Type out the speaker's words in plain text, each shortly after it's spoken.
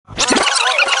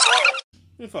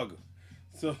fuck her.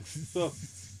 So.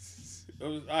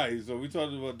 Alright, so we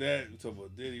talked about that. We talked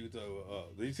about Diddy. We talked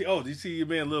about. Did you see? Oh, did you see your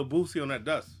man Lil Boosie on that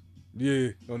dust? Yeah,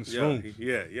 on the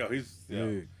shrooms.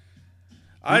 He's.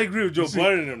 I agree with Joe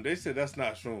Budden and them. They said that's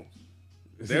not shrooms.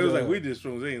 They was like, we did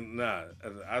shrooms. They ain't nah.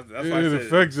 That's why I said it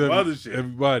affects some other shit.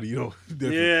 Everybody,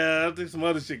 Yeah, I think some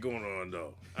other shit going on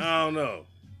though. I don't know.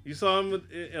 You saw him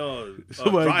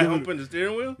dry humping the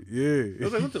steering wheel? Yeah. I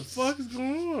was like, what the fuck is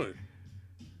going on?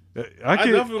 I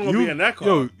definitely want to be in that car.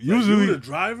 Yo, usually you the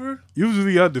driver.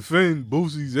 Usually I defend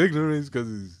Boosie's ignorance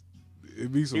because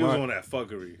it be some. He was on that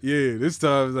fuckery. Yeah, this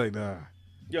time it's like nah.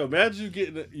 Yo, imagine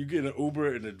you getting an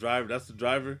Uber and the driver. That's the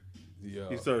driver. Yeah.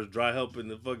 He starts dry helping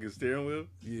the fucking steering wheel.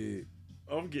 Yeah.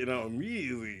 I'm getting out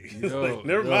immediately. Yo, like,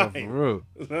 never mind. For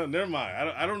real. Never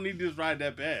mind. I don't need this ride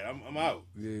that bad. I'm out.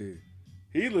 Yeah.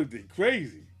 He looked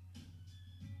crazy.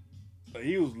 Like,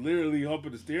 he was literally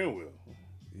humping the steering wheel.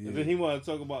 Yeah. And then he wanted to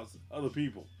talk about other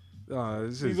people.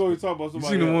 He's always talking about somebody else. You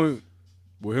seen the one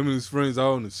with him and his friends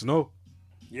out in the snow?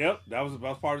 Yep. That was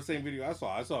part of the same video I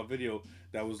saw. I saw a video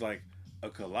that was like a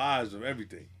collage of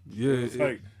everything. Yeah.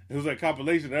 It was like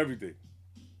compilation of everything.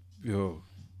 Yo.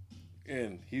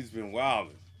 And he's been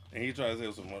wilding. And he tried to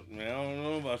say something, man, I don't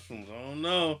know about shrooms. I don't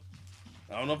know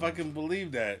if I can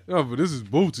believe that. No, but this is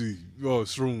Booty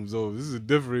shrooms, though. This is a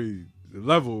different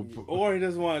level. Or he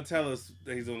doesn't want to tell us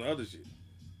that he's on the other shit.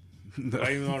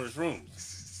 Not even on the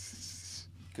shrooms.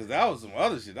 Because that was some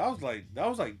other shit. That was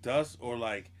like dust or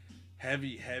like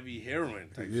heavy heroin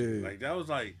type shit. Like that was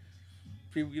like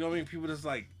people, you know what I mean? People just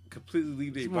like completely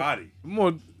leave their body.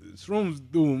 Shrooms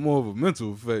doing more of a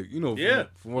mental effect, Yeah.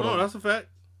 From what that's a fact.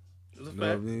 That's a fact. What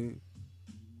I mean?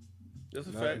 That's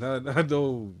a fact. I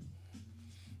don't.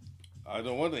 I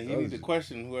don't wonder. He need to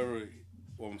question whoever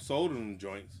sold him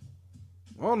joints.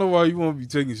 I don't know why you want to be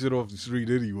taking shit off the street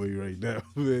anyway right now,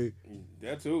 man.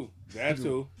 That too.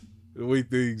 The way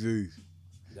things is.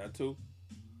 That too.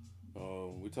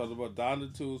 We talked about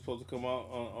Donda 2 is supposed to come out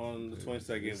on the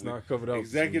 22nd. It's not coming out.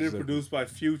 Executive produced by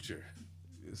Future.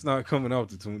 It's not coming out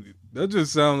the 20th. That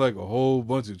just sounds like a whole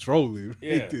bunch of trolling.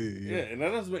 Yeah. Right there. Yeah, and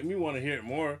that doesn't make me want to hear it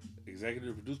more.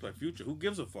 Executive produced by Future. Who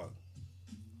gives a fuck?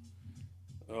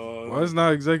 Why it's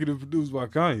not executive produced by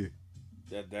Kanye?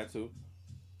 That too.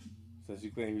 Since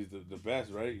you claim he's the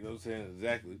best, right? You know what I'm saying?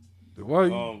 Exactly.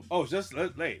 Why? Just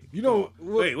wait. You know,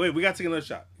 wait. We got to take another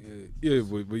shot. Yeah,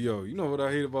 but yo, you know what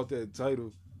I hate about that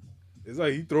title? It's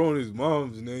like he throwing his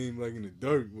mom's name like in the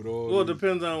dirt with all. Well, it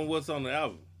depends on what's on the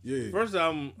album. Yeah. First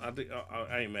album, I think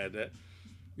I ain't mad at that.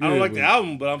 I don't like the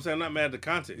album, but I'm saying I'm not mad at the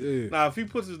content. Yeah. Now, if he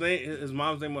puts his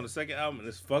mom's name on the second album and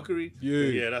it's fuckery,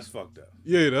 that's fucked up.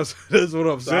 Yeah, that's what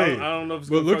I'm saying. I don't know if it's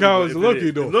but look how it's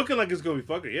looking though. It's looking like it's gonna be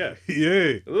fuckery. Yeah. Yeah.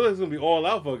 It looks like it's gonna be all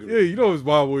out fuckery. Yeah, you know it's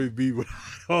my way to be with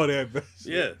all that bad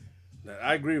shit. Yeah. Now,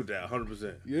 I agree with that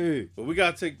 100%. Yeah. But we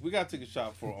gotta take a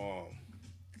shot for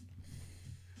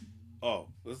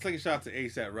let's take a shot to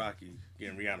A$AP Rocky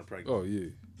getting Rihanna pregnant. Oh yeah.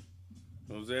 You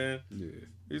know what I'm saying? Yeah.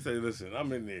 He say, listen,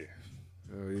 I'm in there.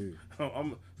 Oh yeah.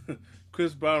 I'm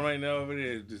Chris Brown right now over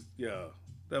there, just that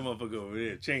motherfucker over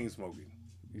there chain smoking.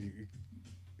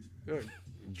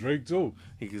 Drake too.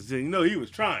 He could say, he was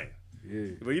trying.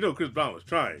 Yeah. But Chris Brown was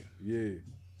trying. Yeah.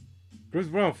 Chris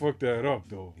Brown fucked that up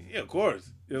though. Yeah, of course.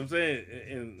 You know what I'm saying?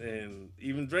 And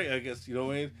even Drake, I guess,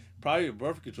 probably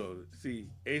birth control. See,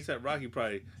 A$AP Rocky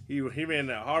probably he ran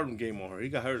that Harlem game on her. He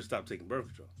got her to stop taking birth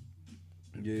control.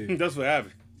 Yeah. That's what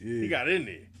happened. Yeah. He got in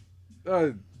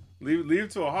there. Leave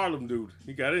it to a Harlem dude.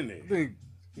 He got in there. I think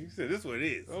he said, "This is what it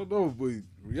is." I don't know, but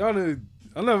Rihanna,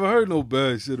 I never heard no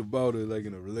bad shit about her like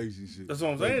in a relationship. That's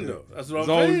what I'm saying, though. That's what I'm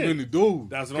saying. It's always been the dude.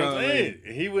 That's what I'm saying.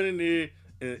 And he went in there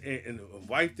and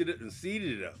wiped it up and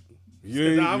seeded it up.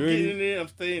 I'm getting in there. I'm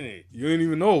staying there. You ain't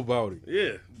even know about it.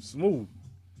 Yeah, smooth.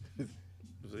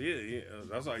 So yeah.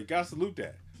 That's why you got to salute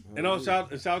that. And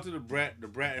shout out to the brat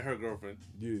and her girlfriend.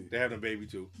 Yeah, they having a baby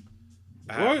too.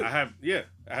 What? I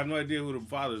have no idea who the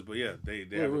father is, but yeah, they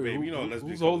have a baby.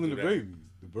 Who's holding the baby?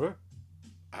 The brat?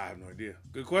 I have no idea.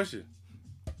 Good question.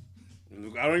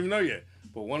 I don't even know yet.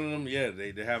 But one of them,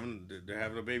 they're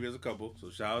having a baby as a couple. So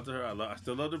shout out to her. I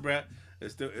still love the brat.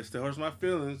 It still hurts my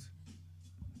feelings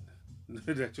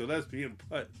that you're lesbian,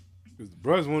 but because the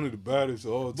brat's one of the baddest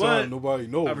of all time. Nobody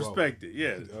knows. I respect it.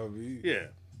 Yeah, I mean, yeah.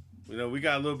 We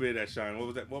got a little bit of that shine. What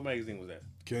was that? What magazine was that?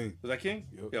 King. Was that King?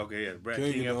 Yep. Yeah, okay, yeah. Brad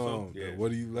King episode. Yeah.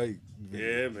 What do you like?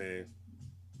 Yeah, man.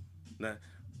 Now,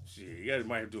 shit, you guys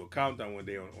might have to do a countdown one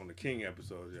day on the King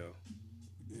episodes, yo.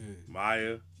 Yeah.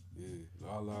 Maya. Yeah.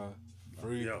 Lala.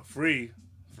 Free. Yo, Free.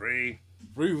 Free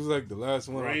was like the last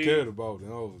one I cared about,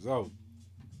 and I was out.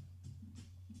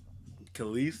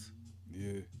 Khalees.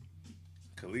 Yeah.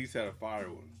 Khalees had a fire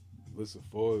one. Listen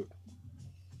Ford.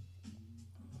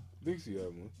 I think she had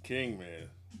one. King, man.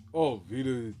 Oh,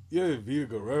 Vita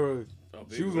Guerrera. Oh,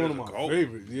 She was one of my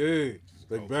favorites. Yeah,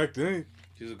 like back then.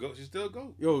 She's a goat. She's still a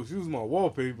goat. Yo, she was my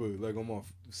wallpaper, like on my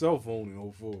cell phone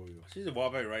in 04. Yo. She's a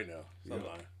wallpaper right now. Stop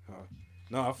lying.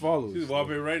 Nah, I follow her. She's a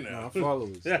wallpaper right now. Nah, I follow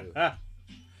her.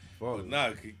 But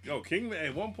nah, King Man.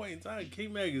 At one point in time,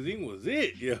 King Magazine was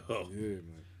it, yo. Yeah,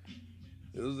 man.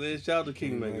 It was it. Shout out to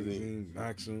King Magazine.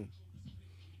 Maxim.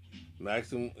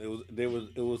 It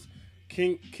was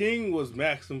King was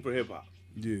Maxim for hip hop.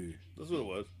 Yeah, that's what it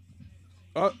was.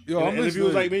 And if you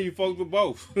was like me, you fucked with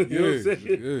both. You know what I'm saying?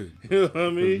 Yeah. You know what I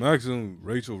mean? Maxim,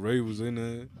 Rachel Ray was in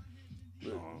there.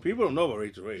 People don't know about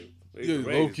Rachel Ray. Rachel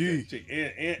Ray low key.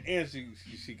 And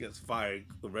she gets fired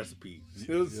the recipes. You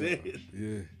know what I'm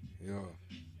saying? Yeah.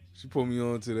 She put me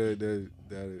on to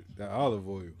that olive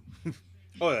oil.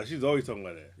 Oh yeah, she's always talking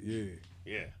about that.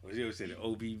 Yeah. Well, she always say the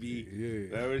OBV.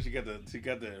 Yeah. Remember, she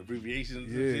got the abbreviations.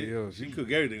 Yeah, and shit. yo. She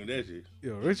cook everything with that shit.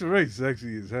 Yo, Rachel Ray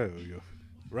sexy as hell, yo.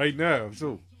 Right now,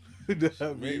 too.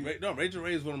 Rachel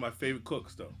Ray is one of my favorite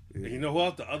cooks, though. Yeah. And you know who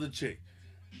else? The other chick.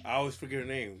 I always forget her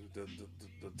name. The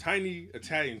tiny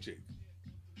Italian chick.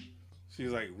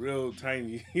 She's like real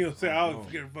tiny. You know what I'm saying? I always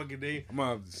forget her fucking name. I might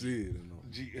have to see it.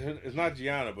 It's not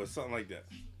Gianna, but something like that.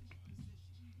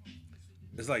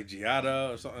 It's like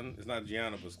Giada or something. It's not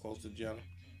Gianna, but it's close to Gianna.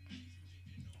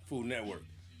 Food Network.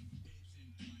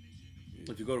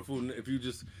 If you go to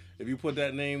if you put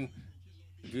that name,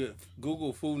 if you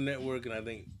Google Food Network, and I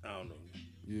don't know,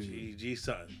 G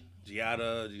something,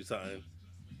 Giada, G something.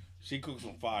 She cooks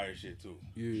some fire shit too.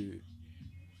 Yeah.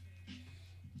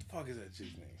 The fuck is that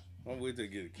chick's name? I'm wait till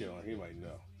get a kill on. He might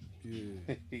know.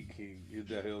 Yeah.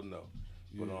 he'll know.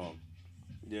 But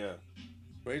yeah.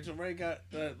 Rachel Ray got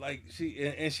like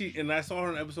and I saw her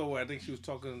in an episode where I think she was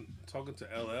talking to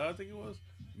LL. I think it was.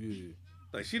 Yeah.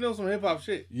 Like she knows some hip hop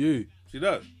shit. Yeah. She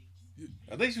does.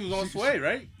 I think she was on Sway,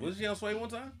 right? Wasn't she on Sway one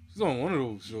time? She's on one of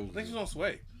those shows. I think she was on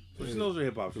Sway. So she knows her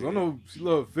hip hop shit. I know she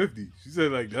loved 50. She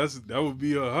said like that would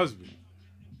be her husband.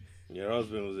 Yeah,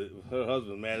 her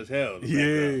husband mad as hell.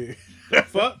 Yeah. The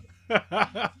fuck?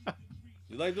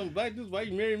 You like them black dudes? Why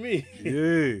you marry me?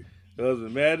 Yeah. Her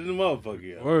husband mad as the motherfucker.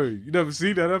 Yeah. Word. You never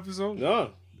seen that episode?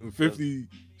 No. When 50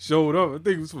 showed up. I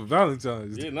think it was for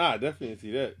Valentine's. Yeah, nah, I definitely didn't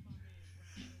see that.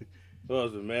 Her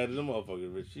husband mad as the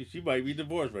motherfucker. But she might be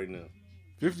divorced right now.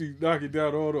 50 knocking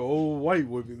down all the old white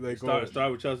women. Like start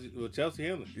with Chelsea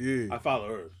Handler. Yeah. I follow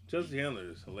her. Chelsea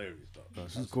Handler is hilarious, though. Oh,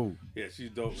 she's cool. Yeah,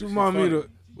 she's dope. She remind me of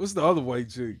what's the other white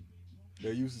chick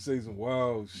that used to say some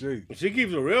wild shit? She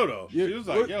keeps it real, though. Yeah, she was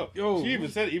like, yo. She even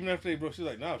said it, even after they broke, she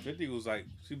was like, nah, 50 was like,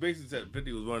 she basically said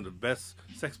 50 was one of the best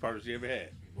sex partners she ever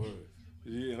had. Word.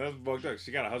 Yeah, and that's bugged up.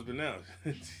 She got a husband now.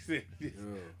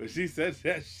 But she said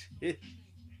that shit.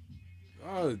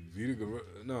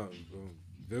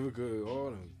 Vivica,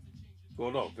 all them.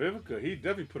 Well, no, Vivica, he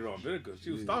definitely put it on Vivica.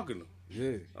 She was stalking him.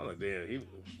 Yeah. I'm like, damn,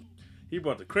 he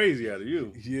brought the crazy out of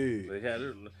you. Yeah. They had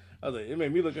her. I was like, it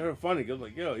made me look at her funny. I was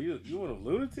like, yo, you one of them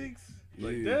lunatics?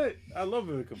 Like that? I love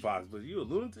Vivica Fox, but you a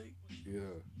lunatic? Yeah.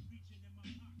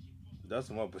 That's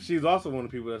one. But she's also one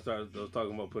of the people that was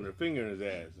talking about putting her finger in his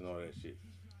ass and all that shit.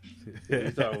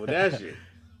 He started with that shit.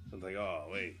 I was like, oh,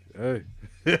 wait. Hey.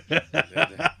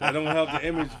 that don't help the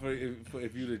image for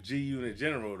if you the G unit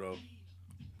general, though.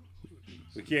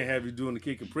 We can't have you doing the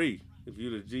kick and pre if you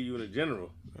the G unit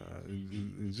general.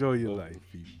 Enjoy your life,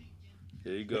 people.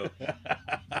 There you go.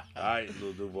 All right,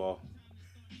 little Duval.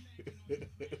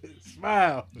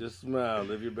 Smile. Just smile.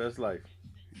 Live your best life.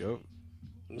 Yep.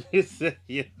 He said,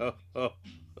 yo.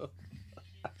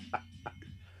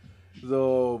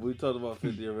 So we talked about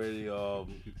 50 already.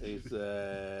 They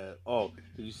said,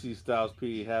 did you see Styles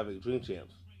P Havoc Dream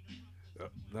Champs?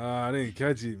 Nah, I didn't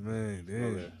catch it, man. Damn.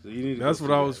 Okay. So you need to That's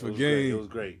what I was forgetting. It was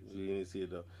great. You didn't see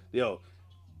it though. Yo,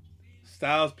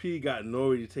 Styles P got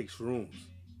Nori to take shrooms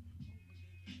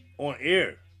on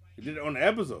air. He did it on the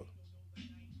episode.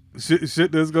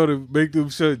 Shit that's gonna make them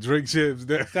shut drink champs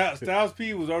down. Styles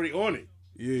P was already on it.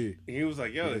 Yeah. And he was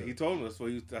like, yo, he told him that's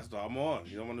what I'm on.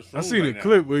 I'm on the shrooms. I seen right a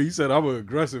clip where he said I'm an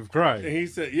aggressive crier. And he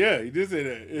said, yeah, he did say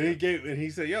that. And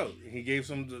he said, yo, he gave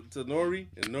some to Nori,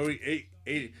 and Nori ate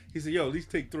it. He said, yo, at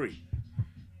least take 3.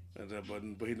 But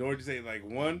Nori just ate like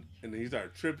 1, and then he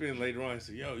started tripping later on. He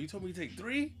said, yo, you told me to take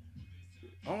 3?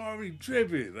 I'm already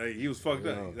tripping. Like, he was fucked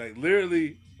up. Like,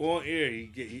 literally on air,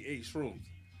 he ate shrooms.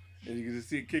 And you can just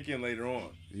see it kick in later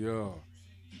on. Yeah.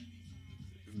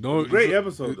 No, great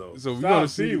episode though. So we gotta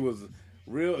see. He was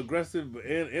real aggressive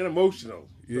and emotional.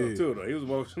 Yeah. Too though. He was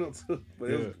emotional too, but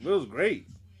it was great.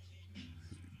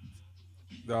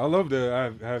 I love that.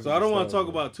 I have. So I don't want to talk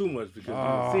about too much because you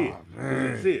didn't see it. Man. You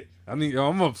didn't see it.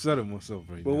 I'm upset at myself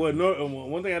right But now.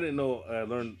 one thing I didn't know, I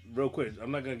learned real quick.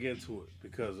 I'm not gonna get into it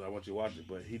because I want you to watch it.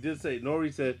 But he did say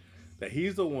Nori said that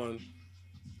he's the one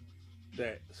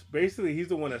that basically he's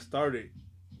the one that started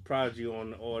Prodigy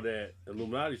on all that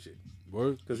Illuminati shit.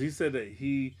 What? Because he said that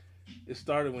it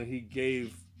started when he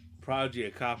gave Prodigy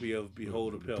a copy of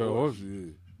Behold a Pale Horse.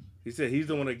 Yeah. He said he's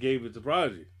the one that gave it to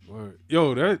Prodigy. Word.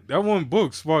 Yo, that one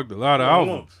book sparked a lot of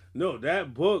albums. No,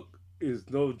 that book is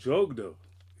no joke though.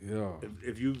 Yeah.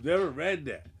 If you've never read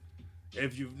that,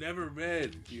 if you've never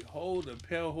read Behold a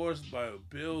Pale Horse by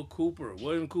William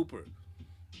Cooper,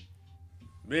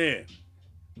 man,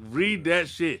 read that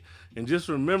shit. And just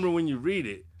remember when you read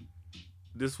it,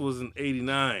 this was in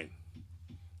 89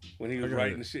 when he was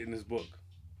writing the shit in this book.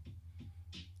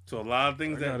 So a lot of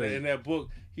things that in that book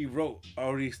he wrote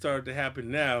already started to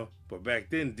happen now, but back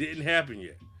then didn't happen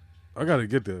yet. I gotta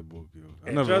get that book, yo.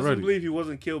 I never trust read and believe he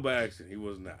wasn't killed by accident. He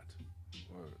was not.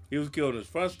 Word. He was killed in his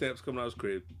front steps coming out of his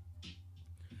crib.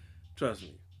 Trust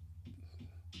me.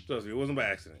 It wasn't by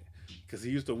accident. Because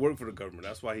he used to work for the government.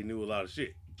 That's why he knew a lot of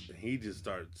shit. And he just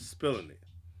started spilling it.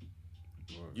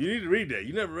 Word. You need to read that.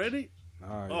 You never read it?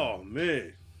 Nah, oh,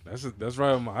 man. That's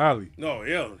right up my alley. No,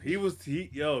 he was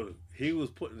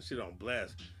putting shit on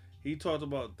blast. He talked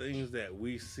about things that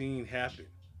we seen happen.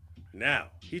 Now,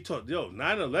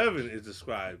 9/11 is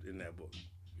described in that book.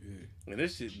 Yeah. And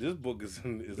this book is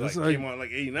like came out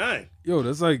like 89. Yo,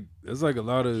 that's like a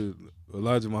lot of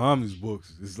Elijah Muhammad's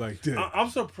books. It's like that. I'm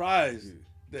surprised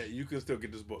that you can still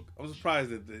get this book. I'm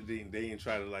surprised that they didn't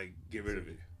try to like get rid of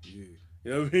it. Yeah.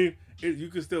 You know what I mean? You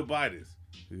can still buy this.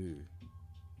 Yeah.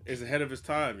 It's ahead of its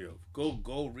time, yo.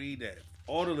 Go read that.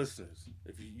 All the listeners,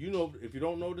 if you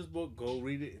don't know this book, go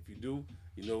read it. If you do,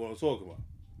 you know what I'm talking about.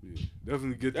 Yeah,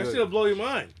 definitely get that. That shit'll blow your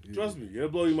mind. Yeah. Trust me, it'll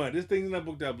blow your mind. There's things in that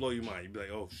book that'll blow your mind. You'll be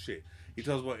like, oh shit. He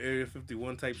talks about Area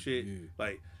 51 type shit,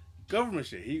 like government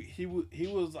shit. He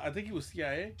was I think he was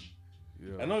CIA.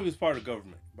 Yeah. I know he was part of the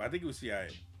government, but I think he was CIA.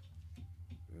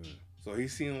 Yeah. So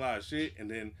he's seen a lot of shit,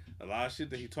 and then a lot of shit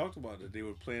that he talked about that they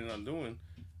were planning on doing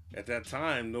at that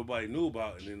time nobody knew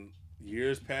about, and then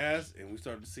years passed, and we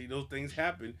started to see those things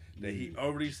happen that he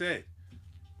already said.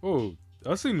 Oh,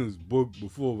 I seen this book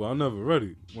before, but I never read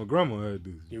it. My grandma had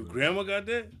this. Your grandma got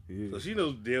that? Yeah. So she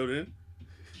knows the deal then.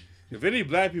 If any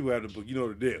black people have the book, you know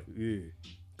the deal. Yeah.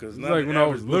 Cause it's like when I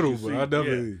was little, but I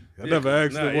never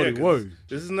asked her what it was.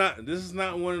 This is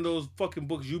not one of those fucking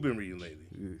books you've been reading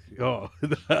lately. Oh.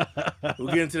 We'll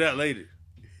get into that later.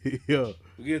 Yeah.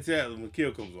 We'll get into that when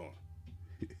Kill comes on.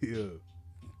 Yeah.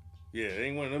 Yeah, it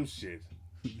ain't one of them shit.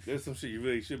 There's some shit you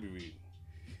really should be reading.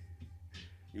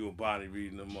 You and Bonnie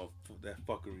reading them that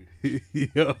fuckery.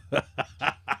 Yeah.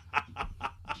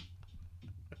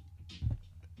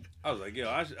 I was like, yo,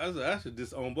 I should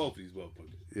disown both of these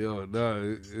motherfuckers. Yo,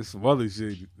 nah, it's some other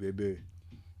shit they did.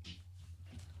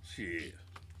 Shit.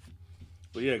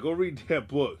 But yeah, go read that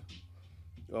book.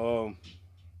 Well,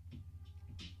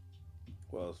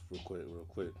 real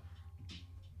quick.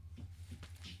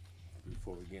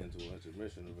 Before we get into an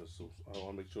intermission, I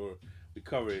want to make sure we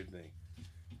cover everything.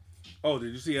 Oh,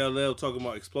 did you see LL talking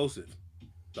about Explosive?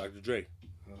 Dr. Dre.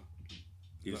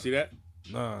 Did you see that?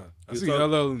 Nah. I see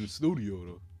LL in the studio,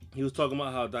 though. He was talking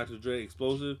about how Dr. Dre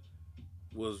Explosive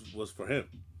was for him.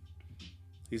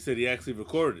 He said he actually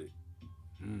recorded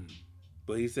it.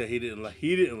 But he said he didn't like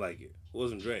it. It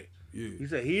wasn't Dre. Yeah. He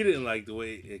said he didn't like the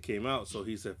way it came out, so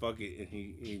he said fuck it, and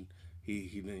he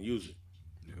didn't use it.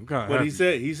 Yeah, but he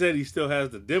said he still has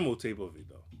the demo tape of it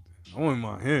though. I want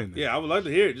my hand. Yeah, I would like to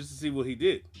hear it just to see what he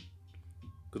did.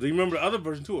 Cause you remember the other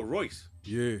version too of Royce.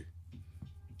 Yeah.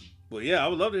 But yeah, I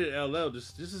would love to hear LL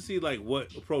just to see like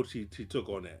what approach he took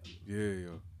on that. Yeah.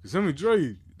 Cause him and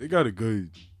Dre, they got a good.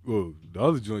 Well, the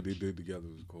other joint they did together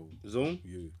was cool. Zoom.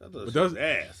 Yeah. But that's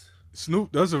ass.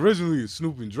 Snoop. That's originally a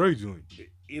Snoop and Dre joint.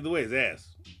 Either way, it's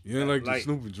ass. You ain't like the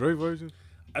Snoop and Dre version?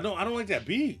 I don't like that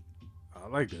beat. I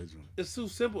like that joint. It's too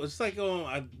simple. It's like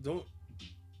I don't.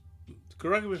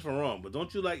 Correct me if I'm wrong, but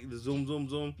don't you like the zoom zoom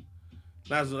zoom?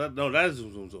 That is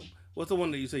zoom zoom zoom. What's the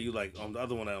one that you say you like? The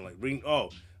other one I don't like. Ring.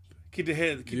 Oh, keep the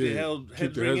head ringing.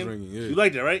 Yeah. You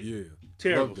like that, right? Yeah.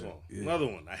 Terrible song. Yeah. Another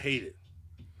one. I hate it.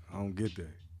 I don't get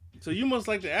that. So you must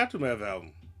like the Aftermath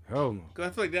album. Hell no. Cause I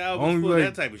feel like that album's full of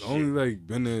that type of shit. Only like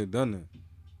been there, done that.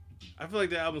 I feel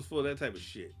like the album's full of that type of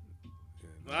shit.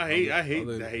 Yeah, I hate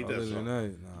that song. Nah.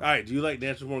 All right, do you like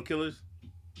Natural Born Killers?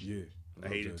 Yeah. I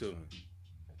hate it too. Song.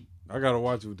 I gotta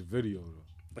watch it with the video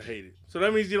though. I hate it. So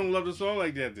that means you don't love the song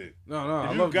like that then? No,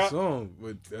 I love the song,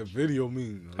 but that video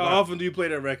means How often do you play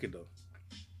that record though?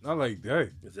 Not like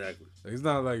that. Exactly. It's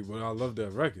not like, but I love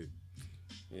that record.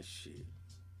 And shit.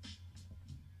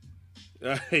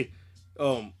 Hey,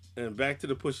 and back to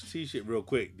the Pusha T shit real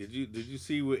quick. Did you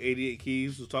see what 88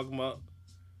 Keys was talking about?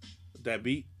 That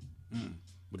beat?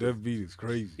 But that beat is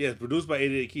crazy. Yeah, it's produced by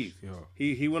 88 Keys. Yeah.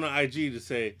 He went on IG to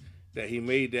say that he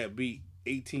made that beat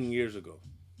 18 years ago.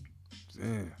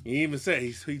 Damn. He even said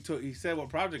he said what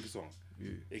project it's on.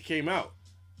 Yeah. It came out.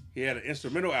 He had an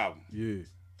instrumental album. Yeah.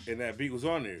 And that beat was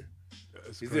on there.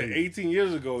 That's he crazy. said 18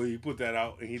 years ago he put that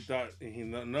out and he thought he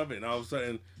nothing of it. And all of a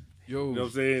sudden, you know what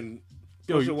I'm saying?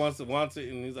 Pusha wants it,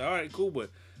 and he's like, all right, cool, but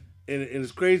and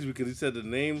it's crazy because he said the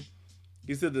name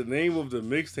of the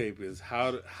mixtape is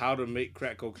how to make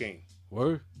crack cocaine.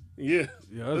 What? Yeah.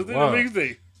 Yeah, that's the wild.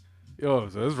 mixtape. Yo,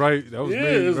 so that's right. That was made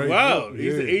it's right wild. now.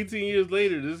 He said 18 years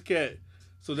later, this cat.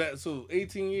 So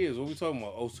 18 years. What we talking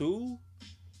about? 02?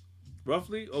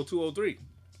 Roughly 02, 03.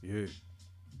 Yeah.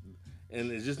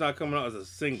 And it's just not coming out as a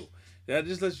single. That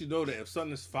just lets you know that if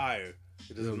something is fire,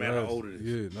 it doesn't matter how old it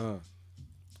is. Yeah, nah.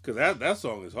 Because that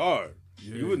song is hard.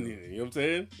 Yeah. You wouldn't, you know what I'm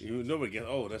saying? You would never get,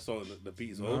 oh, that song, the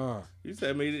beat's old. Nah. You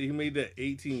said he made that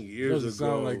 18 years doesn't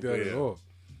ago. sound like that at all.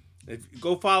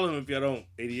 Go follow him if y'all don't.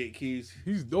 88 Keys.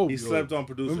 He's dope. He slept on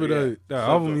producer. Remember that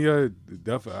album he had, The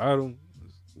Death of Adam?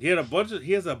 He has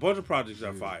a bunch of projects that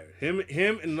are fire. Him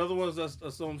and another one that's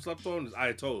slept on is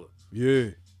Ayatollah. Yeah.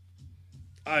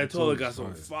 Ayatollah got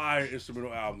some fire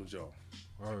instrumental albums, y'all.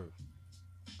 Right.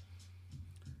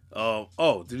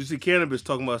 Did you see Cannabis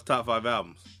talking about his top 5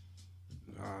 albums?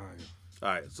 Nah. All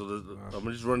right, so I'm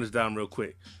gonna just run this down real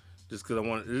quick, just because I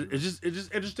want. It's just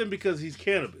interesting because he's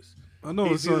Cannabis. I know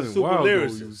he's something wild though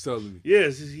you was telling me.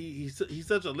 Yes, he's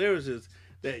such a lyricist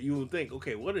that you would think,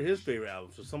 okay, what are his favorite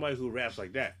albums for somebody who raps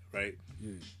like that, right?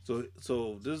 Yeah.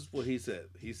 So this is what he said.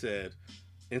 He said,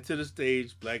 "Into the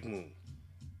Stage, Black Moon,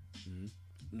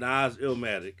 Nas,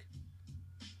 Illmatic,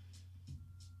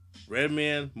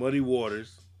 Redman, Muddy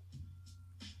Waters,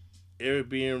 Eric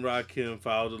B. and Rakim,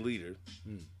 Follow the Leader,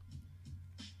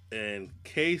 and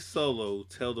K Solo,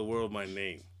 Tell the World My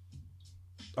Name."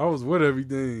 I was with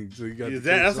everything, so you got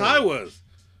that's how I was.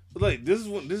 But like this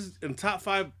is in top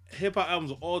 5 hip hop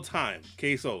albums of all time.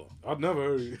 K Solo. I've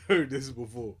never heard this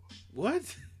before.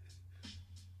 What?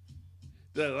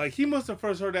 Like he must have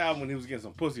first heard the album when he was getting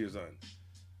some pussy or something.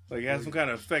 Like it had some kind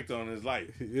of effect on his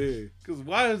life. Yeah. Because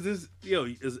why is this?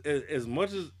 As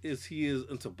much as he is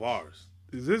into bars.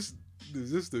 Is this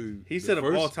the? He said first,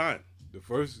 of all time. The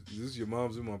first. Is this Your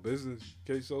Mom's in My Business?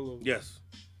 K Solo. Yes.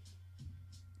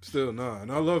 Still nah,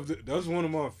 and I love it. That's one of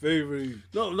my favorite.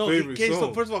 Favorite K Solo.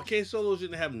 songs. First of all, K Solo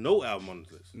shouldn't have no album on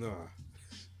this list. Nah.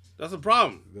 That's the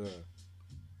problem. Nah.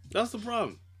 That's the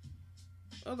problem.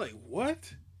 I was like,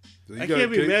 what? So I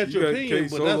can't be mad at your opinion,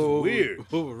 but that's weird.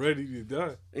 Over Ready to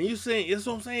Die. And you saying, that's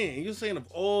what I'm saying. And you're saying of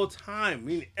all time,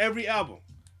 meaning every album.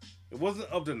 It wasn't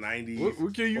of the 90s.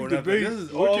 What can you debate? This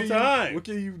is all time. What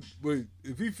can you? Wait,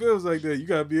 if he feels like that, you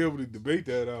gotta be able to debate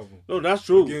that album. No, that's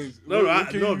true.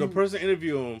 The person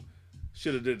interviewing him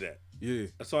should have did that. Yeah,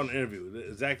 I saw an interview.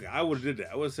 Exactly. I would have did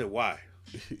that. I would have said why.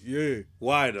 Yeah.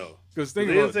 Why though? Because they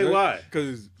didn't say why.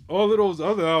 Because all of those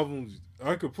other albums,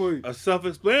 I could put a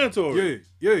self-explanatory.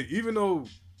 Yeah. Even though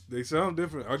they sound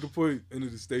different, I could put Into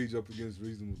the Stage up against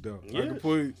Reasonable Doubt. Yeah. I could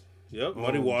put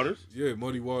Muddy Waters. Yeah,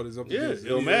 Muddy Waters up against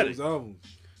Illmatic. those albums.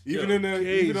 Even in that,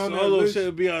 even on that list,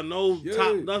 should be on no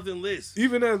top nothing list.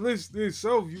 Even that list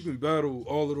itself, you can battle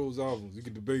all of those albums. You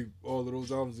can debate all of those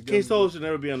albums together. K Solo should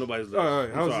never be on nobody's list. All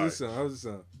right, how's this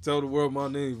sound? Tell the World My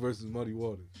Name versus Muddy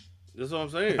Waters. That's what I'm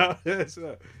saying.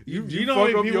 you know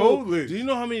fuck up your old list. Do you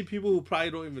know how many people who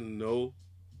probably don't even know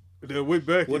that went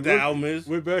back what the album is?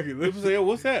 Went back and listened. People say,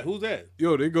 "What's that? Who's that?"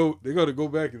 Yo, they got to go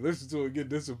back and listen to it and get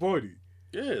disappointed.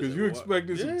 Yeah, because you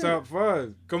expected some top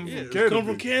 5 coming from Cannabis. Come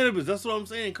from Cannabis. That's what I'm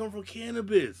saying. Come from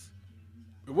Cannabis.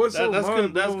 What's so that's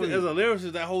as a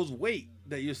lyricist that holds weight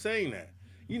that you're saying that.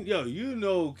 You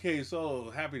know K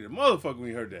Solo happy the motherfucker when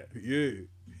you heard that. Yeah.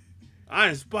 I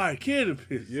inspired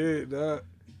Cannabis. Yeah, nah.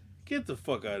 Get the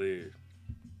fuck out of here.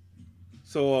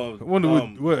 So I wonder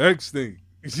what X think.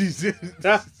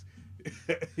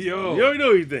 Yo, you already know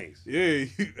what he thinks. Yeah,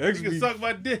 X can suck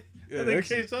my dick. I think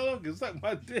K Solo can suck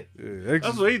my dick. Yeah,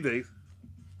 that's what he thinks.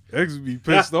 X would be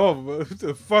pissed off. What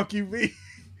the fuck you mean?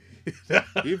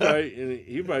 he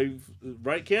probably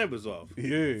write Cannabis off.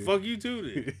 Yeah. Fuck you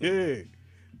too then.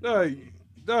 Yeah.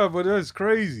 Nah, but that's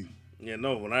crazy. Yeah,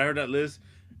 no, when I heard that list,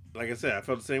 like I said, I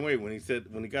felt the same way when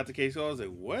he got the K Solo. I was like,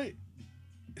 what?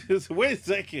 Wait a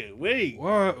second. Wait.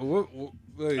 What?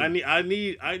 Like, I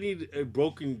need a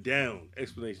broken down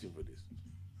explanation for this.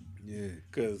 Yeah.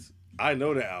 Because I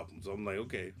know the album, so I'm like,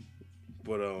 okay.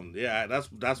 But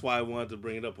that's why I wanted to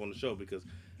bring it up on the show, because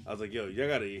I was like, yo, y'all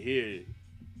gotta hear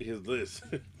his list.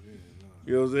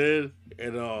 You know what I'm saying?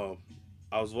 And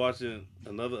I was watching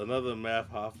another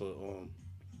Math Hoffa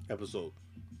episode.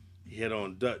 He had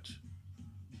on Dutch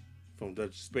from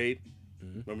Dutch Spade.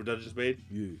 Mm-hmm. Remember Dutch Spade?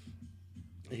 Yeah.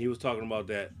 And he was talking about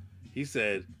that. He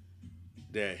said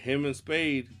that him and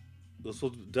Spade,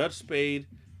 Dutch Spade,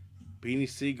 Beanie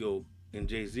Siegel, and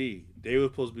Jay-Z, they were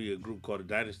supposed to be a group called the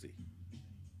Dynasty.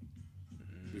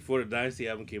 Mm-hmm. Before the Dynasty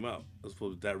album came out, it was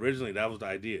supposed to, originally that was the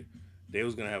idea. They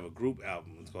was gonna have a group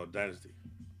album. It's called Dynasty.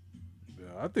 Yeah,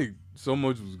 I think so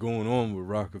much was going on with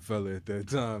Rockefeller at that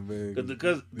time, man.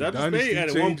 Because Dutch Spade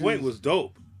at one point was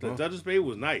dope. Dutch Spade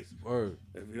was nice. Word.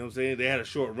 You know what I'm saying? They had a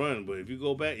short run, but if you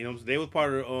go back, you know what I'm saying? They was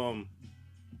part of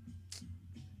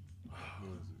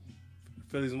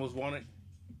Philly's Most Wanted.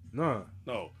 Nah.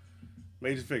 No.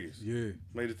 Major Figures. Yeah.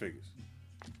 Major Figures.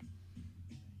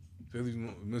 Philly's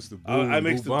Mr. I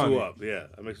mixed the two up. Yeah,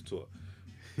 I mixed the two up.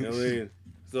 You know what I mean?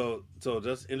 So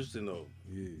that's interesting though.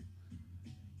 Yeah.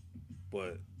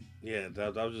 But yeah,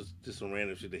 that was just some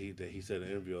random shit that he said in the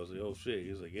interview. I was like, oh shit. He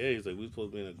was like, yeah. He's like, we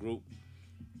supposed to be in a group,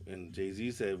 and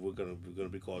Jay-Z said we're gonna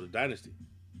be called the Dynasty.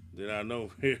 Then I know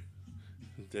that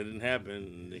didn't happen,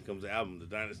 and then comes the album, the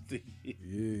Dynasty.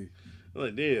 Yeah. I'm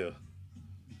like, damn.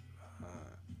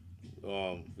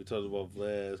 We talked about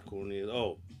Vlad, Cornelius.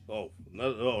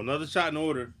 Another shot in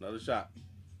order. Another shot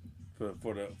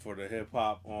for the hip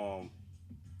hop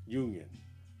union.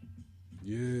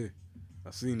 Yeah,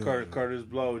 I seen that. Curtis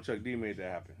Blow and Chuck D made that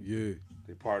happen. Yeah,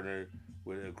 they partnered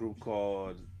with a group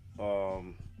called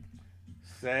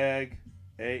SAG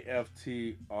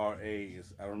AFTRA.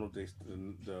 I don't know what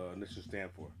the initials stand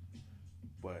for.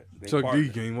 But Chuck D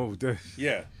came up with that.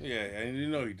 Yeah, and you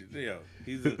know he did. Yeah,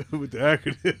 he's with the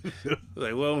acronym.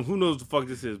 Like, well, who knows what the fuck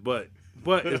this is, but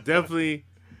it's definitely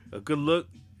a good look.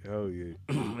 Hell yeah!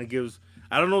 It gives.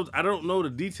 I don't know the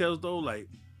details though. Like,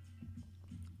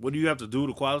 what do you have to do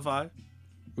to qualify?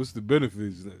 What's the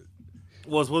benefits?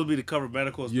 Well, it's supposed to be to cover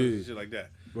medical stuff and shit like that.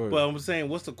 Right. But I'm saying,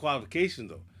 what's the qualification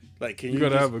though? Like, can you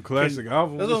gotta have a classic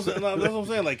album? That's what I'm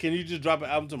saying. Like, can you just drop an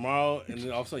album tomorrow and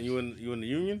then all of a sudden you in the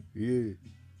union? Yeah.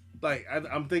 Like,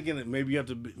 I'm thinking that maybe you had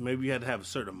to have a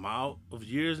certain amount of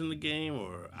years in the game,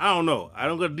 or I don't know. I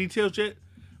don't got the details yet,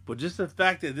 but just the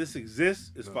fact that this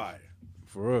exists is fire.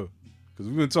 For real, because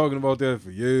we've been talking about that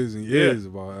for years and years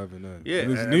about having that. Yeah,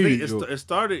 and it's needed. It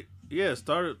started. Yeah,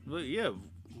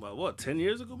 about what, 10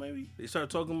 years ago maybe? They started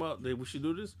talking about we should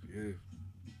do this. Yeah.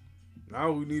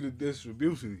 Now we need a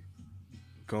distribution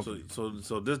company. So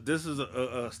this is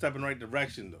a step in the right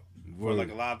direction though. For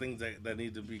like a lot of things that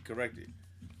need to be corrected.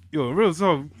 Yo, real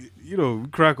talk, you know, we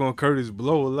crack on Curtis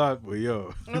Blow a lot, but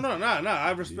yo. No.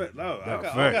 I respect. I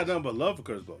got nothing but love for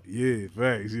Curtis Blow. Yeah,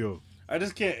 facts, yo. I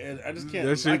just can't.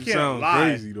 That shit sound lie.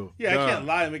 crazy though. Yeah, I can't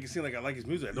lie and make it seem like I like his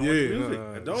music. I don't like his music.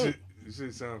 I don't. It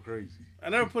shit sound crazy. I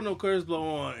never put no Curtis Blow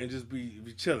on and just be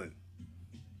chilling.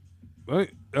 I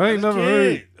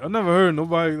never heard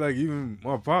nobody, like, even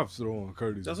my pops throw on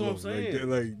Curtis. That's what I'm saying.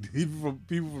 Like even from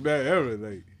people from that era,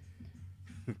 like.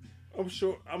 I'm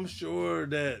sure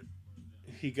that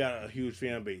he got a huge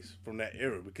fan base from that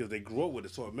era because they grew up with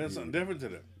it, so it meant something different to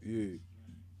them. Yeah.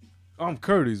 I'm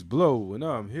Curtis Blow, and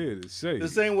I'm here to say the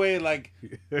same way like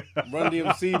Run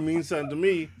DMC means something to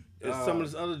me. As some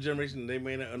of this other generation, they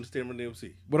may not understand Run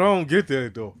DMC. But I don't get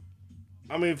that though.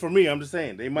 I mean, for me, I'm just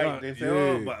saying they say,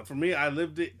 oh, but for me, I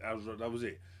lived it. That was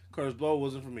it. Curtis Blow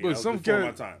wasn't for me. But some before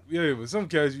my time. Yeah, but some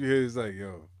cats you hear is like,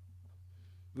 yo,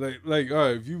 like all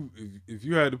right, if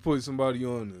you had to put somebody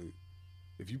on,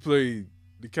 if you played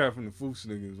the cat from the Foose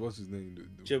niggas, what's his name?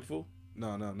 Chip Fu?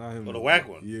 No, not him. Oh, the whack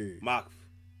one. Yeah, Mock.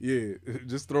 Yeah,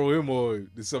 just throw him on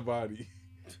to somebody.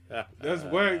 That's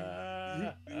whack.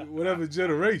 Whatever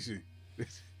generation.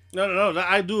 No.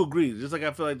 I do agree. Just like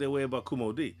I feel like that way about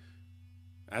Kumo D.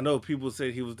 I know people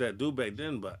said he was that dude back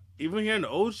then, but even hearing the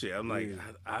old shit, I'm like,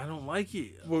 I don't like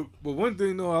it. But one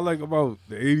thing though I like about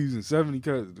the 80s and 70s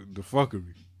cats, the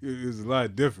fuckery is a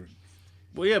lot different.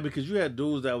 Well, yeah, because you had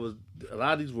dudes that was, a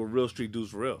lot of these were real street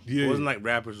dudes for real. Yeah. It wasn't like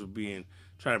rappers were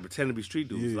trying to pretend to be street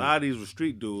dudes. Yeah. A lot of these were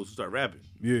street dudes who start rapping.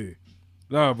 Yeah.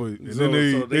 Nah, but and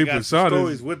then they got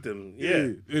stories with them. Yeah.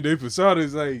 And they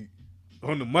personas like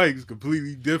on the mic is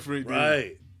completely different.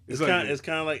 Right. It's kind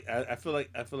of like I feel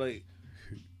like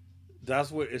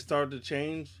that's where it started to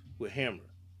change with Hammer.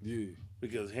 Yeah.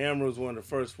 Because Hammer was one of the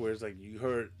first where it's like you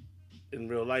heard in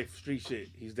real life street shit,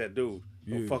 he's that dude.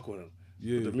 Don't fuck with him.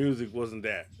 Yeah. But the music wasn't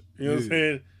that. You know what I'm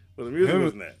saying? But the music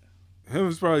wasn't that.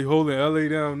 Hammer's probably holding LA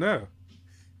down now.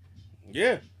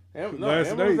 Yeah. Hammer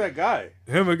was that guy.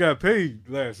 Hammer got paid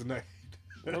last night.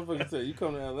 Motherfucker said, you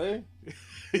come to LA?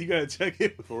 You gotta check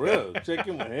him. For real. Check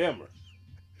him with Hammer.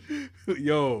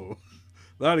 Yo.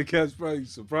 A lot of cats probably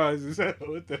surprised as hell.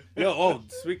 What the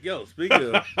speaking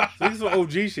of some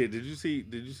OG shit, did you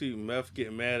see Meth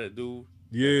getting mad at dude?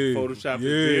 Yeah. Photoshopped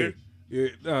his beard? Yeah.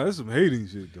 Nah, that's some hating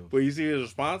shit though. But you see his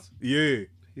response? Yeah.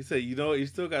 He said, "You know what? You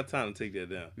still got time to take that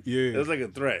down." Yeah. It's like a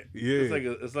threat. Yeah.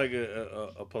 It's like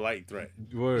a polite threat.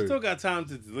 Word. You still got time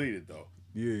to delete it though.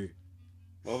 Yeah.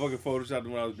 Motherfucker photoshopped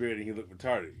him when I was beard and he looked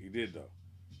retarded. He did though.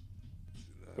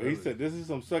 But he said, "This is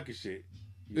some sucker shit.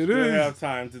 You still have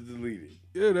time to delete it."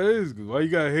 Yeah, that is good. Why you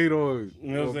gotta hate on?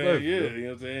 You know what I'm saying? Yeah, you know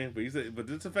what I'm saying. But he said, but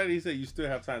it's the fact that he said you still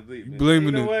have time to delete it. You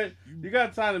blaming you know what? You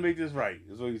got time to make this right.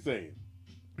 Is what he's saying.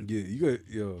 Yeah, you got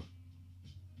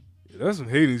Yeah, that's some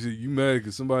hating shit. You mad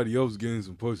because somebody else getting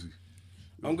some pussy?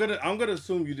 I'm gonna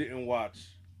assume you didn't watch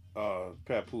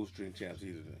Papoose Stream Champs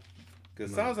either, then,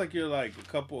 because it sounds like you're like a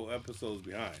couple episodes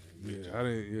behind. Yeah, I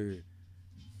didn't. Yeah,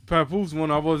 Papoose one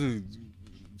I wasn't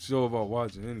sure about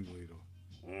watching anyway though.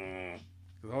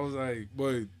 Cause I was like,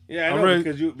 but yeah, I know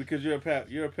because you're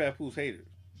a Papoose hater.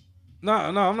 Nah,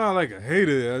 I'm not like a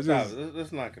hater.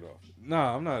 Let's knock it off.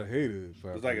 Nah, I'm not a hater.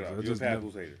 Let's knock it off. You're a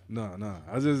Papoose hater. Nah.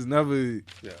 I just never.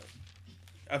 Yeah.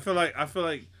 I feel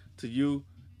like to you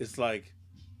it's like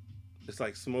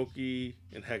Smokey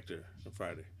and Hector on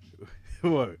Friday.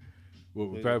 What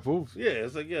with Papoose? Yeah,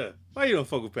 it's like why you don't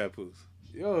fuck with Papoose?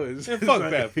 Yo, it's fuck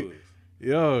like, Papoose.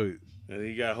 Yo, and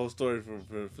he got a whole story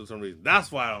for some reason. That's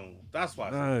why I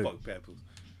fuck Papoose.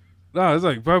 Nah, it's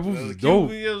like Papoose is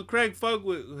dope. Craig fuck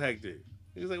with Hector.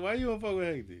 He's like, why you don't fuck with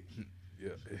Hector?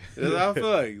 Yeah, I feel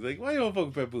like why you don't fuck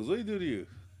with Papoose? What you do to you?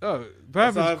 Papoose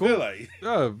That's how cool. I feel like.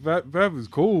 Yeah, Papoose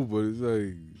cool, but it's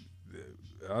like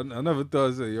I never thought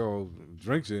I'd say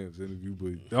Drink Champs interview,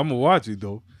 but I'm gonna watch it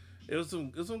though. It was some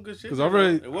good shit.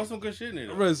 Because it was some good shit in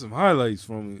there. I read some highlights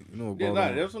from it, you know.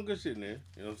 About there was some good shit in there.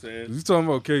 You know what I'm saying? He's talking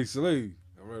about K. Slade.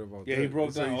 I read about that. Yeah, he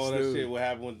broke down all that shit, what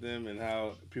happened with them, and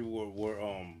how people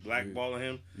were blackballing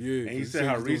him. Yeah, and he said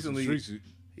how recently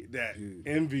that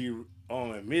Envy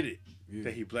admitted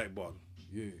that he blackballed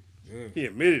him. Yeah. He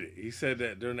admitted it. He said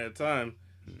that during that time,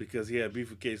 because he had beef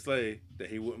with K. Slade, that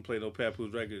he wouldn't play no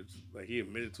Papoose records. Like, he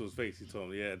admitted to his face. He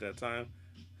told him, at that time,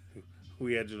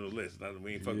 we had you on the list.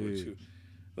 We ain't fucking with you.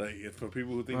 Like, for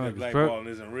people who think that blackballing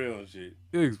isn't real and shit.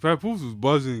 Yeah, because Papoose was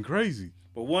buzzing crazy.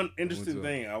 But one interesting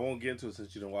thing, I won't get into it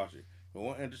since you didn't watch it. But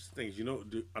one interesting thing is,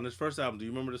 on this first album, do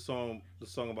you remember the song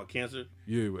about cancer?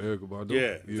 Yeah, with Erykah Badu.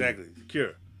 Yeah, exactly. The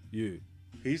Cure. Yeah.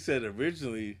 He said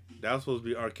originally that was supposed to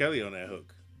be R. Kelly on that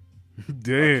hook.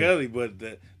 Damn. R. Kelly, but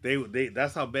they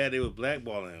that's how bad they were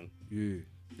blackballing him. Yeah.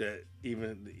 That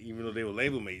even though they were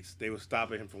label mates, they were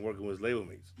stopping him from working with his label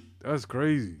mates. That's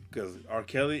crazy. Because R.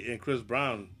 Kelly and Chris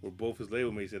Brown were both his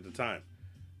label mates at the time.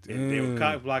 And they were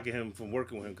cock blocking him from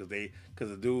working with him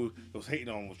because the dude that was hating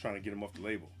on him was trying to get him off the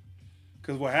label.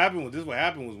 Because what happened was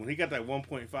when he got that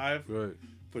 1.5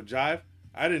 for Jive,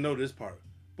 I didn't know this part,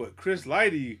 but Chris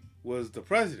Lighty was the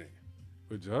president.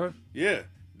 For Jive? Yeah,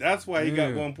 that's why he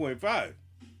got 1.5.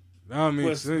 That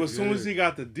makes sense. But as soon as he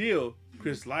got the deal,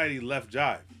 Chris Lighty left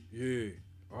Jive. Yeah.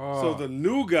 So the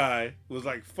new guy was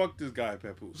like, fuck this guy,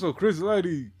 Papoose. So Chris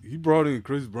Lighty, he brought in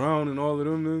Chris Brown and all of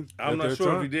them then? I'm not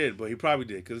sure if he did, but he probably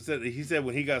did. Because he said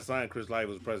when he got signed, Chris Lighty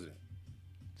was president.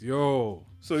 Yo.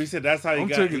 So he said that's how he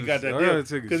got that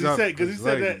deal. Because he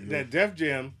said that Def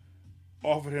Jam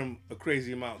offered him a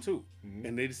crazy amount too. Mm-hmm.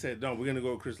 And they just said, no, we're going to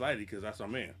go with Chris Lighty because that's our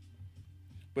man.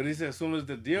 But he said as soon as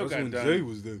the deal got done. Jay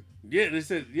was there. Yeah, they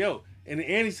said, and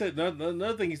he said,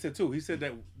 another thing he said too, he said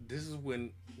that this is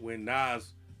when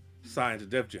Nas signed to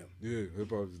Def Jam. Yeah,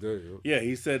 hip hop was there. Yo. Yeah,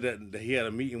 he said that he had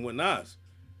a meeting with Nas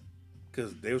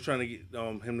because they were trying to get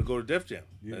him to go to Def Jam.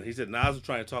 Yeah. And he said Nas was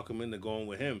trying to talk him into going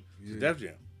with him to Def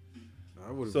Jam.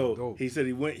 So he said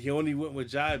he only went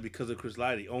with Jive because of Chris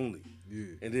Lighty only. Yeah.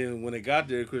 And then when they got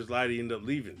there, Chris Lighty ended up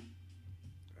leaving.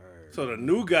 So the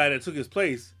new guy that took his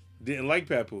place didn't like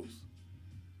Papoose.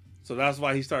 So that's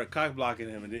why he started cock blocking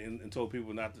him and told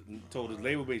people told his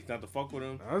label mates not to fuck with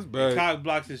him. That's bad. And cock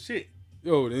blocks his shit.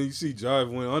 Yo, then you see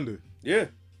Jive went under. Yeah.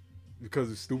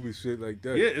 Because of stupid shit like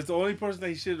that. Yeah, it's the only person that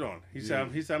he shitted on. He said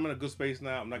I'm in a good space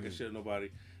now. I'm not gonna shit on nobody.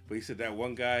 But he said that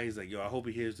one guy, he's like, yo, I hope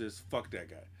he hears this. Fuck that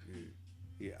guy.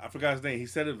 Yeah, I forgot his name. He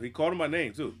said it. He called him my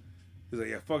name too. He's like,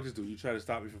 yeah, fuck this dude. You try to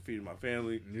stop me from feeding my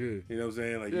family. Yeah. You know what I'm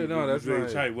saying? Like, that's really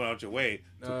right. Try to went out your way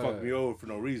to fuck me over for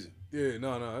no reason. Yeah,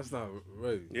 no, that's not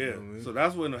right. Yeah. You know what I mean? So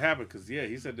that's what happened because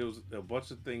he said there was a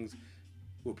bunch of things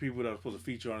with people that were supposed to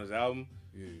feature on his album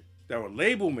that were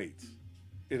label mates,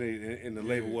 and the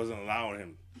label wasn't allowing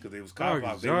him because they was cock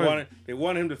blocked. They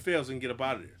wanted him to fail so he can get up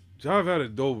out of there. Jive had a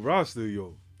dope roster,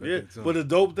 yo. Yeah, but the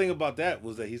dope thing about that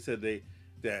was that he said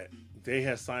they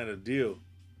had signed a deal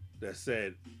that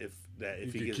said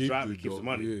if he gets dropped, he keeps the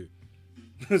money. Yeah.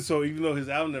 So even though his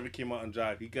album never came out on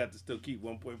Jive, he got to still keep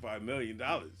 $1.5 million. You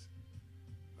know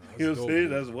what I'm saying?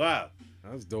 That's wild.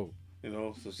 That's dope. You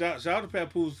know, so shout out to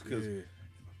Papoose because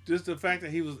just the fact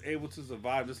that he was able to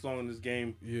survive this long in this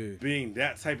game, being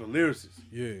that type of lyricist.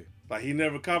 Yeah. Like, he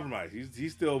never compromised.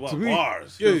 He's still about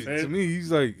bars. Yeah, to me, he's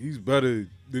better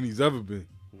than he's ever been.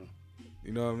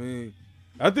 You know what I mean?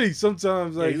 I think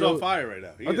sometimes, like, he's on fire right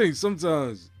now. I think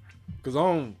sometimes, because I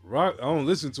don't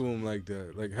listen to him like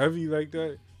that, like heavy like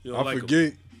that. I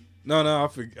forget. No,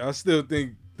 I still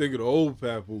think of the old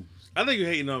Papoose. I think you're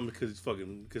hating on him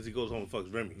because he goes home and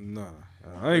fucks Remy. Nah,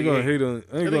 I ain't gonna hate on.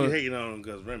 I think you're hating on him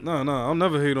because Remy. No, I'll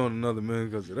never hate on another man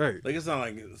because of that. Like, it's not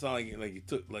like you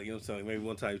took, like, you know what I'm saying? Like, maybe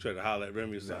one time you tried to holler at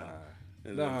Remy or something.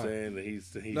 You know what I'm saying? And he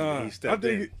stepped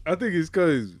in. I think it's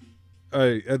because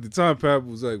at the time Pap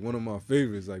was like one of my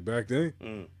favorites, like back then.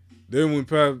 Then when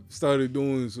Pap started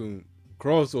doing some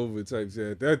crossover type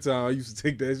shit, at that time I used to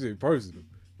take that shit personal.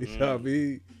 You know what I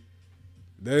mean?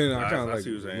 Then I kind of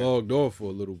like logged off for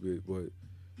a little bit, but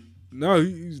no,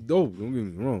 he's dope. Don't get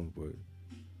me wrong, but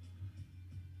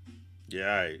yeah,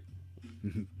 all right.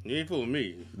 You ain't fooling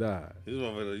me. Nah, you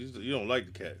don't like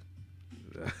the cat.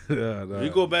 Nah. If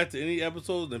you go back to any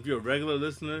episodes, and if you're a regular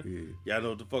listener, y'all know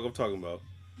what the fuck I'm talking about.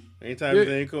 Anytime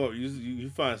anything come up,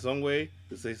 you find some way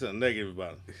to say something negative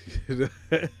about him.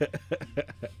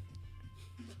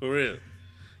 For real.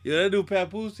 That dude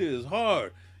Papoose shit is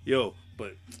hard.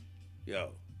 But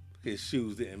his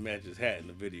shoes didn't match his hat in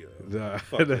the video. Nah.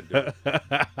 Fuck that dude.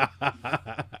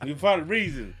 You found a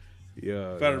reason.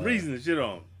 Yeah. Found a reason to shit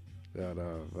on him.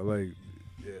 Nah. But like,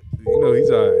 he's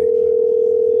alright.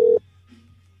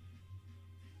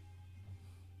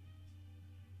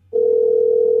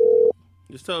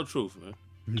 Just tell the truth, man.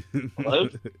 Hello?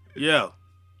 Yeah.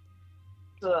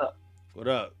 What's up? What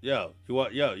up? You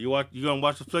gonna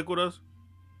watch the flick with us?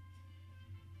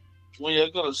 When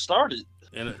you gonna start it?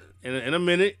 In a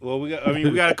minute. Well, we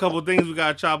got a couple of things we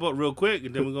gotta chop up real quick,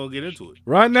 and then we're gonna get into it.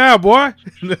 Right now, boy.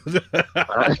 Just,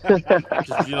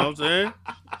 you know what I'm saying?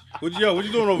 What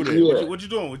you doing over there? Yeah. What you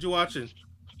doing? What you watching?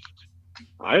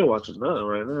 I ain't watching nothing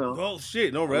right now. Oh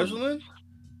shit! No wrestling?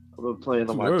 I've been playing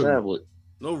on my tablet.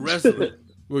 No wrestling.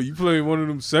 Well, you playing one of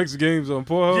them sex games on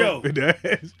Pornhub? Yo,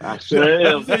 I sure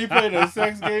am. So you playing a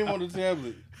sex game on the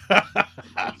tablet?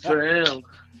 I sure am.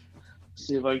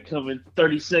 See if I can come in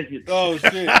 30 seconds. Oh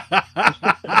shit!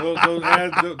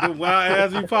 those wild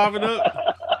ass be popping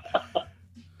up.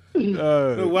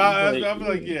 The wild ass. I'm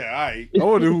like, yeah, all right. I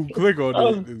wonder who click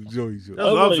on this Joey show.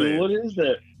 That's what I'm saying. What is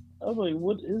that? I'm like,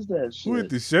 what is that shit? Who hit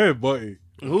the share button?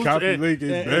 Copy link is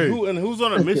bad. Who's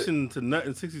on a mission to nut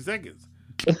in 60 seconds?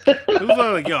 Who's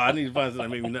on like, yo, I need to find something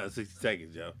that make me nut in 60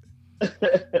 seconds, yo.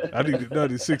 I need to nut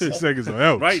in 60 seconds or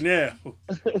else. Right now.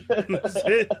 That's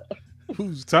it.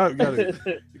 Who's time? Got a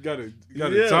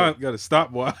time? Got a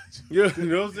stopwatch. You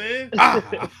know what I'm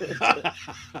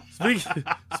saying?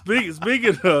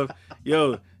 Speaking of,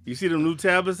 yo, you see them new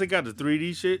tablets? They got the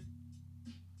 3D shit.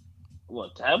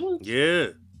 What, tablets? Yeah.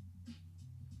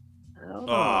 I'm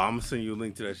gonna send you a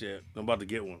link to that shit. I'm about to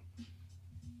get one.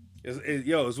 It's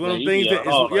one of those things that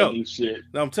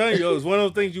now I'm telling you, it's one of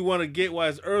those things you want to get while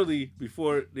it's early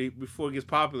before it gets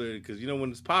popular, because you know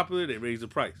when it's popular they raise the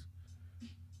price.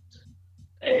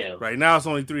 Damn. Right now it's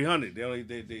only $300. They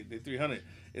 $300.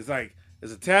 It's like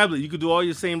it's a tablet. You could do all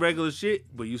your same regular shit,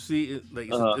 but you see it like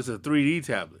it's a 3D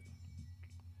tablet.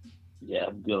 Yeah,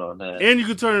 I'm good on that. And you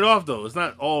can turn it off though. It's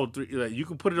not all 3. Like you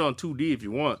can put it on 2D if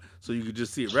you want, so you could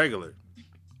just see it regular.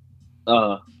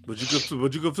 But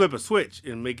you could flip a switch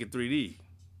and make it 3D.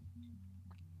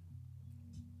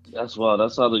 That's wild.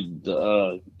 That's how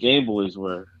the Game Boys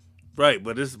were. Right,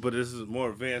 but this is more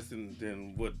advanced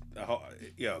than what.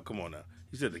 Come on now.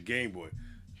 You said the Game Boy.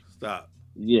 Stop.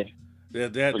 Yeah. They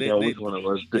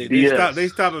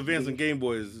stopped advancing Game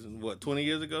Boys. What, 20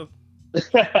 years ago?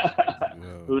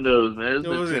 Who knows, man? It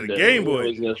was a Game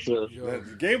Boy.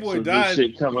 The Game Boy died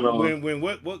when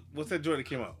what's that joint that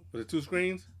came out? Was it 2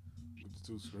 screens? It's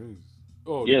 2 screens.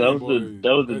 Oh yeah, that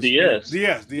was the DS.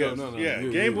 DS.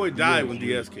 Game Boy died when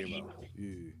DS came out.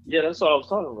 Yeah, that's all I was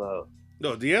talking about.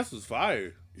 No, DS was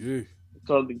fire. Yeah.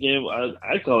 Called the game.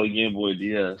 I call it Game Boy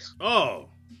DS. Oh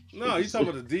no, you talking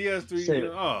about the DS 3?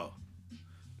 Oh,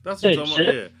 that's what I'm talking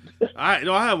about. Yeah, I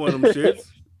had one of them shits.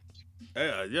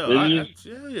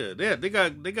 Yeah.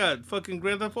 They got fucking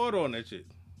Grand Theft Auto on that shit.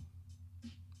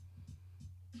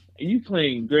 Are you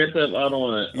playing Grand Theft Auto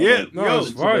on it? Yeah,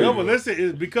 but listen,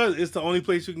 it's because it's the only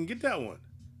place you can get that one.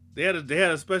 They had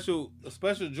a special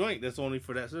joint that's only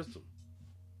for that system.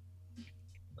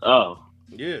 Oh.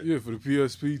 Yeah, for the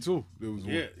PSP too. There was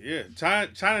one. Yeah.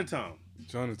 Chinatown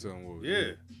was.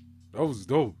 Yeah. That was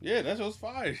dope. Yeah, that shit was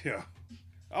fire. Yeah,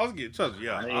 I was getting trust me.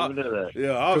 Yeah, I didn't even know that.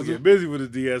 Yeah, I was getting busy with the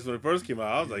DS when it first came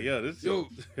out. I was like, yeah, this. Yo,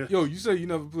 you say you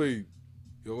never played.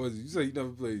 Yo, what is it? You say you never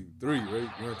played 3, right?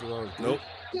 Grand Theft Auto 3? Nope.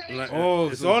 Oh,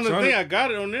 it's so on the thing. I got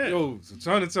it on there. Yo, so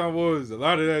Chinatown Wars, a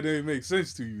lot of that didn't make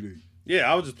sense to you then.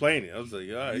 Yeah, I was just playing it. I was like,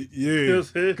 all right. Yeah,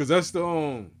 because that's the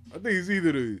I think it's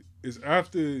either it's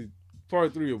after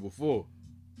part 3 or before.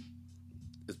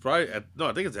 It's probably no,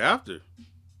 I think it's after.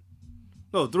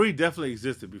 No, 3 definitely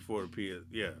existed before the PS.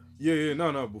 Yeah. Yeah,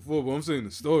 no, before. But I'm saying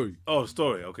the story. Oh, the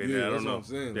story. Okay, yeah, I don't know. What I'm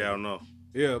saying. Yeah, I don't know.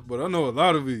 Yeah, but I know a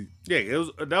lot of it. Yeah,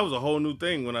 that was a whole new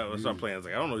thing when I started playing. I was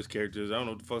like, I don't know these characters. I don't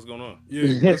know what the fuck's going on.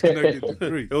 Yeah, that's connected to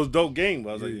 3. It was a dope game, but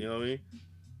I was like, you know what I mean?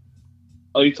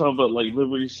 Oh, you talking about like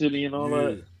Liberty City and all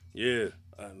that? Yeah.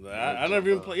 I never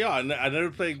even played. I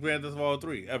never played Grand Theft Auto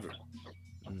 3 ever.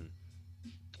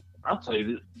 I played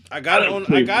it. I got it on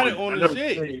the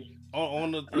shit.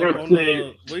 On the what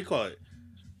do you call it?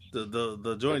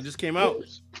 The joint just came out.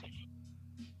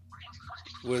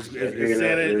 It's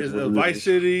Vice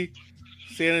City,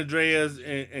 San Andreas,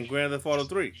 and Grand Theft Auto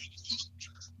 3.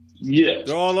 Yeah,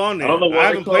 they're all on there. I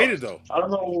haven't played it though. I don't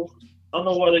know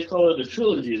why they call it a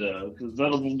trilogy though, because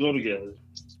none of them go together.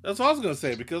 That's what I was gonna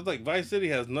say, because like Vice City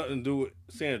has nothing to do with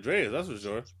San Andreas. That's for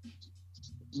sure.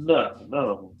 No, none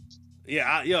of them.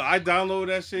 Yeah, I downloaded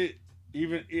that shit. I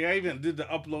even did the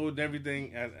upload and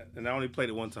everything, and I only played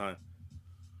it one time.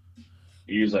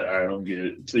 He was like, I don't get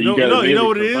it. So you know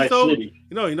what it is though. You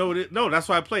know what it. No, that's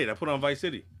why I played. I put on Vice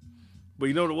City. But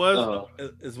you know what it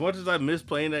was? As much as I miss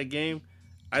playing that game,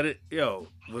 I did. The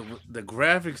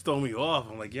graphics throw me off.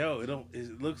 I'm like,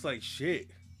 it looks like shit.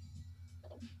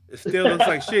 It still looks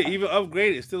like shit. Even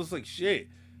upgraded, it still looks like shit.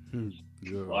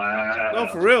 Yeah. Wow. No,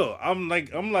 for real. I'm like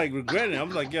regretting it. I'm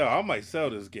like, I might sell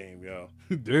this game,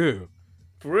 Damn.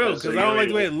 For real, because I don't like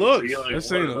the way it looks. That's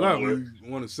saying a lot when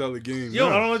you want to sell a game. I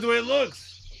don't like the way it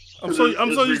looks. I'm so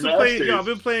used to playing. I've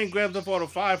been playing Grand Theft Auto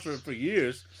 5 for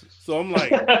years, so I'm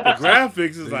like, the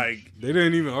graphics is like they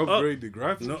didn't even upgrade the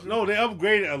graphics. No, they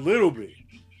upgraded a little bit,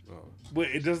 but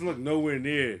it doesn't look nowhere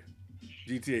near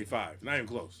GTA 5. Not even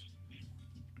close.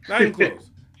 Not even close.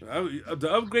 The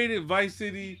upgraded Vice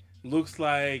City looks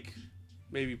like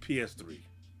maybe PS3.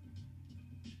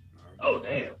 Oh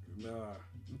damn! Nah,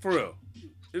 for real.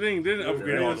 It didn't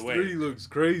upgrade all the way. PS3 looks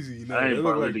crazy. I it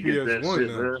look like PS1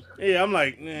 now. Yeah, I'm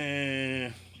like,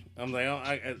 nah. I'm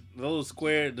like, those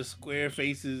square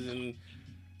faces and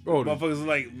motherfuckers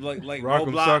like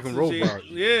Rock'em Sock'em Robots.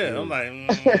 Yeah, I'm like,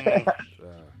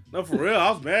 no, for real.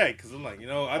 I was mad because I'm like,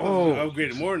 I thought I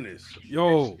upgraded more than this.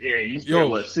 Yeah, you spent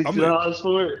what, $60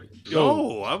 for it?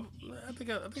 I think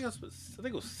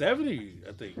it was 70.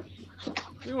 I think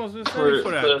it was 70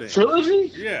 for that thing.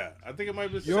 Trilogy? Yeah, I think it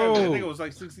might be 70. I think it was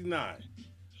like 69.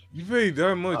 You paid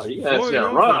that much for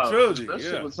a trilogy?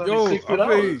 Yeah.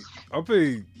 I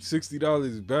paid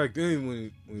 $60 back then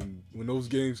when those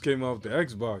games came out the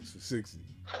Xbox for $60.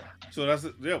 So that's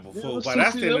by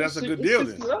that standard, that's a good deal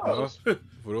then.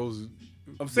 For those.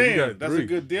 I'm saying that's a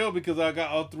good deal because I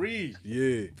got all 3.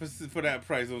 Yeah. For that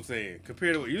price, I'm saying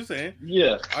compared to what you're saying.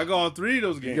 Yeah. I got all 3 of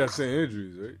those games. You got St.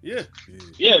 Andrews, right? Yeah.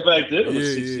 Yeah, back then it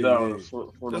was $60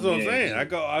 for that's what I'm saying.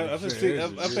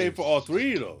 I paid for all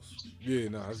 3 of those. Yeah,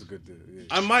 no, that's a good deal. Yeah.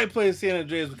 I might play San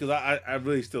Andreas because I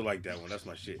really still like that one. That's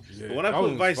my shit. Yeah, but when I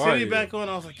put Vice City back on,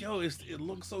 I was like, it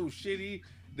looks so shitty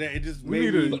that it just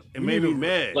made me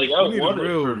mad. Like I need a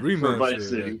real remaster Vice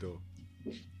City. though.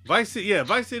 Vice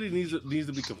City needs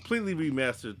to be completely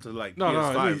remastered to like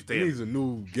PS5 it needs a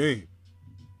new game.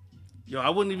 I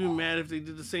wouldn't even be mad if they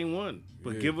did the same one,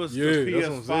 but give us the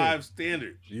PS5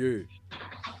 standard. Yeah,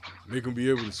 make them be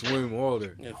able to swim all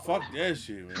that. Yeah, fuck that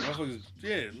shit,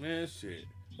 man. Shit.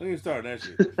 Don't even start that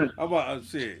shit. How about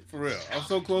shit for real? I'm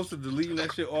so close to deleting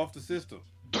that shit off the system.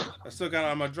 I still got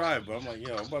it on my drive, but I'm like,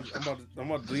 I'm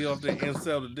about to delete off there and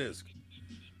sell the disc.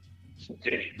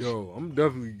 Yo, I'm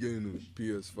definitely getting a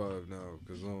PS5 now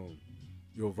because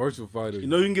Virtual Fighter. You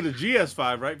can get a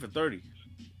GS5 right for $30.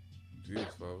 GS5,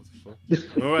 what the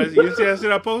fuck? Alright, you see that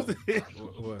shit I posted?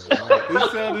 What? They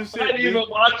sell this shit. I didn't even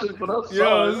watch it, but I'm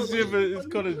sorry. It's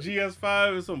called a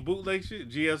GS5. It's some bootleg shit.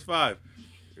 GS5.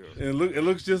 Yeah. And it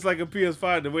looks just like a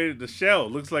PS5. The way the shell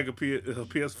looks like a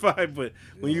PS5, but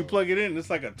when you plug it in, it's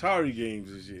like Atari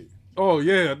games and shit. Oh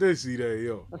yeah, I did see that,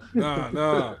 yo.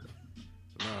 Nah,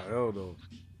 hell no.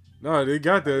 Nah, they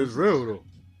got that. It's real though.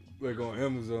 Like on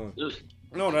Amazon.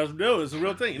 No, that's real. It's a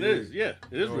real thing. It is. Yeah,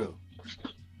 it is real.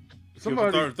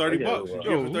 Somebody $30. You get it for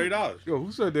 $30. Yo,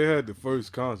 who said they had the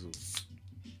first console?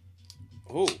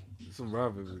 Who? Some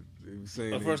rappers. They were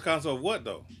saying the first console of what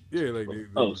though? Yeah, like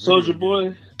Soulja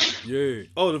Boy. Yeah.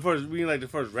 Oh, the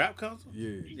first rap console?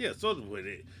 Yeah. Yeah, Soulja Boy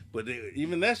did. But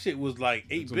even that shit was like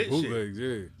 8-bit shit. Bootlegs,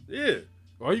 yeah. Yeah.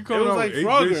 Why you It coming was out like with 8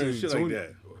 Frogger bits and shit like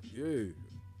that. Yeah.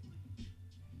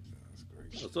 That's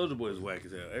crazy. Soulja Boy is whack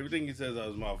as hell. Everything he says out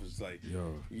of his mouth is like,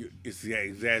 Yo. it's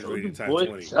exaggerated times Boy,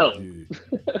 20.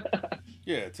 Yeah.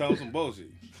 Yeah, tell him some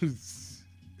bullshit.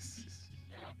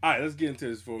 All right, let's get into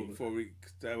this before we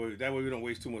that way we don't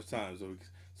waste too much time, so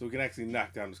we can actually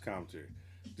knock down this commentary.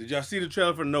 Did y'all see the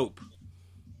trailer for Nope?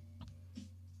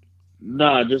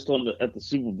 Nah, just at the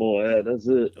Super Bowl. Yeah, that's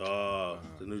it. The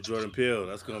new Jordan Peele.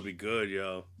 That's gonna be good,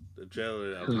 yo. The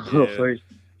trailer. I was Real like, freak.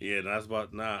 yeah, that's about.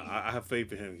 I have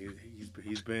faith in him.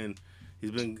 He's been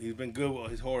good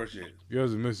with his horror shit. You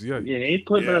hasn't missed it yet. Yeah, he ain't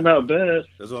putting nothing out bad.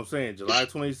 That's what I'm saying. July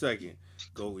 22nd.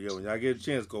 Go, yo. When y'all get a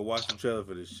chance, go watch the trailer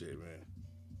for this shit, man.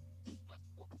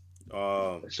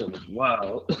 That shit was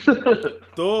wild.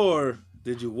 Thor.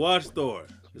 Did you watch Thor?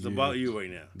 It's about you right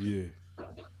now. Yeah. All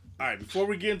right. Before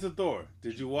we get into Thor,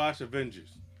 did you watch Avengers?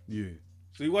 Yeah.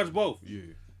 So you watched both? Yeah.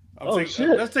 Shit.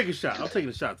 Let's take a shot. I'm taking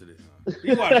a shot to this.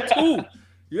 You watched 2.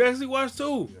 You actually watched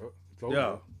 2. Yep.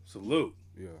 Yo, salute.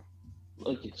 Yeah.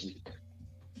 Look at you.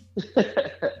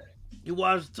 You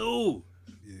watched 2.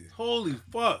 Yeah. Holy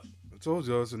fuck. I told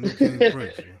y'all it's a new King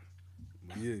Prince, man.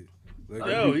 But yeah. Like,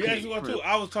 Yo, you actually watched 2.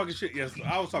 I was talking shit yesterday.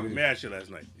 I was talking mad shit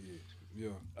last night. Yeah.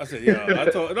 I said, yo,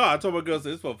 I told my girl,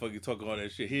 this motherfucker talking all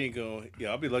that shit. He ain't going,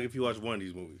 I'll be lucky if you watch one of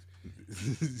these movies.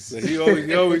 So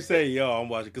he always say, yo, I'm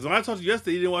watching. Because when I talked to you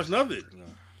yesterday, you didn't watch nothing. Nah.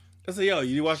 I said, yo,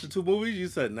 you watch the 2 movies? You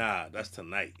said, nah, that's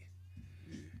tonight.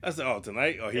 Yeah. I said, oh,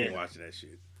 tonight? Oh, he ain't watching that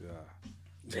shit.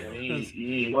 Yeah,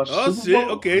 he ain't watched Oh, Super shit.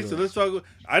 Bowl? Okay, so let's talk.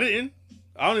 I didn't.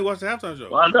 I only watched the halftime show.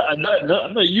 Well, I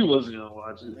know you wasn't going to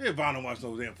watch it. Yeah, Vaughn don't watch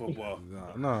no damn football.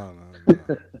 Nah.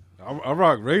 I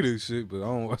rock Raiders shit, but I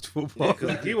don't watch football.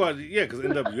 Yeah, because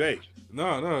NWA.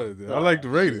 No, I like the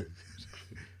Raiders.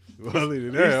 Other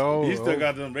than that, he still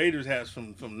got them Raiders hats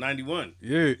from 91.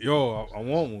 Yeah, yo, I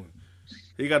want one.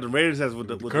 He got the Raiders hats with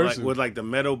the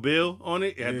metal bill on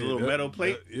it. It had the little metal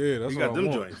plate. That's he what got them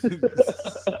want. joints.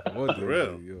 I want For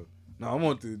real. Yo. No, I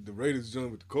want the Raiders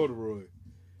joint with the corduroy.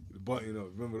 The button up.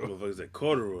 Remember that? Motherfuckers said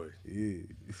corduroy. Yeah.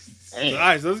 So, all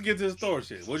right, so let's get to this Thor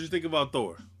shit. What'd you think about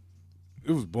Thor?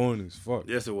 It was boring as fuck.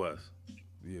 Yes, it was.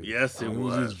 Yeah. Yes, it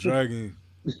was. It was just dragging.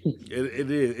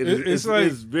 It is.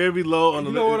 It's very low on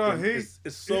the. You know what I hate?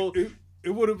 It's so.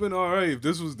 It would have been alright if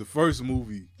this was the first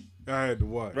movie I had to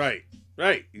watch. Right.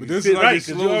 But this is like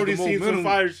because you already seen some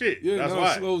fire shit. Yeah, that's now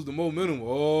why it slows the momentum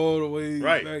all the way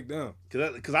back down.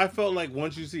 Because I felt like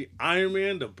once you see Iron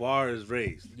Man, the bar is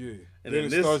raised. Yeah. And then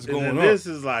it starts going up. This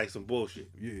is like some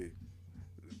bullshit. Yeah.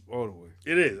 All the way.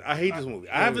 It is. I hate this movie.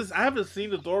 I haven't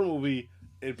seen the Thor movie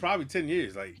in probably 10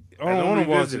 years. Like I don't want to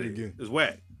watch it again. It's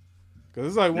whack. Because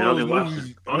it's like one of those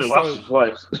movies. I only watched it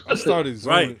twice. I started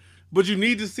zoning. Right. But you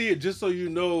need to see it just so you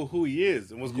know who he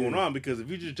is and what's going on. Because if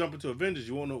you just jump into Avengers,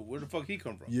 you won't know where the fuck he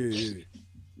come from.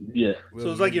 Yeah.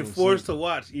 So it's like you're forced to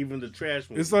watch even the trash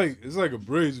movies. It's like a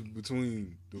bridge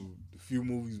between the few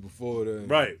movies before that.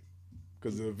 Right.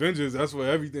 Because the Avengers, that's where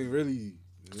everything really.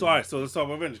 So all right, so let's talk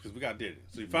about Avengers because we got did it.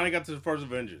 So you finally got to the first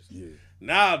Avengers. Yeah.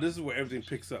 Now this is where everything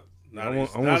picks up. Now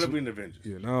that we're in Avengers.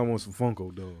 Yeah. Now I want some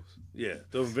Funko dolls. Yeah.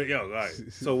 All right.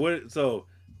 So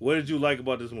what did you like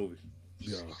about this movie?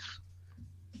 Yeah.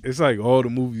 It's like all the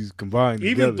movies combined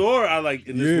Even together. Thor, I like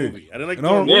in this movie. I didn't like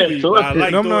Thor movie, Thor, but I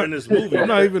like Thor in this movie. I'm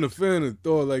not even a fan of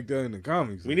Thor like that in the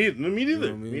comics. Me neither. You know what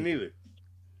I mean? Me neither.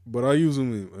 But I use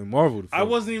them in Marvel. I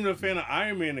wasn't even a fan of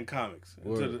Iron Man in comics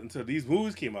until these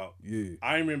movies came out. Yeah.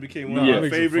 Iron Man became one of my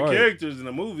favorite characters in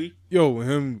the movie. Yo,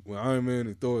 when Iron Man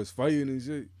and Thor is fighting and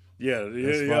shit. Yeah.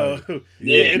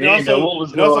 And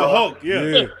also Hulk.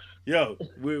 Yeah. Yo,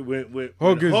 when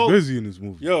Hulk gets busy in this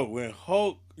movie. Yo, when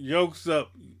Hulk yokes up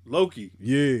Loki.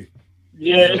 Yeah.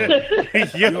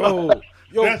 Yo,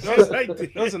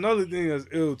 that's another thing that's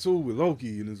ill too with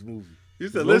Loki in this movie. You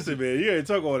said, listen, man, you ain't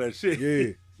talk all that shit.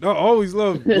 Yeah. No, I always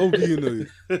loved Loki in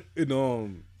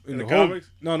the comics?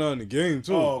 No, in the game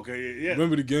too. Oh, okay, yeah.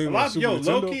 Remember the game?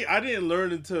 Loki. I didn't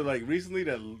learn until like recently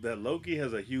that Loki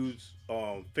has a huge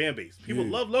fan base. People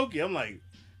love Loki. I'm like,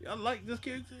 I like this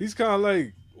character. He's kind of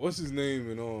like what's his name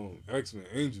in X-Men?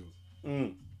 Angel.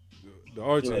 The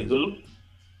Archangel.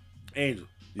 Angel.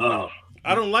 Yeah.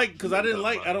 I don't like I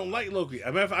don't like Loki. I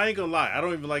ain't gonna lie. I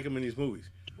don't even like him in these movies.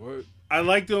 What? I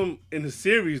liked him in the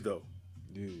series though.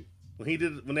 Yeah.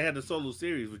 When they had the solo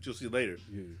series, which you'll see later.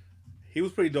 Yeah. He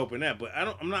was pretty dope in that, but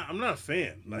I'm not a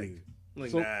fan. Nah.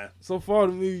 So far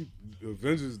to me,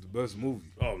 Avengers is the best movie.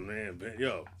 Oh man,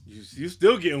 yo, you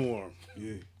still getting warm.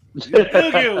 Yeah. You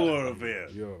still getting warm up here.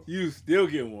 Yo. You still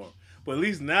getting warm. But at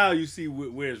least now you see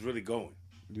where it's really going.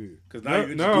 Yeah. Because now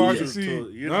now I can to, see.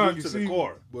 you're Now I introduced can to see. the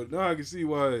core. But now I can see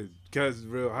why cats is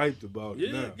real hyped about it.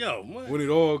 Yeah, Now. yo, man. When it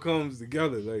all comes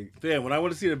together, like Yeah, when I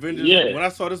went to see the Avengers, when I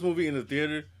saw this movie in the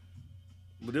theater,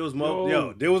 but there was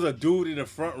there was a dude in the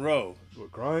front row.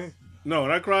 What, crying? No,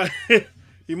 not crying.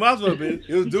 He might as well have been.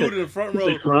 It was a dude in the front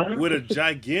row with a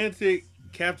gigantic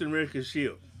Captain America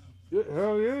shield. Yeah,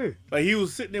 hell yeah. Like he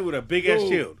was sitting there with a big ass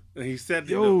shield, and he said,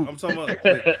 "I'm talking about."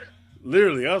 Like,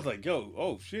 literally, I was like, "Yo,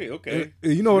 oh shit, okay."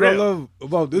 And you know what I love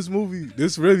about this movie?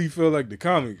 This really felt like the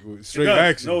comic with straight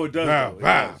action. No, it does.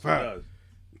 It does.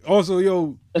 Also,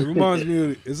 yo, it reminds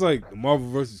me of it's like the Marvel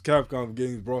vs. Capcom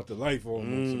games brought to life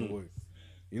almost in a way.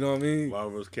 You know what I mean?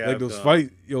 Marvel vs. Capcom.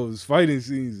 Like those fighting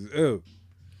scenes is ill.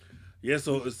 Yeah,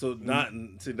 so not.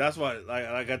 See, that's why,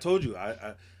 like I told you,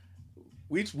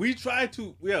 we tried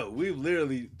to. Yeah, we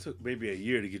literally took maybe a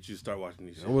year to get you to start watching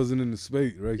these. I wasn't in the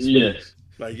space, right? Yeah.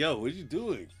 Like, yo, what you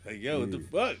doing? Like, yo, what the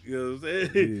fuck? You know what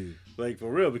I'm saying? Yeah. Like,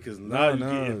 for real, because now you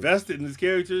get invested in these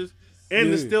characters, and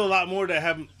there's still a lot more that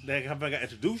haven't got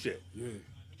introduced yet. Yeah.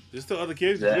 There's still other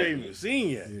characters you ain't even seen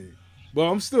yet. Yeah. But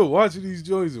I'm still watching these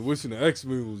joints and wishing the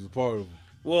X-Men was a part of them.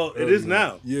 Well, it is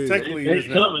now. Yeah. Technically, it is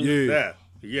now.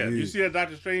 Yeah. You see that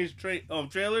Doctor Strange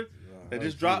trailer that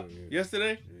just dropped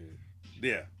yesterday?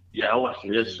 Yeah. Yeah, I watched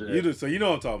it yesterday. You do, so you know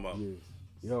what I'm talking about.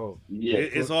 Yeah. Yo. Yeah.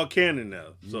 It's all canon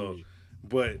now. So,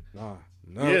 but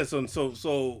yeah. So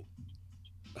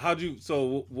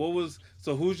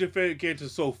who's your favorite character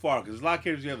so far? Because there's a lot of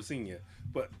characters you haven't seen yet.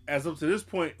 But as up to this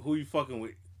point, who you fucking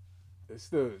with? It's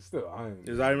still Iron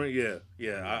Man. Is Iron Man?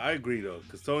 Yeah. I agree though,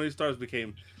 because Tony Stark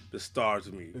became the star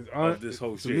to me of this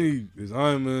whole shit. To me, it's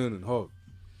Iron Man and Hulk.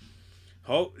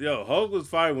 Hulk was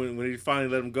fine when he finally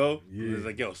let him go. Yeah. He was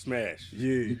like, yo, smash.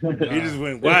 Yeah. He just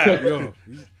went wild. Yo.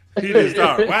 He just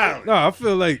started wild. No, I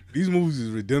feel like these movies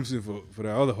is redemption for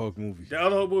that other Hulk movie. The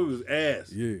other Hulk movie was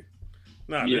ass. Yeah.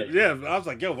 I was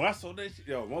like, yo, when I saw that shit,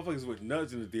 motherfuckers went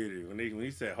nuts in the theater. When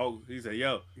he said Hulk, he said,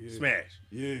 yo, smash.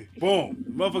 Yeah. Boom.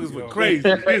 Motherfuckers went crazy.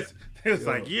 It was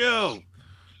like, yo.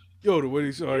 Yo, the way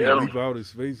they saw him leap out of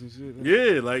space and shit.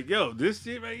 Yeah, like, yo, this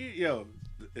shit right here, yo.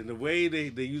 And the way they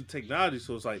use technology,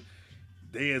 so it's like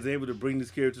they is able to bring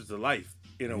these characters to life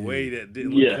in a way that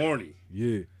didn't look corny. Yeah.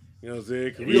 You know what I'm saying?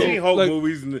 Because we seen Hulk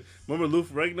movies and remember Lou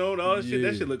Ferrigno and all that shit?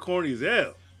 That shit look corny as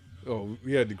hell. Oh,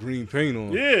 we had the green paint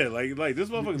on. Yeah, like this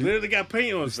motherfucker literally got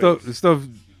paint on his face.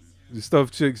 The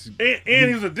stuff chicks. And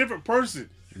he was a different person.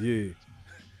 Yeah.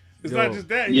 It's not just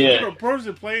that. He's a different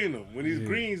person playing him. When he's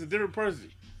green, he's a different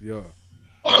person. Yeah.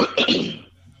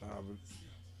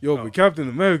 But Captain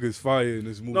America's fire in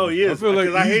this movie. No, he is. I feel like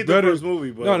I hate the first movie,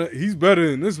 but no, he's better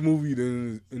in this movie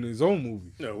than in his own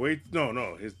movie.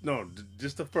 No,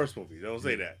 just the first movie. Don't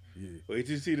say that. Yeah. Wait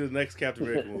till you see the next Captain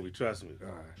America movie. Trust me. All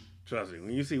right. Trust me.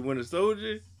 When you see Winter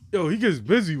Soldier, he gets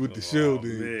busy with the shield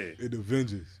in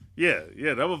Avengers. Yeah,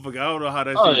 that motherfucker. I don't know how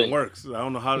that shit works. I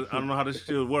don't know how this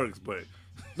shield works, but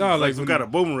like some kind of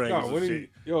boomerang or some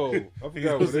shit. I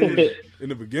forgot what it was in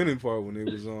the beginning part when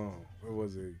it was where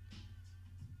was it?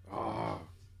 Fuck.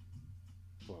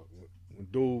 When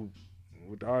dude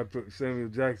with the eye put Samuel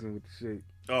Jackson with the shit.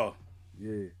 Oh.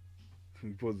 Yeah. He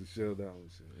pulls the shell down and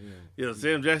shit. Yeah,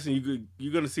 Sam Jackson,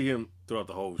 you're gonna see him throughout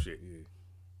the whole shit. Yeah.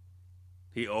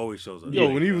 He always shows up.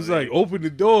 When he was like, open the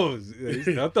doors.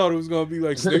 I thought it was gonna be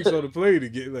like snakes on the plane to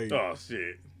get like. Oh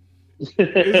shit.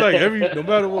 It's like no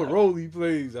matter what role he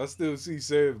plays, I still see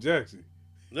Sam Jackson.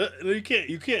 You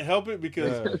can't help it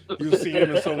because you see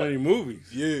him in so many movies.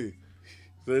 Yeah.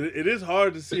 So it is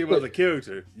hard to see him as a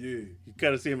character. Yeah. You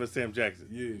kind of see him as Sam Jackson.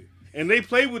 Yeah. And they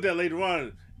played with that later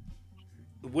on,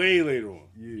 way later on.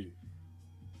 Yeah.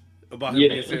 About him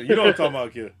being Sam. You know what I'm talking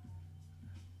about, kid.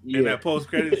 Yeah. In that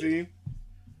post-credit scene.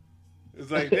 It's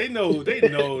like they know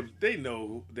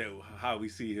that how we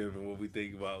see him and what we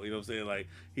think about. You know what I'm saying? Like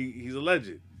he's a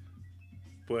legend.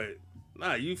 But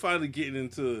you finally getting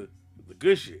into the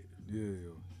good shit. Yeah.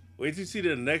 Wait till you see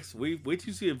the next. Wait till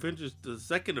you see Avengers, the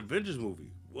second Avengers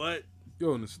movie. What?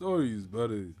 And the story is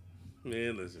better.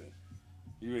 Man, listen.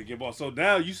 You ready to get ball? So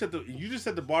now you just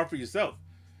set the bar for yourself.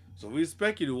 So we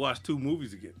expect you to watch 2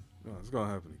 movies again. No, it's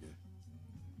gonna happen again.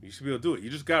 You should be able to do it.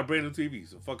 You just got a brand new TV,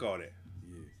 so fuck all that.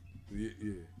 Yeah.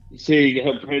 You say you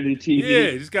got a brand new TV? Yeah,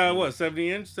 you just got what,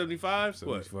 70-inch, 75?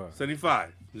 75. What?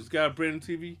 75. You just got a brand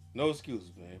new TV. No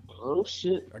excuses, man. Oh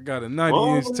shit! I got a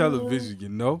 90-inch television, you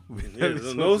know.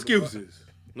 Yeah, no excuses.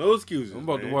 No excuses. I'm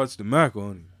about to watch the Mac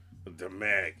on it. The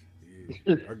Mac.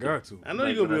 Yeah, I got to. I know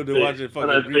you're gonna be able to watch it. Fucking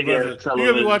Reruns. You're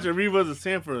gonna be watching Reruns of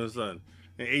Sanford and Son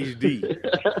in HD.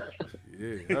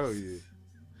 Yeah, hell yeah.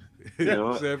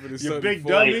 Yeah, Sanford and You Son big 4K.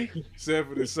 dummy.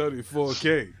 Sanford and Son in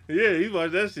 4K. Yeah, he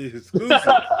watched that shit exclusive. He said,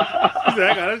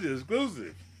 I got that shit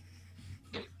exclusive.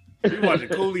 He watching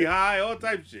Cooley High, all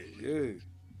type of shit. Yeah.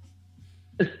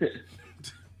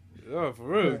 Yeah, for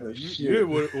real. You hear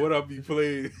what I be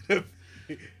playing.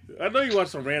 I know you watch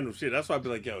some random shit. That's why I be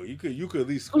like, yo, you could at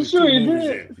least squeeze sure two you movies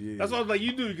did. in. Yeah. That's why I was like,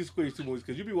 you can squeeze two movies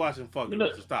because you be watching fucking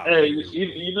stop. Hey,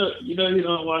 you know you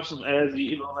don't watch some ads,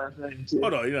 you know that thing too.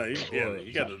 Hold on,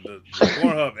 you got the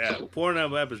Pornhub app.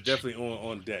 Pornhub app is definitely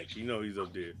on deck. You know he's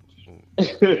up there.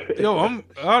 Yo, I'm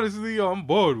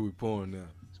bored with porn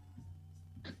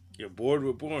now. You're bored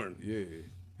with porn. Yeah.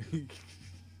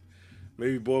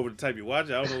 Maybe bored with the type you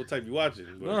watching. I don't know what type you watching.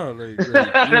 But... No,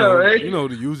 like you know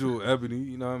the usual Ebony.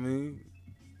 You know what I mean?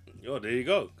 Yo, there you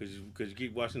go. Because you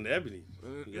keep watching the Ebony.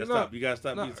 You gotta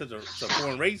stop being such a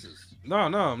porn racist. No,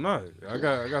 I'm not. I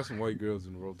got some white girls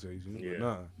in the rotation. Yeah. But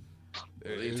nah.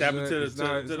 You tapping to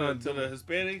the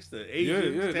Hispanics, the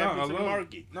Asians, tapping to the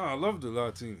market. No, I love the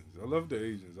Latinos. I love the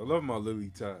Asians. I love my Lily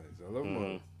Ties. I love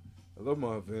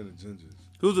my Havana Gingers.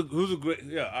 Who's the great?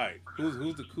 Yeah, all right.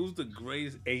 Who's the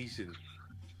greatest Asian?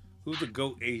 Who's the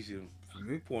GOAT Asian For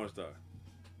me? porn star?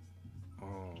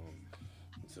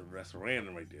 That's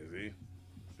random right there. See?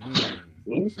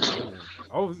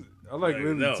 I like Like,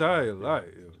 Lily no. Ty a lot.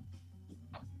 Yo.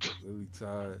 Lily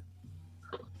Ty.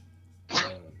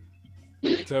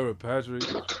 Tara Patrick.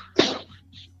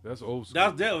 That's old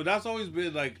school. That's always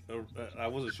been like I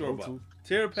wasn't sure about.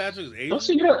 Tara Patrick is Asian.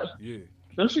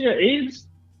 Don't she got AIDS?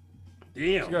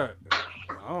 Damn. She got,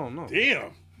 I don't know.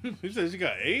 Damn. You said she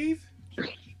got AIDS?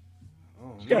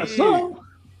 She got some.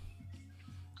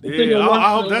 Yeah,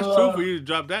 I hope that's true for you to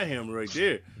drop that hammer right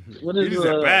there. What You is just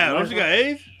said bad. Oh, she got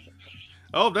AIDS?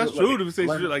 I hope that's true to say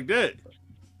shit like that.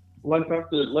 Life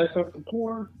after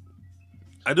porn?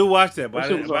 I do watch that, but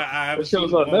I haven't seen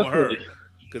on one with her.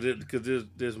 Netflix. Because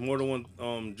there's more than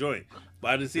one joint.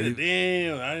 But I didn't see it.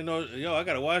 Damn, I didn't know. Yo, I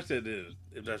got to watch that then.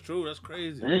 If that's true, that's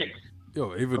crazy. Dang.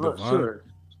 Yo, Ava I'm not Devine. sure.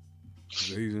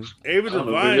 She's Asian. Ava I don't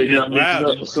know, Devine they is got mixed wild. up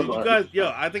with Did you somebody. guys,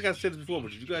 yo, I think I said this before,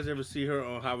 but did you guys ever see her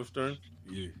on Howard Stern?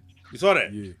 Yeah. You saw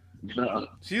that? Yeah. No.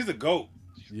 She's the GOAT.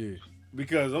 Yeah.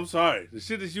 Because I'm sorry, the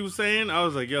shit that she was saying, I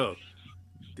was like, yo,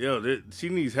 she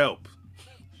needs help.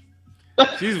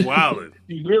 She's wilding.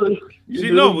 You really?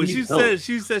 But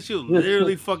she said she'll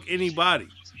literally fuck anybody.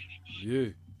 Yeah.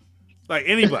 Like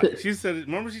anybody. She said it.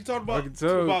 Remember she talked I can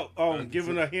tell. about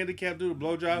giving a handicapped dude a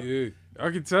blowjob? Yeah. I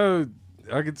can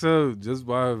tell just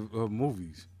by her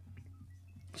movies.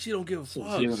 She don't give a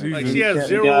fuck. She she has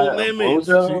zero limits.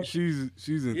 She's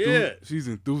What's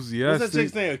enthusiastic. that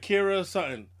chick's name? Akira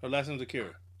something. Her last name's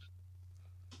Akira.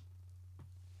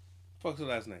 Fuck's her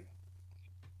last name?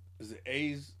 Is it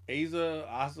Asa?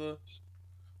 Asa?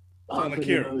 Something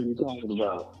Akira. What are you talking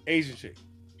about? Asian chick.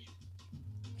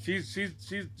 She's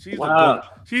Wow.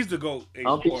 she's the GOAT. I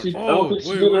don't think she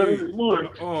wait. did that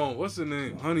anymore. Oh, what's her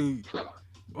name? Honey.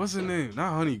 What's her name?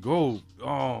 Not Honey Gold.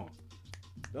 Oh,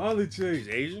 the other chick. She's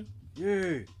Asian?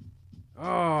 Yeah.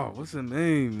 Oh, what's her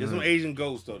name? There's man? some Asian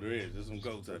goats though. There's some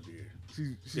goats out there.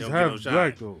 She's don't half get no shine.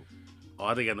 black though. Oh,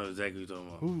 I think I know exactly what you're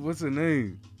talking about. What's her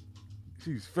name?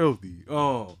 She's filthy.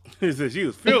 Oh. He said she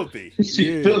was filthy.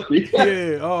 She's filthy.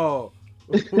 Yeah. Oh.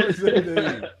 What's her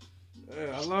name?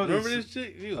 Yeah, I love Remember this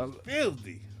chick? She was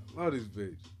filthy. I love this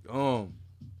bitch.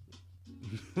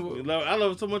 I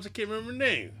love her so much I can't remember her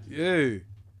name. Yeah.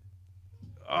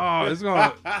 Oh, it's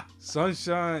gonna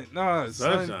Sunshine. Nah,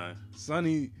 Sunshine.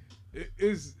 Sunny.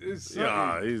 It's sunny.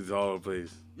 Yeah, he's all over the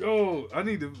place. Yo, I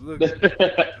need to look.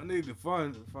 I need to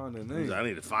find her name. I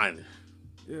need to find it.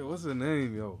 Yeah, what's her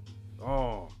name, yo?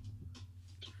 Oh,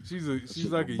 she's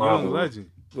like a young legend.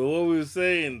 But what we were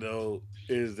saying though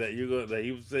is that he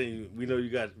was saying we know you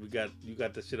got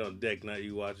the shit on deck. Now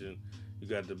you watching. You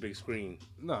got the big screen.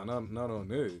 No, not on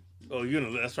there. Oh,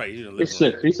 that's right. You're in the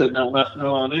living room. He said no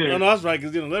on there. No, that's right.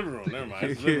 Because you're in the living room. Never mind.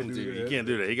 It's living room TV. You can't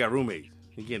do that. He got roommates.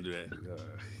 He can't do that.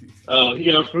 Oh, he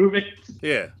got roommates.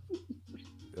 Yeah.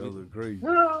 That look crazy.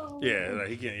 Yeah, like,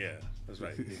 he can't. Yeah, that's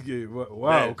right. Yeah,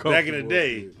 wow. Back in the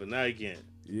day, but now he can't.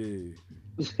 Yeah.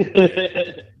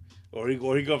 Or he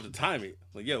go up to time it.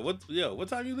 Like, what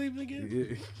time you leaving again?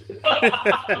 Yeah.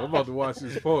 I'm about to watch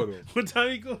this photo. What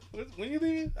time you go? When you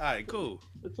leaving? All right, cool.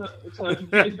 What time you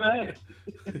get back?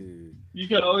 Yeah. You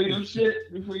got all your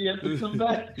shit before you have to come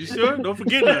back? You sure? Don't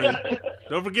forget nothing.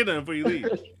 Don't forget nothing before you leave.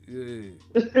 Yeah.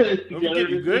 Don't forget,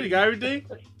 you good? You got everything?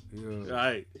 Yeah. All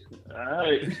right.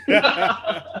 Alright.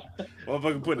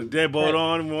 Motherfucker put the deadbolt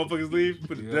on when motherfuckers leave.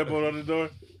 Put the deadbolt on the door.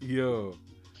 Yo.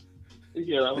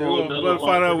 Yeah, I'm We'll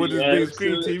find out what this big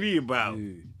screen TV about.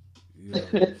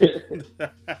 Yeah.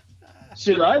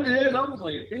 Shit, I did. I was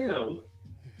like, damn.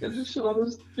 Get this shit on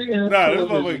this thing. Nah, this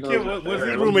motherfucker Kim. Once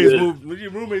his roommates moved, when your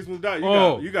roommates moved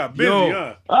out, you got busy,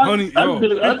 huh? Honey, I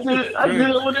did it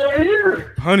over there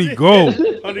here. Honey Gold.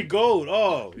 Honey Gold.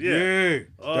 Oh, yeah. Yeah.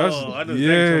 Oh, I know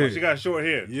exactly. She got short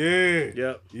hair. Yeah.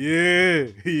 Yep. Yeah.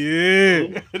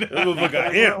 That motherfucker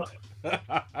got amped.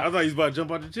 I thought he was about to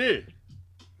jump out the chair.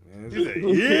 He said,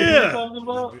 Yeah.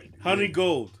 Honey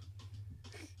Gold.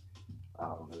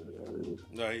 Oh,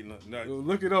 No.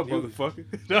 Look it up, motherfucker.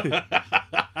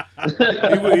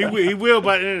 he will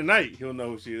by the end of the night. He'll know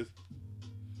who she is.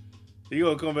 He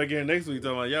gonna come back in next week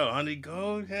talking about, yo, Honey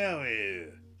Gold, hell yeah.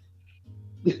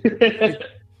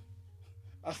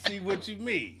 I see what you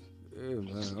mean. Yeah,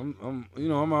 man.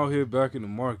 I'm out here back in the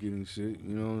market and shit.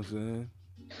 You know what I'm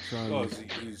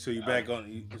saying? So you back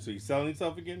on? So you selling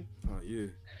yourself again? Oh yeah.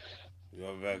 You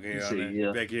back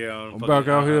here? Back here on? I'm back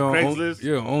out here on Craigslist.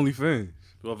 OnlyFans.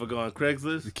 You want to go on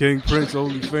Craigslist? The King Prince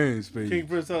OnlyFans page. King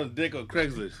Prince on dick on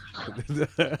Craigslist.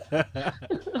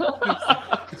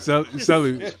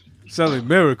 Selling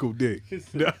miracle dick.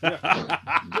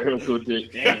 Miracle dick.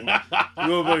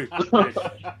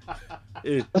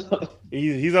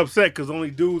 He's upset because only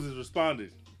dudes is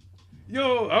responding.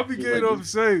 Yo, I be getting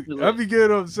upset.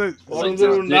 Some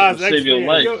little Nas X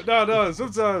fan. Yo, no.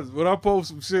 Sometimes when I post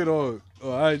some shit on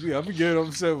IG, I be getting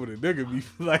upset with a nigga be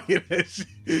liking that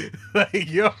shit.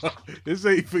 Like, yo, this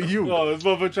ain't for you. Oh, this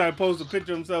motherfucker trying to post a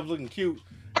picture of himself looking cute,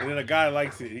 and then a guy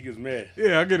likes it. He gets mad.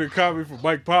 Yeah, I get a comment from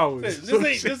Mike Powers. This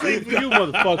ain't for you,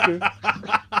 motherfucker.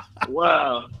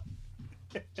 Wow.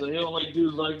 So he don't like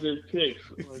dudes like their pics.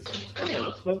 Like, damn,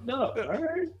 that's fucked up. All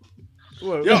right.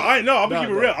 Well, yo, I'm gonna keep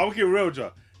it real. I'm gonna keep it real, with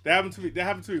y'all. That happened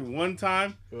to me one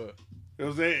time. You know what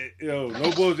I'm saying? Yo,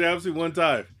 no bullshit. That happened to me one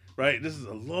time. Right? This is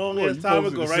a long ass time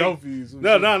ago, right?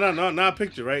 No, not a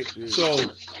picture, right? Yeah. So,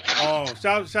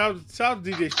 shout to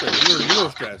DJ Stress. You know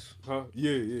Stress. Huh?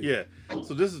 Yeah.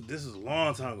 So this is a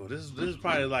long time ago. This is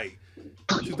probably like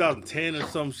 2010 or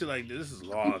some shit like this. This is a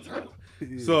long time ago.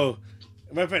 Yeah. So,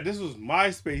 matter of fact, this was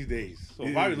MySpace days.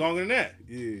 So probably longer than that.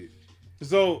 Yeah.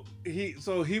 So he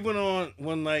went on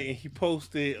one night and he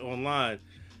posted online.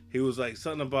 He was like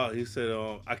something about, he said,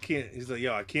 I can't. He's like,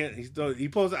 yo, I can't. He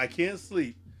posted, I can't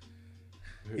sleep.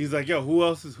 He's like, yo, who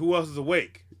else is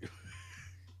awake?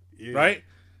 Yeah. Right?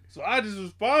 So I just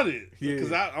responded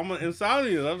because I'm an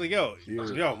insomnia. I was like, yo,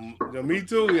 me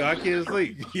too. Yo, I can't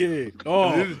sleep. Yeah. Oh,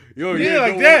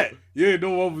 like that. Yeah,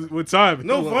 no, what time?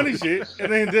 No funny shit.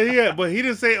 And then but he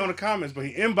didn't say it on the comments, but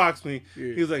he inboxed me.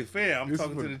 Yeah. He was like, fam, I'm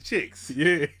talking to the chicks.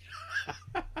 Yeah.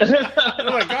 I'm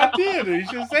like, God damn it, you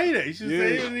should say that. You should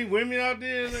say any women out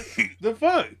there. The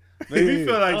fuck? Made me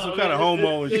feel like some kind of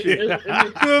homo and shit. Like,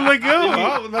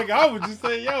 I would just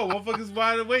say, yo, motherfuckers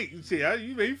wide awake and shit.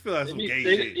 You made me feel like some gay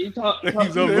shit. He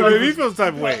made me feel some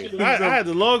type of way. I had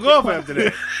to log off after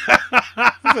that.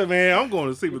 I said, man, I'm going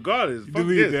to sleep regardless. Fuck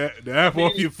delete the app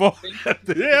off your phone. I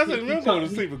said, I'm going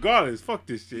to sleep regardless. Fuck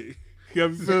this shit. You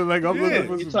got me feeling like I'm looking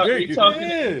for some gay shit.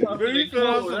 Made me feel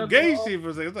like some gay shit for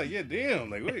a second. It's like, yeah, damn.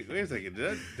 Like, wait a second.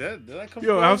 Did I come?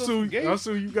 Yo, how soon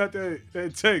you got that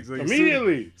text? Like,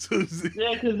 immediately.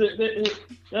 Yeah, because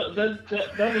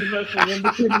that was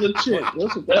messing with the chick.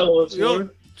 That's what that was. Yo,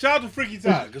 shout out to Freaky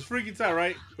Ty, because Freaky Ty,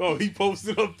 right? Oh, he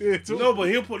posted up there too. No, but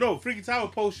Freaky Ty will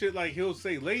post shit like he'll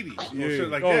say ladies or shit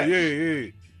like that.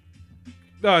 Yeah.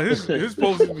 Nah, his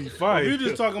supposed to be fire. If you're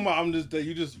just talking about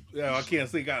I can't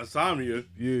sleep, got insomnia.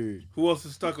 Yeah. Who else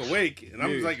is stuck awake? And I'm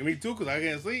just like, me too, because I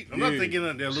can't sleep. I'm not thinking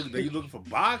that you looking for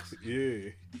box. Yeah.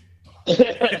 That's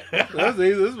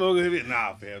this motherfucker hit me.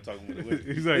 Nah, fam, I'm talking about it.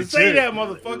 He's like, say that,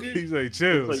 motherfucker. He's like,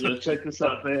 chill. Like, yo, check this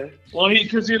out, man. Well,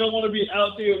 because you don't want to be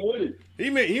out there with it. He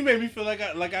made me feel like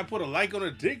I put a like on a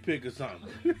dick pic or something.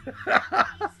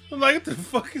 I'm like, what the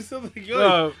fuck is something?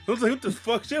 Yo, I was like, what the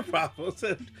fuck's your problem? I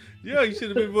said, yo, you should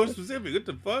have been more specific. What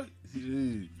the fuck?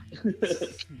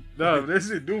 Nah, that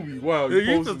shit do be wild.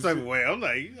 You some type of way. I'm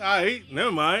like, all right,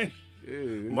 never mind. Yeah.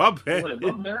 My bad.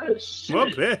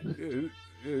 My bad.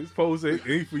 Yeah, this post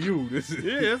ain't for you. That's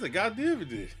a goddamn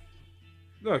it.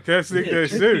 No, can't take that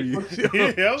serious.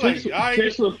 Yeah, I'm like, all right.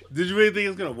 Did you really think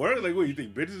it's gonna work? Like, what, you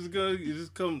think bitches is gonna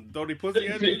just come throw their pussy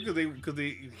at you because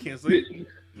they can't sleep?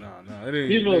 Nah, it ain't.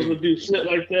 People will do shit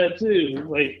like that too.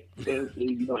 Like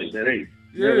that ain't.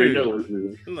 Yeah.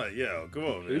 I'm like, yo, come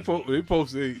on, man. They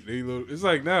post they little. It's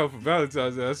like now for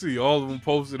Valentine's Day, I see all of them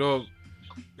posted up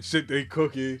shit they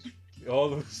cooking.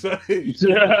 All of a sudden,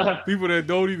 people that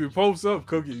don't even post up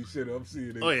cooking shit, I'm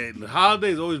seeing it. Oh yeah, the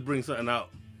holidays always bring something out,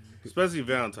 especially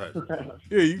Valentine's. All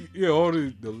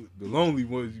the lonely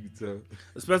ones you can tell.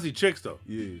 Especially chicks though.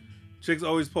 Yeah, chicks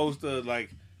always post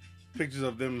like pictures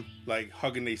of them like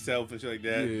hugging themselves and shit like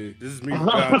that. Yeah. This is me for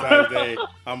Valentine's Day.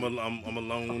 I'm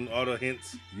alone. All the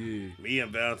hints. Yeah. Me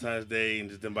on Valentine's Day and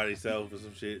just them by themselves or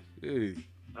some shit. Yeah.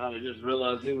 I just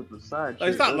realized he was the side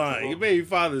Like, chick. stop lying. Your baby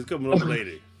father is coming over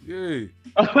later. Yeah.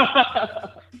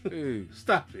 Hey.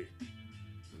 Stop it.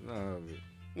 Nah, man.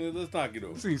 Yeah, let's knock it I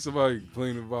over. seen somebody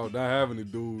complaining about not having a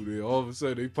dude, and all of a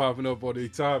sudden they popping up on their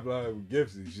timeline with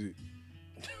gifts and shit.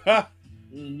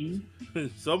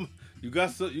 Mm-hmm. You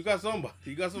got somebody.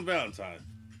 You got some Valentine.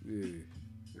 Yeah.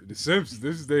 The Simpsons,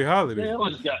 this is their holiday. They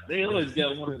always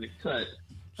got one in the cut.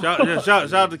 Shout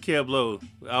out to Kev Lowe.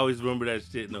 I always remember that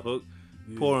shit in the hook.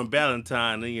 Yeah. Pouring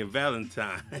Valentine in your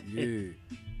Valentine. Yeah.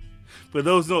 But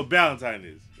those know what Valentine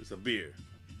is. It's a beer.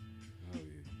 Oh, yeah.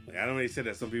 Like, I don't really say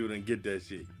that. Some people didn't get that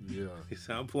shit. Yeah. He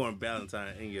said, I'm pouring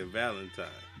Valentine in your Valentine.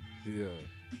 Yeah.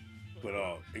 But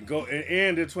and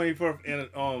the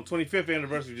 25th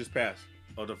anniversary just passed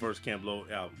of the first Camp Low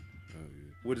album, Oh,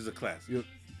 yeah. which is a classic.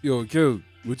 Yo, Kel,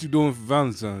 what you doing for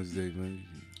Valentine's Day, man?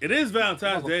 It is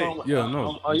Valentine's Day. Yeah,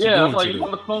 no. Oh, yeah, I thought you were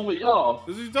on the phone with y'all.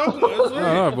 This is what you talking about. That's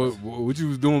right. Nah, but what you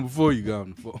was doing before you got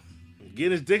on the phone?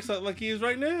 Getting his dick sucked like he is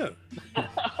right now.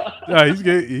 Nah, he's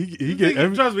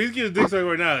getting Trust me, he's getting his dick sucked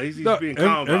right now. He's being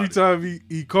calm every about time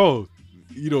he calls.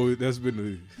 You know, that's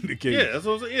been the case. Yeah, that's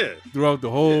what I'm saying. Yeah. Throughout the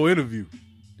whole interview.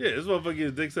 Yeah, this motherfucker getting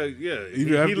his dick sucked. Yeah.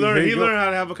 Even after He learned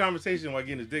how to have a conversation while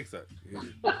getting his dick sucked. Yeah.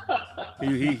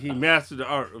 He mastered the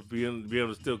art of being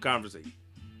able to still conversate.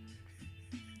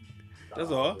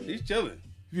 That's all. He's chilling.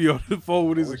 Be on the phone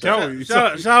with his accountant.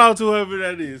 Shout out to whoever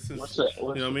that is. What's that? You know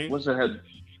what I mean? What's that had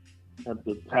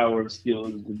the power and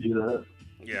skills to do that?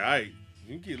 Yeah, all right.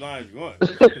 You can keep lying if you want.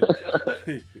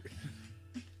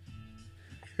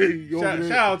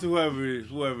 Shout out to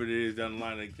whoever it is down the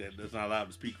line that's not allowed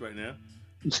to speak right now.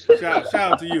 Shout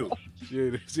out to you.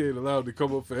 She ain't allowed to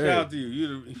come up for Shout air. out to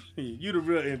you. You the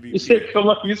real MVP. You said come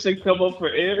up. You said come up for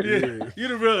air. Yeah, you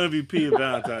the real MVP of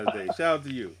Valentine's Day. Shout out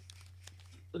to you.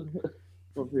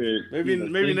 Okay.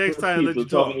 Maybe next time let you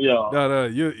talk. Nah,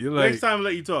 you're like Next time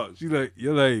let you talk. you're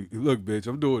like, look, bitch,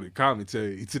 I'm doing a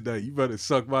commentary tonight. You better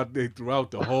suck my dick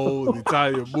throughout the whole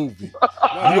entire movie.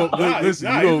 He's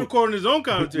recording his own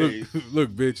commentary. Look,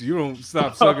 bitch, you don't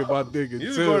stop sucking my dick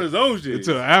He's recording his own shit.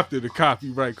 until after the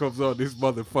copyright comes on this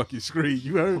motherfucking screen.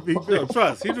 You heard me? No,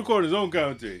 trust. He's recording his own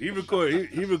commentary. He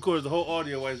records the whole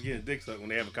audio while he's getting dick sucked when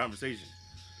they have a conversation.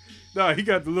 Nah, he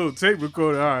got the little tape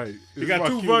recorder. All right. He got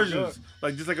two versions,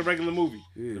 just like a regular movie.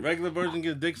 Yeah. The regular version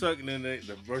gets dick sucked, and then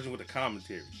the version with the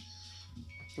commentary,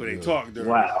 where they talk during.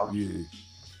 Wow. Yeah.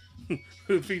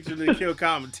 Feature the kill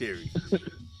commentary. But,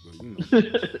 you know.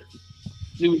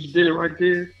 See what you did right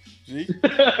there? See?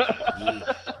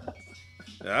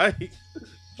 All right.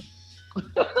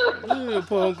 Put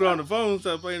Home Girl on the phone,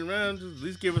 stop playing around. Just at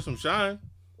least give her some shine.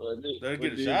 Let her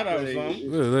get a shout out or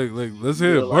something. Yeah, like let's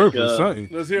hear a burp or something.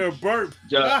 Let's hear a burp.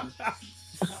 Yeah.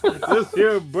 Let's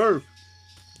hear a burp.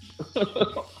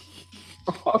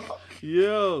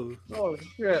 Yo. Oh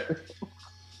shit.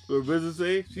 What business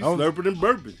say? She's slurping and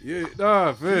burping. Yeah,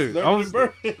 nah, man. I was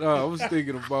burping. I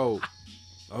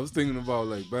was thinking about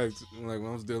like back to, like when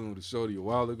I was dealing with a shorty a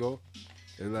while ago.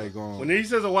 And like when he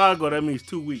says a while ago, that means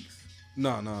 2 weeks.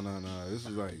 No. This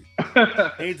was like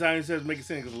anytime he says make it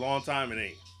seem it's a long time, it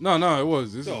ain't. No, it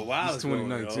was. This so is a while this ago,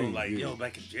 2019. yo,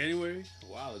 back in January? A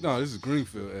while ago. No, this is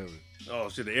Greenfield era. Oh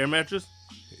shit, the air mattress?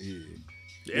 Yeah.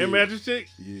 The air mattress chick?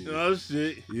 Yeah. Oh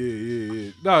shit.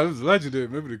 Yeah. No, it was legendary.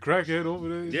 Remember the crackhead over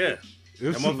there? Yeah.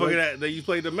 That motherfucker that you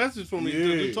played the message for me.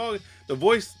 Yeah. Talking, the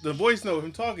voice note of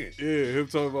him talking. Yeah, him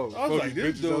talking about. I was like,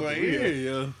 this dude right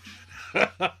here,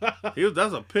 yo.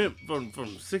 That's a pimp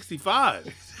from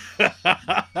 65.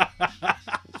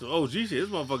 So OG shit. This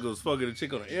motherfucker was fucking a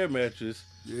chick on an air mattress.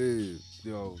 Yeah,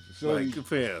 yo. Shorty, like,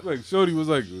 fam. Like Shorty was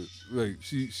like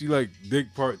she like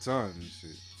dick part time and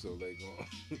shit. So like,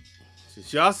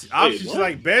 she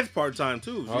like beds part time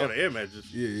too. She got an air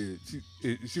mattress. Yeah.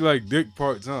 She like dick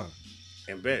part time.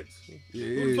 And beds. Yeah.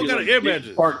 Who the fuck got an air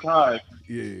mattress? Part time.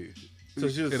 Yeah. So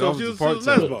she was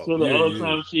part-time. lesbo. So the other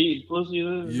time she eats pussy,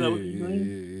 is that what you're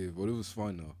saying? Yeah. But it was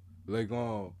fun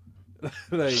though.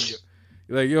 Like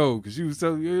like yo, cause she was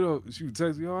telling she was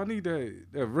texting me, yo, I need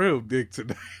that real dick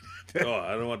tonight. Oh,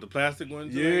 I don't want the plastic one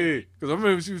tonight? Yeah, cause I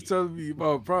remember she was telling me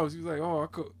about problems. She was like, oh,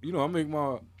 I make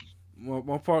my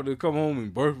partner come home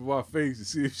and burp in my face to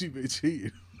see if she been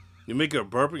cheating. You make her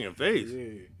burp in your face?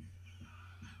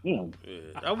 Yeah.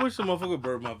 I wish a motherfucker would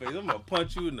burp in my face. I'm gonna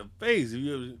punch you in the face if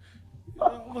you ever.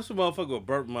 I wish a motherfucker would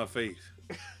burp in my face.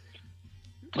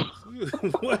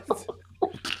 What?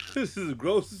 This is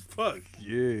gross as fuck.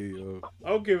 Yeah, yo. I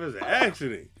don't care if it's an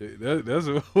accident. That's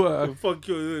what fuck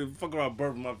around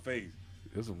burp in my face.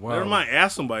 That's a wild. Never mind,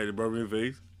 ask somebody to burp in your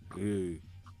face. Yeah.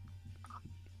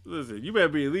 Listen, you better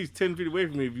be at least 10 feet away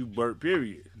from me if you burp,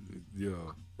 period.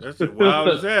 Yo. That shit wild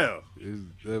as hell.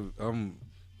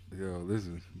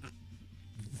 Listen.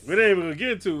 We ain't even gonna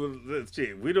get into that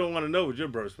shit. We don't want to know what your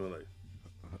burp smell like.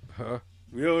 Huh?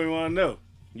 We don't even want to know.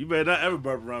 You better not ever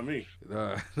burp around me.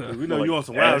 Nah. We know you on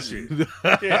some wild shit.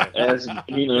 Yeah.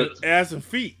 Ass and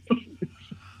feet.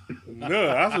 No,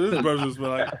 that's what this burp smell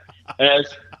like.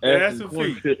 Ass and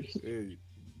feet. Hey.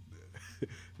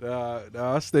 Nah,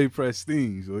 I stay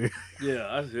pristine. So Yeah,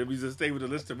 I said we just stay with the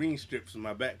Listerine strips in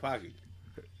my back pocket.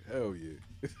 Hell yeah.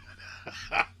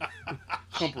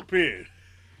 Come prepared.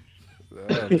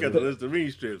 You got the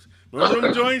Listerine strips. Remember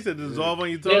them joints that dissolve on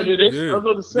your tongue?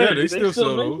 Yeah, they still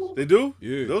sell those. They do?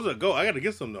 Yeah. Those are go. I gotta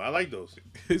get some though. I like those.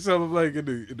 They sell them like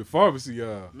in the pharmacy,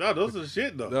 y'all. No, those are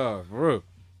shit though. Nah, for real.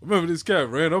 Remember this cat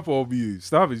ran up on me at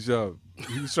Stop and Shop.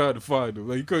 He was trying to find them.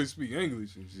 Like he couldn't speak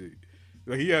English and shit.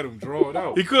 Like he had them drawn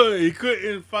out. He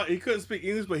couldn't speak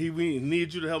English, but he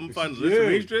needed you to help him find the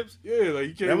Listerine strips. Yeah, like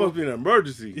he can't. That must be an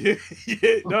emergency.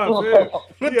 Yeah, nah, man.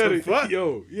 What the fuck?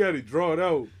 He had it drawn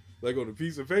out like on a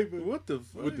piece of paper. What the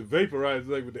fuck? With the vaporizer,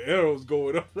 like with the arrows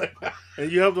going up. Like,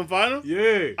 and you helped him find them?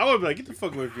 Yeah. I would be like, get the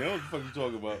fuck away from me. What the fuck you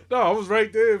talking about? No, I was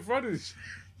right there in front of this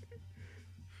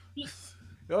shit.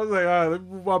 I was like, all right, let me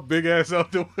move my big ass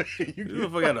out the way. You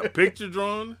motherfucker got a picture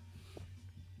drawn?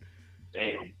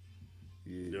 Damn.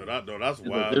 Yeah. Yo, that's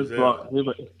wild as hell. He's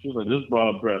like, this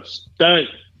broad breath stank.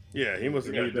 Yeah, he must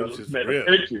have needed them shits for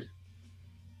real.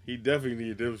 He definitely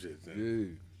needed them shits.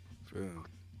 Man. Yeah.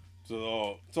 So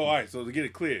all right, so to get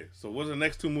it clear, so what's the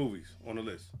next two movies on the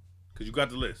list? Because you got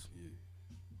the list. Yeah.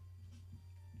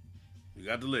 You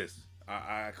got the list.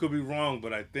 I could be wrong,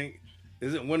 but I think,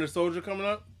 isn't Winter Soldier coming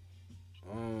up?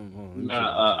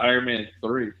 Iron Man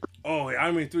 3. Oh, yeah,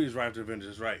 Iron Man 3 is right after Avengers.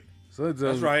 That's right. So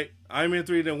That's right. Iron Man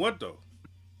 3, then what, though?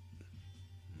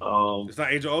 It's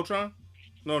not Age of Ultron?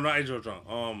 No, not Age of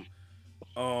Ultron.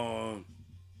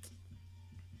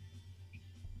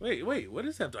 Wait, what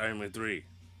is after Iron Man 3?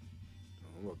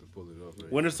 I'm about to pull it up.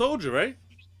 Right Winter Soldier, right?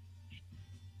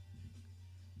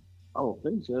 I don't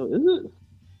think so. Is it?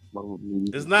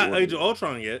 It's not Age of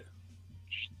Ultron yet.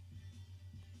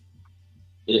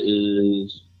 It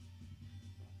is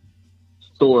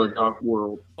Thor: Dark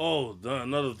World. Oh,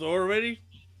 another Thor already?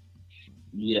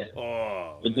 Yeah.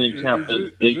 Oh. And then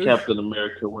Captain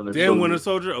America Winter Soldier. Then Winter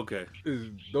Soldier? Okay.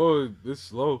 It's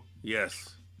slow.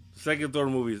 Yes. The second Thor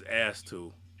movie is ass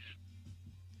too.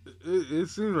 It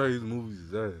seems like his movies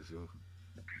is ass, yo.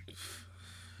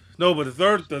 No, but the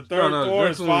third Thor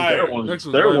is fire.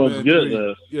 Third one's good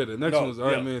though. Yeah, the next one's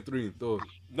Iron Man 3 and Thor.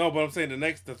 No, but I'm saying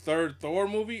the third Thor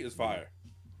movie is fire.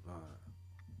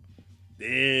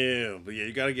 Damn, but yeah,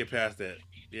 you gotta get past that.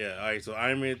 Yeah, all right. So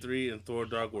Iron Man 3 and Thor: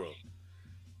 Dark World.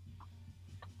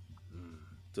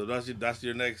 So that's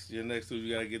your next two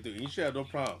you gotta get through. And you should have no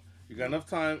problem. You got enough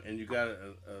time, and you got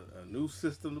a new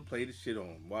system to play the shit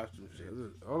on. Watch them shit.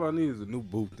 All I need is a new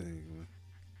boot thing, man.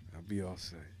 I'll be all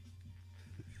set.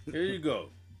 Here you go.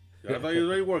 I thought you was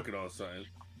already working on something.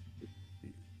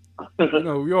 You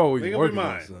know, we always Make working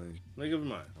on something. Make up your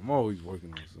mind. I'm always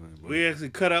working on something. Bro. We actually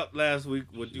cut out last week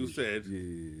what you said.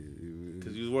 Yeah.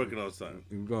 Because you was working on something.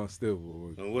 We're going to still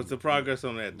work. And what's the progress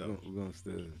on that, though? We're going to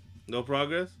still. No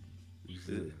progress? Is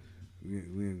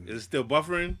it still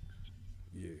buffering?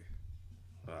 Yeah.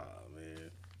 Oh,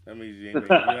 man. That means you're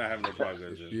not having no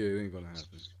progress. Then. Yeah, it ain't going to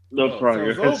happen. No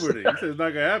progress. So it's over then. You said it's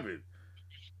not going to happen.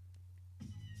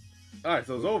 All right,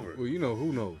 so it's over. Well, you know,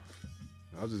 who knows?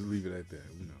 I'll just leave it at that.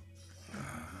 Who knows?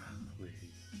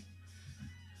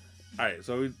 All right,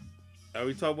 so are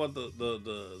we talking about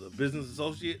the business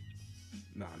associate?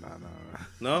 Nah.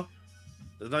 No?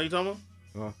 That's not what you talking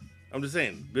about? I'm just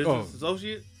saying, business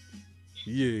associate?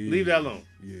 Yeah. Leave that alone.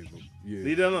 Yeah.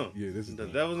 Leave that alone. Yeah,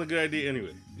 that wasn't a good idea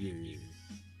anyway. Yeah.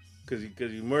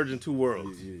 Because you merging two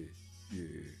worlds. Yeah.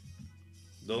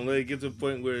 Don't let it get to the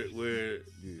point where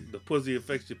the pussy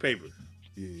affects your papers.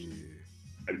 Yeah.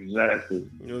 Exactly.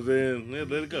 You know what I'm saying? Yeah,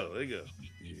 let it go. Yeah.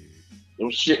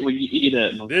 Don't shit when you eat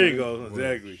that. There you go.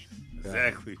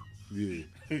 Exactly. Yeah.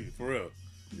 For real.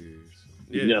 Yeah.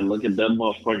 You gotta look at that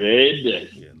motherfucker every day.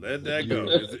 Yeah, let that go.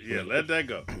 Let that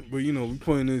go. But you know, we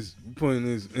putting this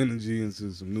energy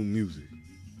into some new music.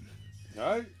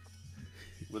 All right.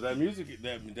 But that music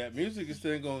is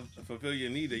still gonna fulfill your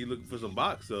need that you're looking for some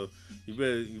box. So you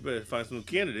better find some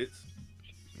candidates.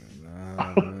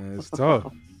 Nah, man, it's tough.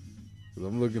 'Cause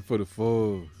I'm looking for the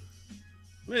full.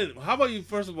 Man, how about you?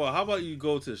 First of all, how about you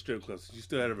go to the strip club since you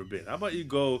still had ever been? How about you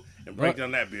go and break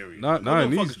down that barrier? Not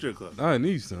in these strip club. Not in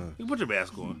these times. You put your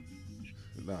mask on.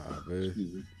 Nah,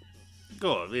 man.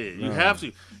 Oh man, you have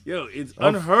to. Yo, it's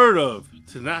unheard of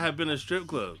to not have been a strip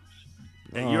club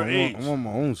at your age. I want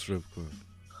my own strip club.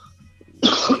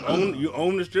 You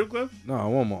own the strip club? No, I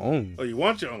want my own. Oh, you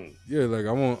want your own? Yeah, like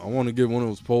I want to get one of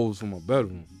those poles for my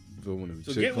bedroom. So when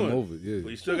the chick come over, yeah. But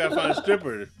you still gotta find a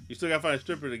stripper. You still gotta find a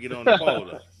stripper to get on the pole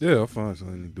though. Yeah, I'll find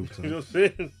something in due time. You know what I'm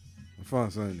saying? I'll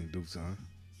find something in due time.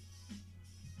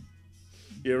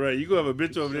 Yeah, right. You gonna have a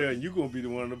bitch over there, and you gonna be the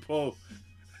one on the pole.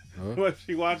 What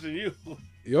she watching you?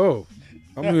 Yo,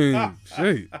 I mean,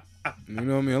 shit. You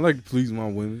know what I mean? I like to please my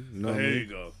women. You know what I mean? There you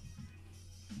go.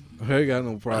 I ain't got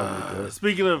no problem with that.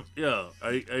 Speaking of,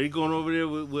 are you going over there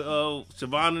with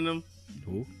Siobhan and them?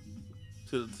 Who?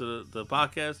 To the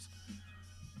podcast?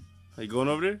 Are you going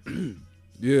over there?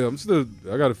 Yeah,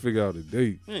 I got to figure out a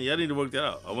date. Yeah, y'all need to work that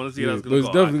out. I want to see how it's but going to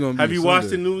it's go. definitely gonna be Have you watched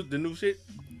Sunday. the new shit?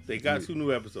 They got 2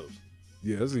 new episodes.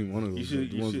 Yeah, I seen one of those.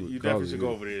 You definitely should go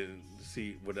over there and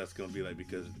see what that's going to be like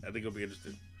because I think it'll be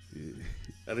interesting. Yeah.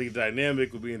 I think the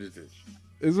dynamic will be interesting.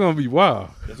 It's gonna be wild.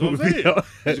 That's what I'm saying.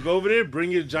 You should go over there, bring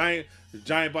your giant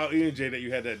bottle E&J that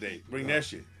you had that day. Bring that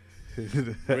shit.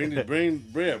 bring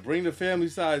the family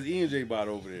size E&J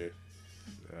bottle over there.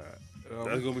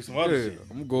 That's gonna be some other shit.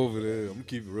 I'm gonna go over there. I'm gonna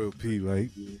keep it real P like.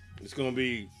 It's gonna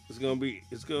be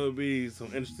some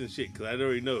interesting shit because I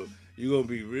already know you're gonna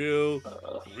be real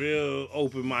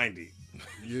open minded.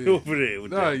 Yeah. Over there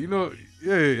with that. You know,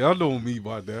 y'all know me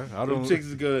about that. Them chicks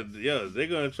is they're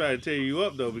gonna try to tear you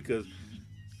up though because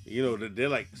you know they're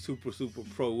like super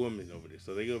pro women over there,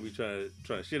 so they're gonna be trying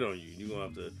to shit on you. You're gonna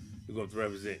have to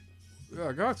represent. Yeah,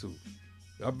 I got to.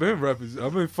 I've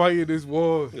been fighting this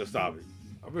war. You stop it.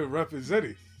 I've been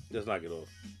representing. Just knock it off.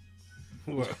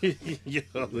 What?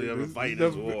 I've been fighting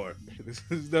this war.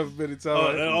 There's never been a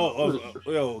time.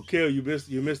 Yo, Kel, you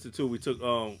missed it too.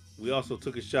 We also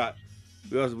took a shot.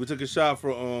 We took a shot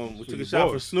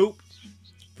for Snoop.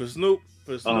 For Snoop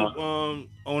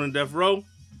owning Death Row.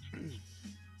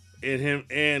 And him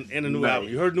and the new album.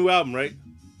 You heard the new album, right?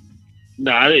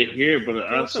 No, I didn't hear it, but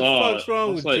I saw it. What the fuck's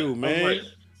wrong with you, man?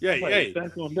 Hey,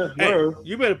 back on Death Row.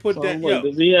 You better put So that.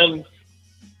 does he have?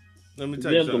 Let me Does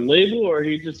tell he you have the something. label, or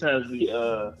he just has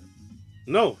the?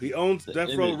 No, he owns the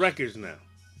Death Row image. Records now.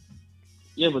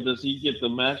 Yeah, but does he get the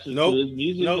masters Nope. to his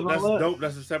music? No, and all that?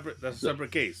 that's a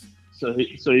separate case. So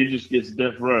he just gets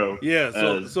Death Row. Yeah,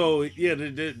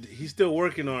 he's still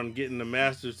working on getting the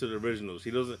masters to the originals.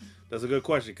 He doesn't. That's a good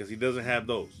question because he doesn't have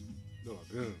those. Oh,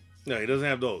 damn. No, he doesn't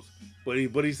have those. But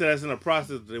he said that's in the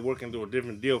process. They're working through a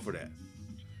different deal for that.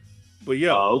 But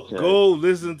go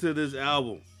listen to this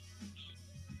album.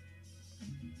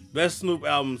 Best Snoop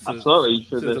album since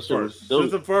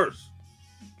the first.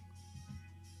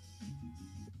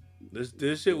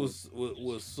 This shit was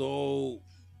so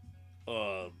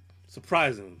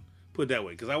surprising, put it that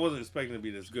way, because I wasn't expecting it to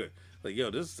be this good. Like,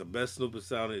 yo, this is the best Snoop has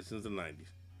sounded since the 90s.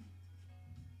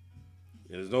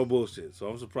 And there's no bullshit. So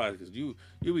I'm surprised because you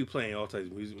be playing all types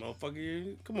of music,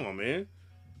 motherfucker. Come on, man.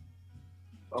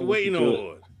 What you waiting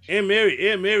on? And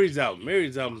Mary's album.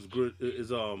 Mary's album is good.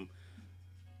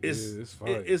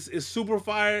 It's super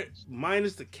fire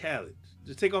minus the Khaled.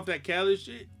 Just take off that Khaled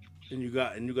shit, and you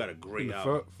got a great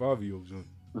album. Fabio joint.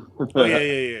 Oh,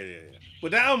 yeah.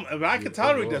 But that album, I can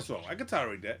tolerate that song. I can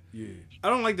tolerate that. Yeah. I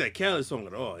don't like that Khaled song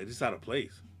at all. It's just out of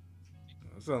place.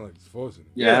 That sounds like it's forcing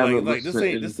it. Yeah, like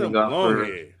this don't belong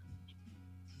here.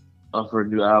 Up for a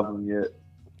new album yet?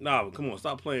 Nah, but come on,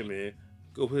 stop playing, man.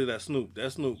 Go play that Snoop.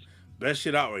 That Snoop, best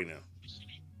shit out right now.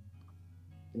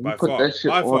 You put that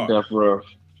shit on Death Row.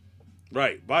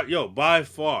 Right, by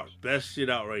far, best shit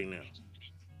out right now.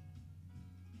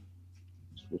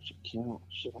 Switch account.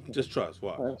 Just trust.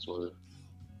 Watch. Password.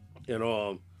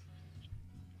 And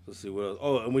let's see what else.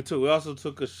 Oh, and we also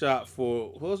took a shot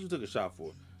for. Who else we took a shot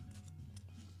for?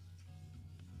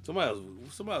 Somebody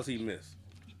else he missed.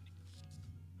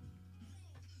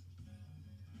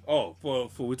 Oh,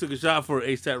 we took a shot for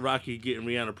A$AP Rocky getting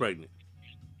Rihanna pregnant.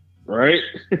 Right?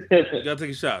 You gotta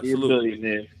take a shot. He Salute. a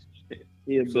billionaire.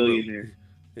 He a billionaire.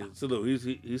 Yeah,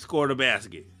 salute. He scored a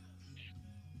basket.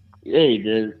 Yeah, he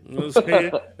did. You know what I'm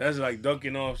saying? That's like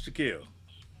dunking off Shaquille.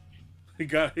 He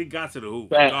got to the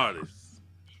hoop regardless.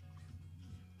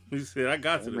 He said, I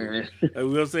got to the hoop. Like we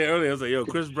were saying earlier, I was like, yo,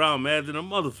 Chris Brown mad than a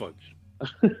motherfucker.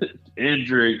 And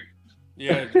Drake.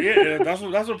 Yeah, that's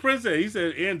what Prince said. He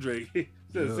said and Drake. He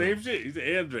said the same shit. He said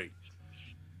and Drake.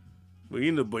 But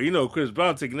you know Chris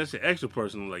Brown taking that shit extra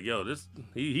personal. Like, yo,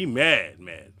 he mad.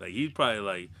 Like he's probably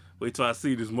like, wait till I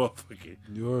see this motherfucker.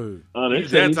 Oh, they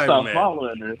said he stopped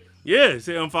following her. Yeah, he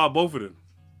said unfollow both of them.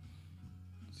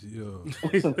 Yo.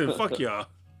 He said, fuck y'all.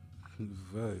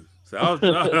 So I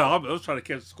was trying to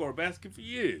catch the score basket for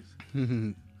years.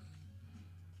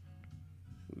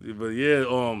 But yeah,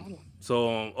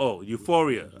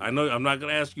 Euphoria. I know I'm not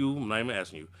gonna ask you. I'm not even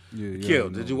asking you. Yeah, Kill.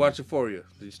 Did you watch Euphoria?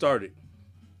 Did you start it?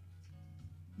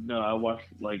 No, I watched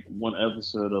like one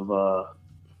episode of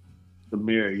The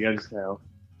Mirror Youngstown.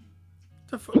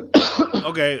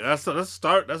 Okay, that's a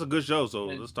start. That's a good show. So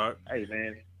let's start. Hey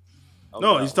man.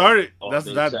 No, you started. All day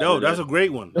That's Saturday. a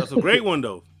great one. That's a great one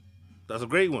though. That's a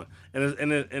great one,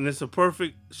 and it's a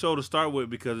perfect show to start with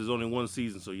because there's only one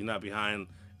season, so you're not behind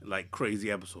like crazy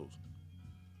episodes.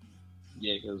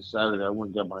 Yeah, because Saturday I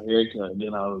went and got my hair cut, and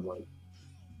then I was like,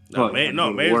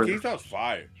 Mayor's Kingstown's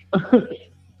fire.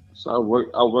 So I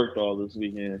worked all this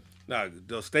weekend. Nah,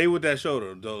 they'll stay with that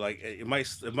show though. Like it might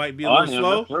be a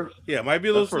little slow. It might be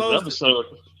a little slow. The first episode,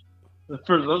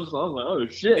 I was like, oh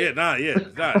shit. That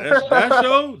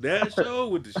show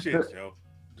with the shit, yo.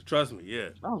 Trust me, yeah.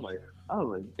 I was like,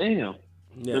 damn.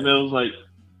 Yeah. And then it was like,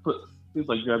 he was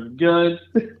like, grab a gun.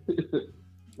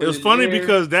 It was funny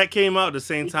because that came out the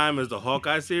same time as the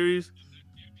Hawkeye series.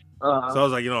 So I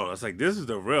was like, it's like this is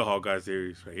the real Hawkeye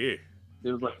series right here.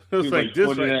 It was like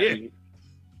this right here.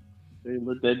 They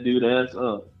lit that dude ass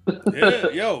up. Yeah,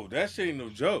 yo, that shit ain't no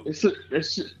joke. It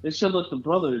should let the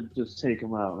brother just take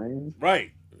him out, man.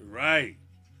 Right.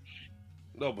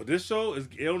 No, but this show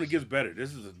it only gets better.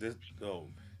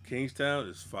 Kingstown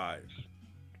is fire.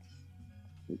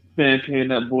 Man paying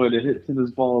that boy to hit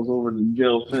tennis balls over the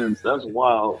jail fence. That's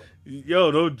wild.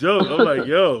 Yo, no joke. I'm like,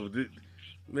 yo,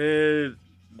 man,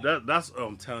 that's what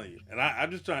I'm telling you. And I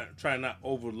just try not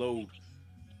overload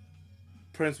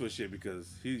Prince with shit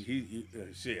because he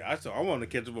shit. I want to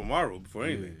catch up on Mario before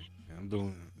anything. Yeah, I'm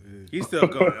doing. Yeah. He's still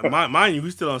going. Mind you,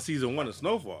 he's still on season 1 of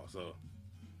Snowfall. So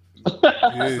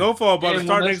Snowfall about to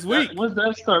start next week. When's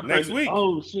that start? Next week.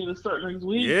 Oh shit, it start next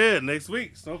week. Yeah, next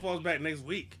week. Snowfall's back next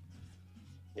week.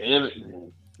 Damn it,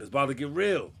 man. It's about to get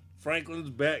real. Franklin's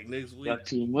back next week. Got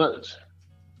too much.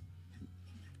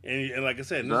 And like I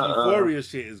said, this Euphoria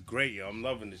shit is great, yo. I'm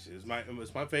loving this shit. It's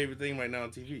my favorite thing right now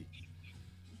on TV.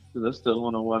 Cause I still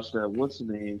want to watch that. What's the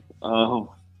name?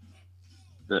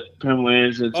 The Pamela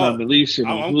Anderson, Tommy Lee shit.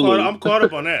 I'm caught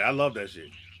up on that. I love that shit.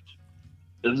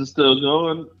 Is it still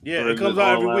going? Yeah, it comes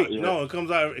out every week. Yeah. No, it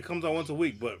comes out once a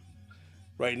week. But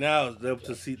right now it's up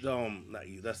to see not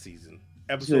that season.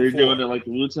 Episode so you're 4. doing it like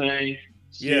the Wu-Tang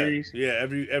series? Yeah,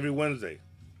 every Wednesday.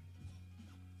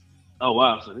 Oh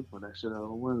wow, so they put that shit out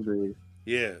on Wednesday.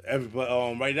 Yeah,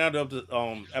 right now they're up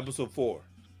to episode 4.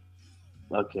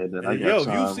 Okay, then I got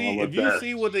time. If you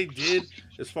see what they did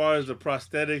as far as the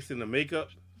prosthetics and the makeup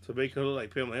to make her look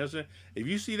like Pamela Anderson, if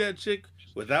you see that chick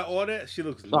without all that, she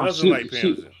looks nothing like Pamela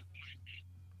Anderson.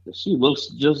 She looks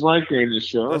just like her in the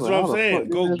show. That's what I'm saying.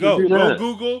 Go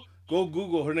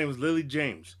Google. Her name is Lily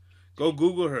James. Go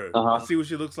Google her and see what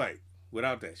she looks like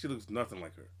without that. She looks nothing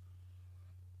like her.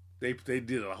 They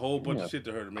did a whole bunch of shit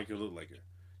to her to make her look like her.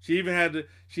 They even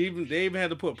had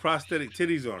to put prosthetic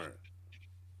titties on her.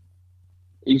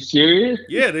 Are you serious?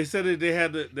 Yeah, they said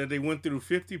that they went through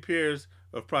 50 pairs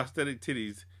of prosthetic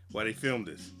titties while they filmed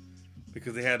this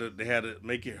because they had to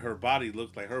make her body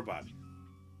look like her body.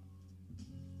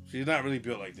 She's not really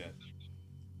built like that.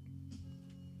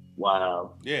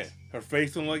 Wow. Yeah, her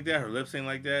face don't like that. Her lips ain't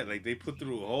like that. Like they put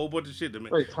through a whole bunch of shit to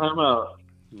make. Wait, time out.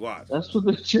 Watch. That's what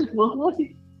the chick looked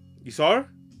like. You saw her?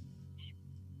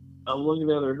 I'm looking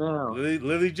at her now.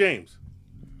 Lily James.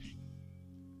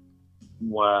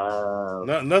 Wow.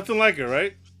 Nothing like her,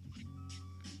 right?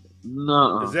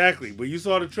 No. Exactly. But you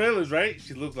saw the trailers, right?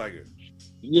 She looks like her.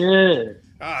 Yeah.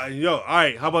 All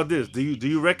right. How about this? Do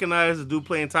you recognize the dude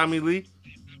playing Tommy Lee?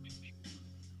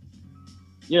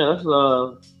 Yeah,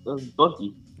 that's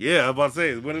Bucky. Yeah, I'm about to say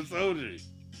it's Winter Soldier.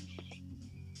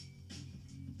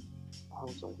 I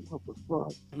was like, what the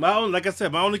fuck? Like I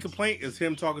said, my only complaint is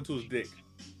him talking to his dick.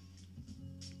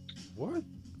 What?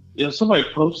 Yeah, somebody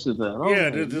posted that. Yeah,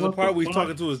 there's a part where he's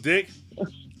talking to his dick,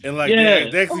 and like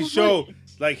they actually show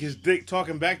like his dick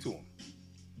talking back to him,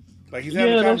 like he's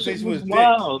having a conversation with his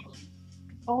wild. Dick.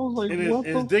 I was like, and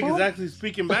his dick is actually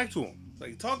speaking back to him,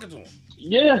 like talking to him.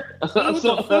 Yeah, what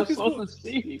the fuck is supposed to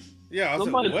see. Yeah,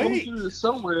 somebody posted it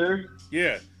somewhere.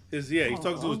 Yeah, he's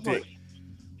talking to his dick.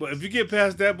 But if you get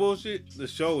past that bullshit, the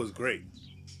show is great.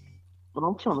 But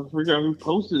I'm trying to figure out who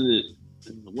posted it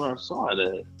and where I saw it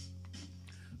at.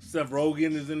 Seth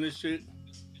Rogen is in this shit.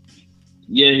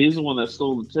 Yeah, he's the one that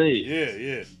stole the tape.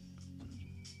 Yeah.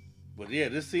 But yeah,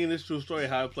 this true story,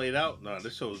 how it played out,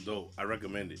 this show is dope. I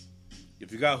recommend it.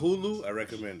 If you got Hulu, I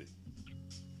recommend it.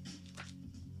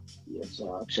 Yeah,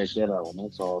 so I'll check that out when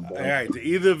that's all done. All right, do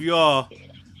either of y'all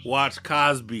watch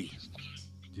Cosby?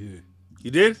 Yeah.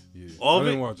 You did? Yeah. All of it?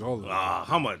 I didn't watch all of it.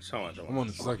 How much? I'm on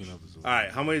the second episode. All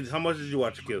right, how much did you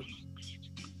watch, Kill?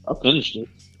 I finished it.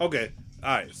 Okay. All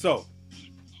right. So,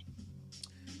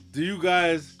 do you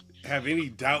guys have any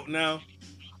doubt now?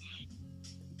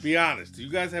 Be honest. Do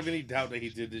you guys have any doubt that he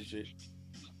did this shit?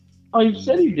 Oh, you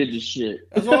said he did this shit.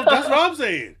 That's what I'm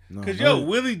saying. No, Because, no.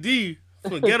 Willie D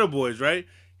from Ghetto Boys, right?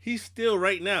 He's still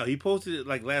right now. He posted it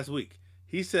like last week.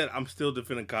 He said, I'm still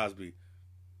defending Cosby.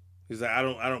 He's like, I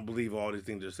don't believe all these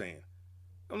things they're saying.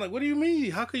 I'm like, what do you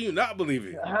mean? How can you not believe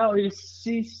it? How he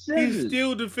said He's it.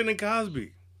 still defending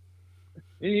Cosby.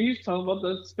 And he's talking about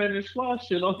the Spanish Fly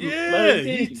shit on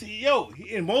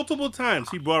And multiple times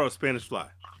he brought up Spanish Fly.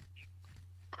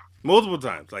 Multiple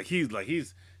times, they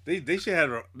should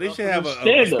have a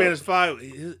Spanish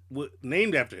Fly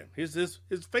named after him. His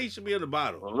face should be on the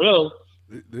bottom. For real.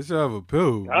 They should have a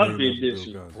pill. Cosby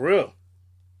edition. For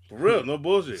real, no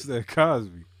bullshit. It's that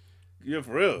Cosby. Yeah,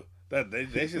 for real. That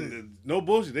they should no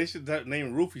bullshit. They should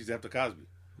name roofies after Cosby.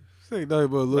 Ain't nothing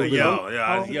but a little bit.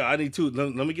 I need two.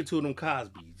 Let me get two of them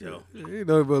Cosby's, yo. Ain't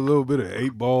nothing but a little bit of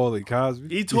 8-Ball and Cosby.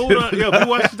 He told us, if you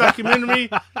watch the documentary,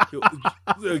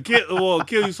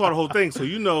 Kill, you saw the whole thing, so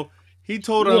he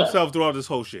told on himself throughout this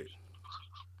whole shit.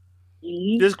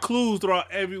 Mm-hmm. There's clues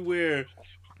throughout everywhere.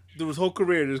 Through his whole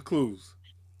career, there's clues.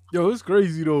 Yo, it's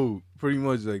crazy though. Pretty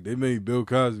much like they made Bill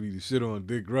Cosby the shit on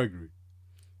Dick Gregory.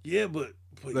 Yeah, but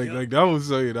like that was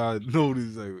something I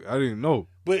noticed. Like I didn't know.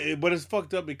 But it's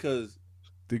fucked up because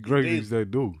Dick Gregory's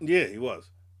that dude. Yeah, he was.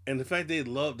 And the fact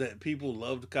that people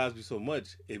loved Cosby so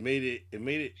much, it made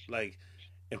it like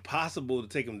impossible to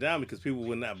take him down because people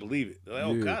would not believe it. They're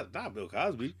like, not Bill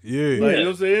Cosby. Yeah. You know what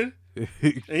I'm saying?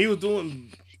 And he was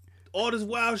doing all this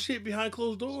wild shit behind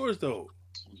closed doors though.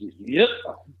 Yep.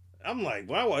 I'm like,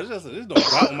 wow, there's no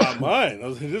doubt in my mind. I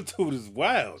was like, this dude is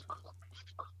wild.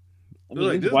 I mean,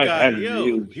 like, his this wife guy, had to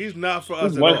knew. He's not for us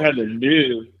His at wife all. had to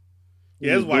knew.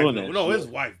 Yeah, his wife knew. No, his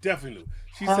wife definitely knew.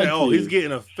 She said, he's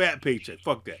getting a fat paycheck.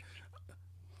 Fuck that.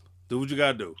 Do what you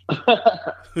gotta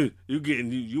do.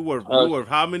 You worth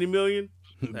how many million?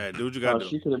 Right, do what you gotta do.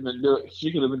 She could have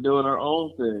been doing her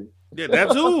own thing. Yeah,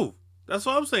 that too. That's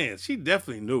what I'm saying. She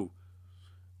definitely knew.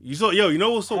 You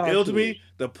know what's so ill to me?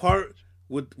 The part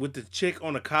with the chick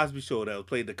on the Cosby Show that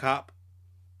played the cop.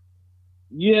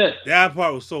 Yeah. That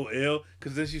part was so ill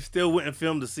because then she still went and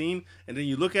filmed the scene, and then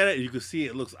you look at it and you can see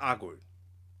it looks awkward.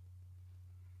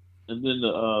 And then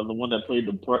the one that played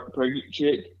the pregnant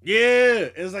chick. Yeah,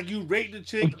 it's like you raped the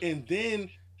chick and then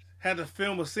had to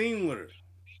film a scene with her.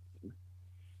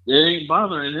 It ain't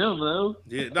bothering him though.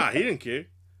 Yeah, nah, he didn't care.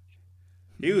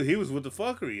 He was with the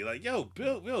fuckery. Like,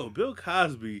 Bill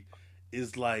Cosby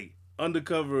is like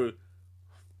undercover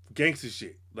gangster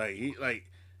shit.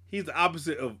 He's the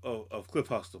opposite of Cliff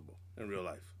Huxtable in real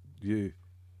life. Yeah.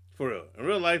 For real. In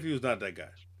real life, he was not that guy.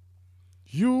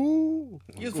 He was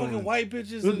fucking white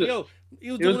bitches and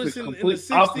he was doing this in the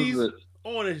 60s.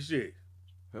 All that shit.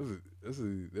 That's a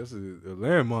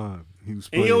landmine. He was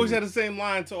and he always had the same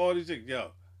line to all these chicks.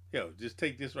 Yo, just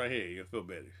take this right here. You'll feel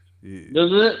better. Yeah.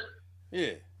 Does it?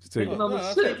 Yeah. Just take another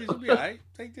take sip. this. You'll be all right.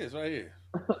 Take this right here.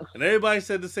 And everybody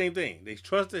said the same thing. They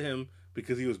trusted him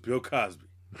because he was Bill Cosby.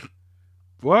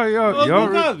 Why y'all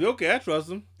Cosby. Okay, I trust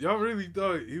him. Y'all really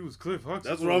thought he was Cliff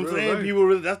Huxtable? That's what I'm saying. Life. People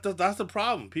really that's the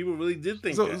problem. People really did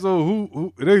think that. So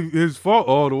who it ain't his fault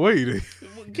all the way.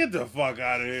 Get the fuck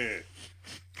out of here.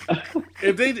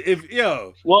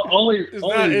 Well, only it's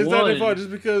one. not their fault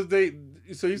just because they.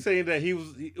 So you saying that it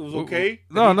was okay?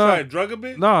 No. Tried drug a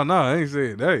bit? No, I ain't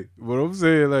saying that. But I'm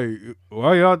saying like,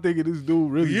 why y'all thinking this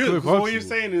dude really Cliff Huxtable? What you're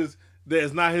saying is that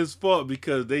it's not his fault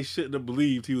because they shouldn't have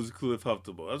believed he was Cliff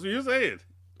Huxtable. That's what you're saying.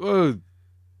 Well, all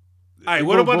right,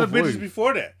 what about the bitches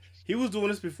before that? He was doing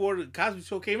this before the Cosby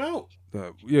Show came out.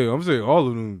 Yeah, I'm saying all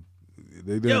of them,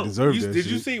 they didn't deserve that Did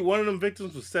shit. you see one of them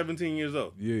victims was 17 years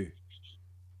old? Yeah.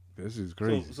 That's just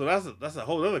crazy. So that's a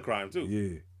whole other crime,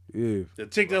 too. Yeah. The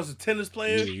chick that was a tennis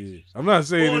player? Yeah. I'm not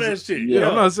saying all that shit. Yeah,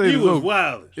 I'm not saying he was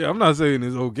wild. Yeah, I'm not saying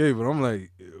it's okay, but I'm like,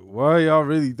 why y'all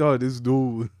really thought this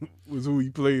dude was who he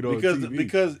played on TV?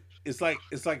 Because it's like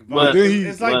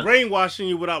brainwashing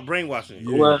you without brainwashing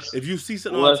you. Yeah. If you see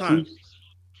something all the time.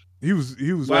 He was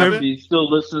He still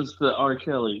listens to R.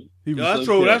 Kelly. That's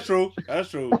true. That's true.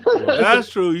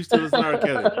 You still listen to R.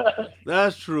 Kelly.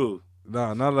 That's true.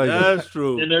 Nah, not like that's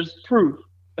true. And there's proof.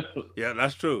 Yeah,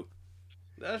 that's true.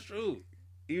 That's true.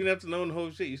 Even after knowing the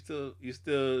whole shit, you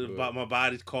still about my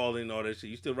body's calling, all that shit.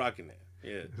 You still rocking that.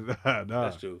 Yeah. Nah.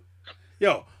 That's true.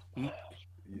 Yo,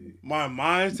 my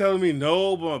mind's telling me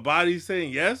no, but my body's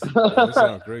saying yes. That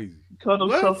sounds crazy. He called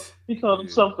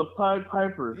himself the Pied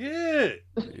Piper. Yeah.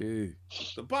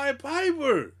 The Pied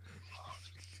Piper.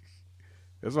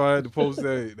 That's why I had to post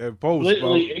that post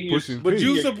about pushing. But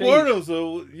you support him,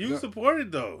 so you support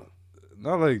it though.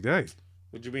 not like that.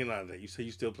 What you mean like that? You say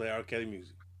you still play R. Kelly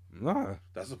music. Nah,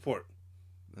 That's support.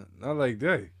 not like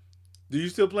that. Do you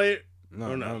still play it?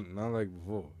 No, or no? not like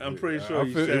before. I'm pretty sure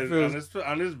you said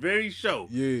on this very show.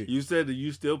 Yeah, you said that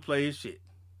you still play his shit.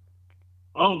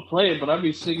 I don't play it, but I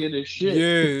be singing this shit.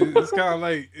 Yeah, it's kind of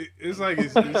like it's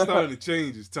starting to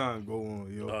change as time go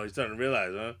on, yo. Oh, you're starting to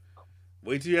realize, huh?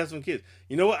 Wait till you have some kids.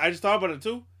 You know what? I just thought about it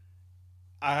too.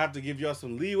 I have to give y'all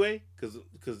some leeway because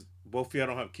both of y'all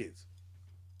don't have kids.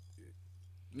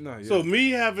 Nah, yeah. So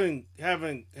me having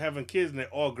kids and they're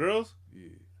all girls, yeah,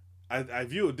 I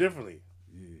view it differently.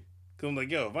 yeah. Cause I'm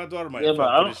like, yo, if my daughter might Yeah,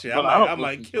 fuck with this shit, I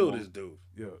might kill to this dude.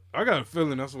 Yeah, I got a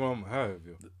feeling that's what I'm gonna have,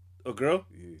 yo. A girl?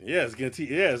 Yeah, it's gonna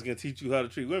teach you how to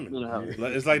treat women. Yeah.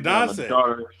 It's like Don said.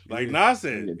 Like Nas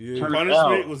said, Yeah.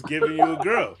 punishment was giving you a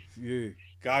girl. Yeah,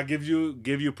 God give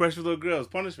you precious little girls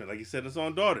punishment, like he said it's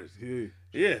on daughters.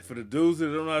 yeah. For the dudes that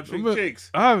don't know how to treat chicks,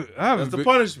 I haven't that's the been,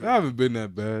 punishment. I haven't been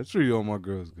that bad. Treat all my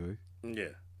girls good. Yeah.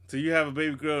 So you have a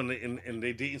baby girl and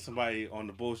they dating somebody on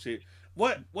the bullshit.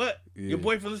 What? Yeah. Your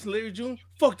boyfriend listen to Larry June?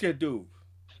 Fuck that dude.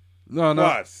 No.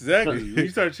 Watch, exactly. You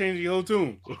start changing your whole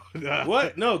tune.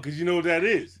 What? No, because you know what that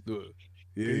is. Yeah.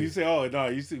 You say, oh no,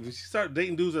 you see, when you start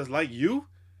dating dudes that's like you,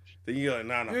 then you're like,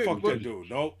 nah, fuck that dude.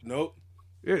 Nope.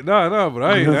 Yeah, nah, but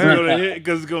I ain't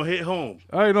because it's gonna hit home.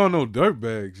 I ain't on no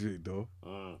dirtbag shit though.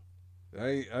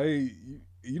 I ain't.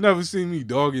 You never seen me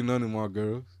dogging none of my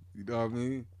girls. You know what I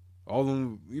mean? All of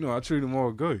them, I treat them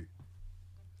all good.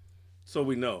 So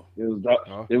we know. It was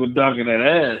dogging that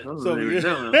ass.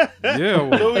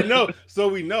 So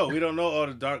we know. We don't know all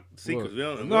the dark secrets. We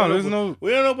don't know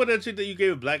about that shit that you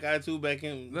gave a black eye to back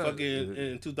in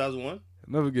in 2001.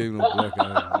 Never gave no black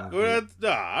eye.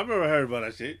 I've never heard about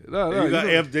that shit.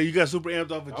 You got super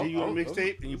amped off a G Unit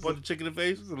mixtape and you punched the chick in the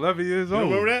face. 11 years old.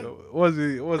 Remember that? Was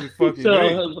it fucking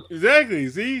great? Exactly.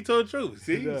 See, he told the truth.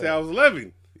 See, I was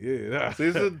 11. Yeah.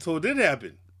 So it did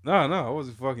happen. Nah, I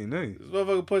wasn't fucking name. This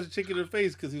motherfucker punched a chick in the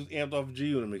face because he was amped off a G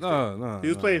Unit mixtape. Nah. He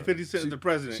was playing 50 Cent the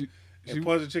president and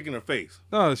punched a chick in her face.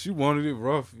 Nah, she wanted it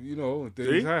rough, and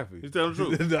things happen. He's telling the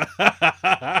truth.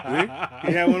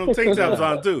 He had one of them tank tops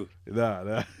on too.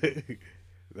 Nah.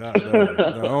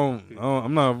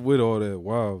 I'm not with all that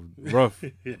wild, rough.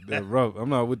 That rough. I'm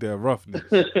not with that roughness.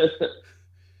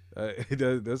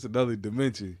 That's another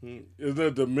dimension. Is that a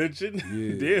dimension?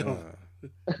 Yeah. Damn.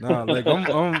 Nah, like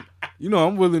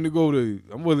I'm willing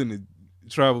to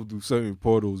travel through certain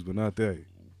portals, but not that.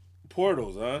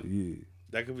 Portals, huh? Yeah.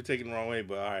 That could be taken the wrong way,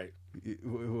 but all right.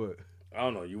 What? I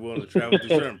don't know. You willing to travel through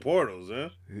certain portals, huh?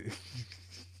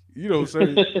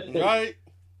 Certain. Right.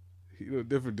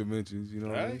 Different dimensions. You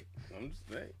know. Right. What I mean?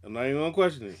 I'm not even gonna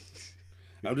question it.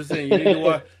 I'm just saying you need to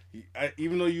watch.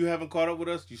 Even though you haven't caught up with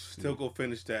us, you should still go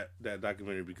finish that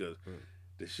documentary because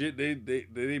the shit they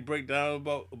break down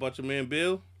about your man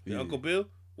Bill, your Uncle Bill.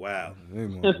 Wow.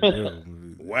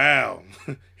 Wow.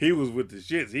 He was with the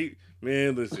shits.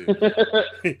 Listen.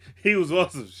 He was on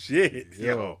some shit.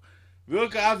 Yo. Bill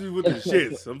Cosby with the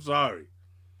shits. I'm sorry.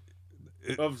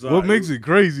 What makes it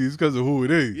crazy is because of who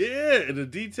it is. Yeah, and the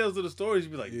details of the stories,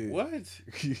 you'd be like, what?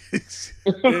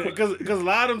 Because a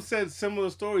lot of them said similar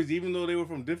stories, even though they were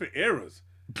from different eras.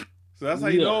 So that's how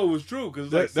you know it was true,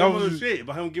 because like similar shit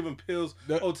about him giving pills.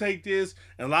 Take this.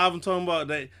 And a lot of them talking about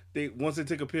that once they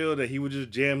took a pill, that he would just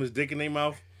jam his dick in their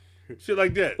mouth. Shit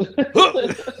like that.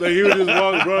 Like he would just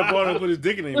run up on and put his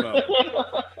dick in their mouth.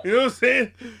 You know what I'm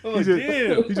saying? I'm like,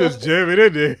 damn. He just jam it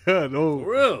in there. No.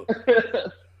 For real.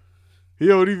 He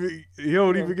don't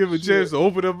even give a chance to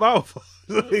open her mouth.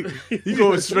 He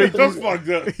going straight through. That's fucked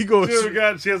up. He never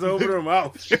got a chance to open her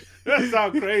mouth. That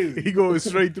sounds crazy. He going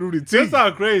straight through the teeth. That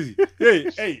sounds crazy.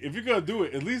 Hey, if you're gonna do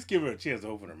it, at least give her a chance to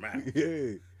open her mouth.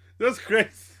 Yeah. That's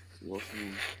crazy.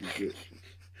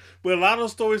 But a lot of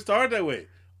those stories start that way.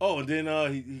 Oh, and then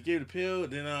he gave the pill.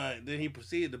 Then he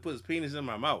proceeded to put his penis in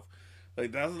my mouth.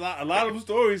 Like that's a lot of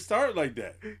stories start like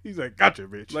that. He's like, gotcha,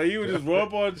 bitch. Like he would just run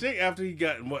up on a chick after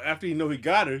he know he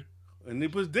got her, and he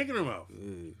put his dick in her mouth.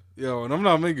 Yeah. Yo, and I'm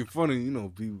not making fun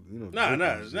of people. Nah.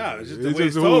 It's just the way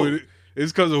it's told.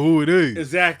 It's because of who it is.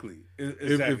 Exactly.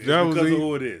 If that was because of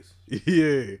who it is.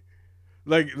 Yeah.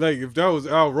 Like if that was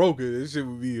Al Roker, this shit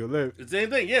would be hilarious. The same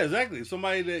thing. Yeah, exactly.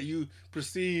 Somebody that you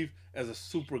perceive as a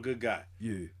super good guy.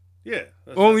 Yeah. Yeah.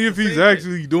 Only if he's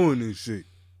actually doing this shit.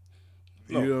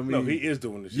 You know what I mean? No, he is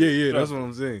doing this shit. Yeah, that's what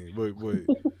I'm saying. But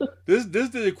this is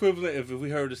the equivalent if we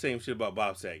heard the same shit about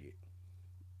Bob Saget.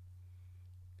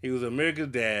 He was America's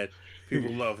dad.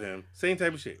 People love him. Same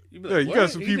type of shit. You be like, you got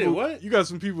some people. You got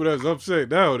some people that's upset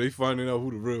now. They finding out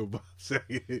who the real Bob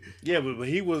Saget is. Yeah, but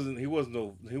he wasn't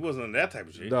on that type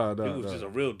of shit. Nah. He was just a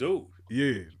real dude.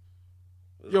 Yeah.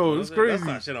 Yo, it's crazy. That's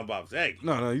not shit on Bob Saget.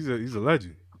 No, he's a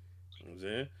legend. You know what I'm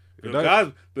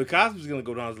saying? Bill Cosby's gonna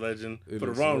go down as a legend for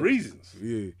the wrong reasons.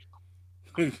 Yeah.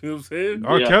 You know what I'm saying?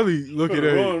 R. Kelly looking for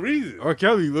at the wrong reasons. R.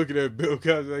 Kelly looking at Bill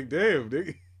Cosby like, damn,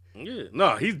 nigga. Yeah.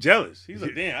 No, he's jealous. He's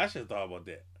like, damn, I should have thought about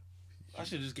that. I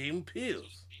should just gave him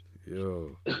pills.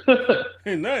 Yo.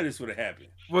 And none of this would have happened.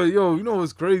 But yo, you know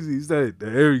what's crazy? It's that the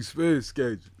Harry Spears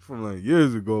sketch from like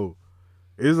years ago.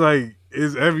 It's like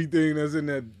it's everything that's in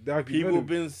that documentary. People have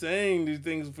been saying these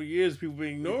things for years. People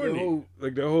been ignoring it.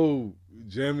 Like the whole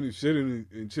jamming the shit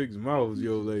in chicks' mouths,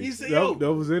 yo. Like he said,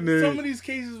 that was in there. Some of these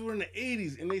cases were in the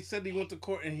 80s, and they said he went to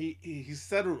court and he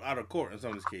settled out of court in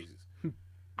some of these cases.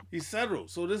 He settled.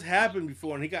 So this happened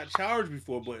before, and he got charged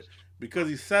before, but because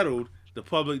he settled, the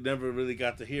public never really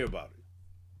got to hear about it.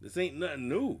 This ain't nothing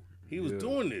new. He was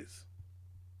doing this.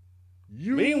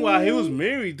 Meanwhile, he was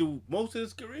married through most of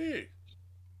his career.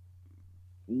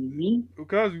 Mm-hmm.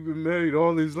 Cosby been married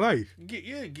all his life.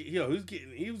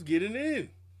 He was getting in.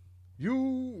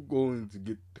 You going to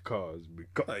get the Cosby?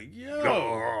 Like,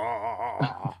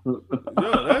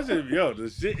 that's it. Yo, the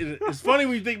shit. It's funny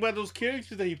when you think about those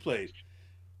characters that he played.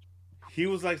 He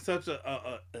was like such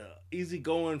a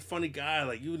easygoing, funny guy.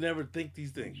 Like you would never think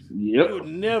these things. Yep. You would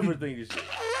never think this shit.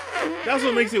 That's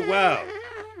what makes it wild.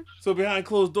 So behind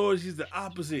closed doors, he's the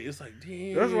opposite. It's like,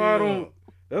 damn.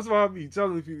 That's why I be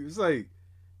telling people. It's like,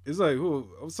 who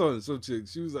I was talking to some chick.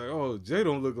 She was like, "Oh, Jay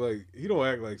don't look like he don't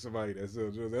act like somebody that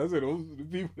sells drugs." I said, "Those are the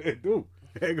people that do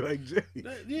act like Jay."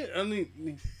 Yeah, I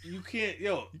mean, you can't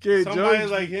judge somebody me.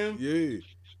 like him. Yeah.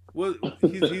 Well,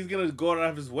 he's gonna go out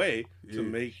of his way to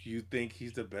make you think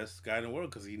he's the best guy in the world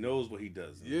because he knows what he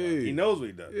does. Yeah, he knows what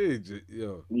he does.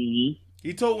 Yeah. Mm-hmm.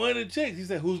 He told one of the chicks, he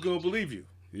said, "Who's gonna believe you?"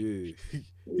 Yeah.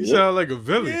 He sounded like a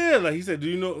villain. Yeah, like he said, "Do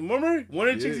you know?" Remember one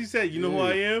of the chicks? He said, "You know who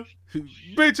I am?"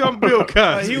 Bitch, I'm Bill Cosby.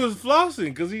 Like, he was flossing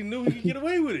because he knew he could get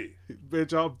away with it.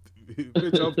 Bitch, I'm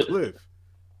Cliff.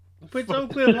 Bitch, I'm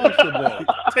Cliff Huxtable.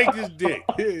 Take this dick.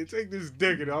 Yeah, take this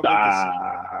dick and I'll make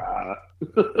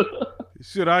it.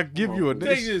 Should I give you a name?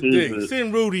 Take this dick.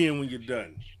 Send Rudy in when you're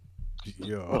done.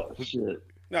 Yo. Oh, shit.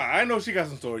 Nah, I know she got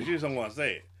some stories. She just don't want to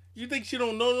say it. You think she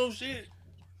don't know no shit?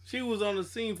 She was on the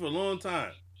scene for a long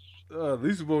time.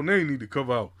 Lisa Bonet need to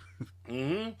come out.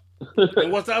 Mm-hmm.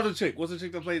 And what's the other chick? What's the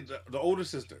chick that played the older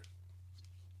sister?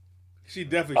 She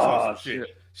definitely saw some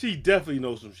shit. She definitely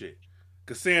knows some shit.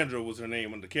 Cassandra was her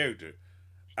name on the character.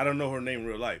 I don't know her name in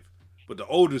real life. But the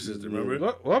older sister,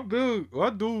 remember? What Bill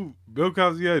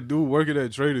Cosby had to do working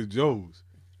at Trader Joe's?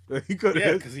 He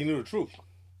because he knew the truth.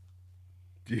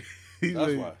 That's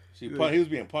like, why. He was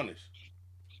being punished.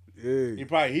 Yeah. He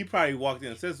probably walked in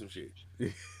and said some shit.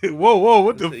 Whoa,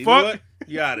 what the fuck? You know what?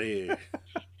 You out of here.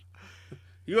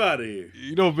 You out of here.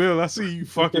 You know, Bill, I see you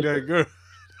fucking that girl.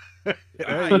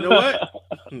 You know what?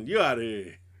 You out of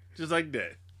here. Just like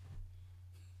that.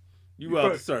 You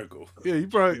out the circle. Yeah,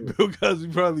 Bill Cosby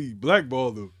probably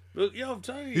blackballed him. Yo, I'm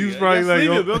telling you. He was probably like,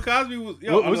 yo, Bill Cosby was,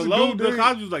 what's the dude Bill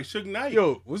Cosby was like Suge Knight.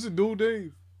 Yo, what's the dude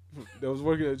name that was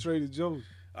working at Trader Joe's?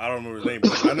 I don't remember his name,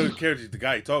 but I know the character, the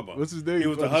guy he talked about. What's his name? He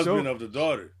was the husband of the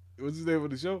daughter. What's his name of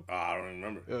the show? I don't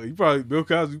remember. Bill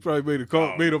Cosby probably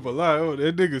made up a lie. Oh,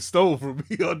 that nigga stole from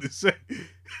me on the set.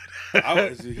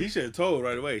 He should have told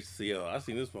right away. See, yo, I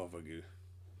seen this motherfucker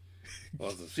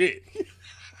on some shit.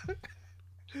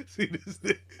 I see this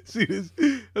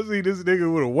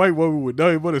nigga with a white woman with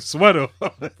nothing but a sweater.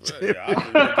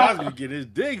 Yeah, Cosby get his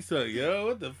dick sucked, yo.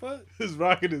 What the fuck? He's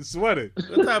rocking his sweater.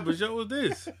 What type of show was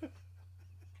this?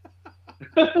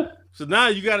 So now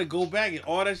you got to go back and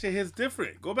all that shit hits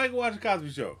different. Go back and watch the Cosby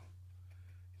Show.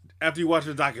 After you watch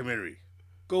the documentary,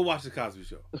 go watch the Cosby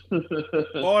Show.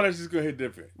 All that shit's gonna hit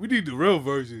different. We need the real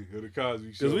version of the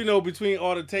Cosby Show because we know between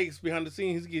all the takes behind the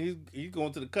scenes, he's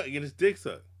going to the cut and get his dick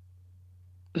sucked.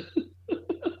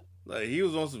 Like he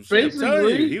was on some shit. I'm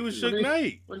telling you, he was Suge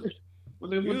Knight. When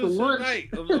they He went was to Suge lunch.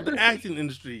 Knight of the acting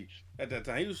industry at that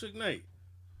time. He was Suge Knight.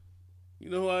 You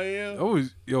know who I am? I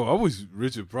wish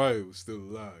Richard Pryor was still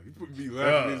alive. He would be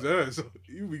laughing his ass off.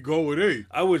 He would be going with A.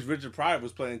 I wish Richard Pryor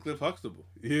was playing Cliff Huxtable.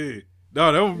 Yeah.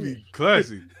 No, that would be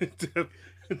classic. Shit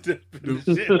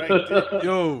right there.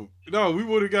 Yo, no, we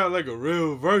would have got like a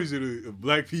real version of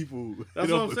black people.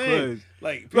 That's what I'm saying.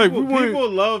 Class. Like people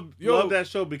love that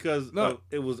show because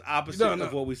it was opposite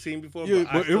of what we've seen before. Yeah,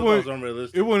 but it was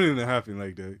unrealistic. It wouldn't have happened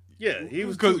like that. Yeah, he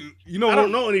was because I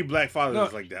don't know any black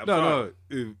fathers like that.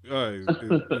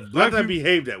 If black people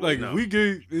behave that way. Like if we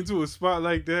get into a spot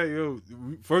like that, yo,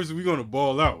 first we gonna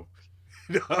ball out.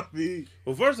 You know what I mean?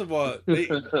 Well, first of all,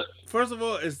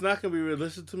 it's not gonna be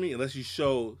realistic to me unless you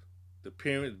show the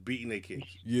parents beating their kids.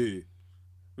 Yeah.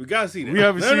 We gotta see that. We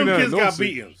haven't None seen of them that. kids got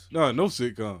beatings. No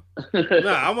sitcom.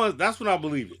 That's when I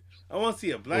believe it. I want to see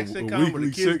a black sitcom where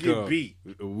the kids get beat.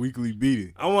 A weekly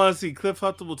beating. I want to see Cliff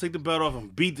Huxtable take the belt off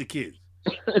and beat the kids.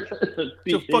 Get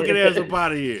your fucking ass up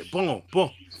out of here. Boom,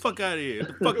 boom. Fuck out of here.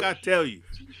 The fuck I tell you.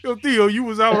 Yo, Theo, you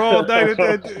was out all night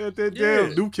at that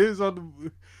damn new kids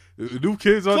on the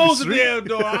Close street. the damn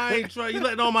door. I ain't trying. You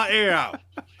letting all my air out.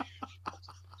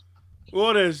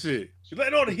 All that shit. You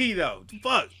letting all the heat out. The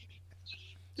fuck.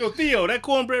 Yo, Theo, that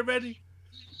cornbread ready?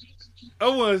 I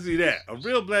want to see that. A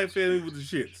real black family with the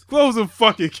shits. Close the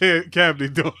fucking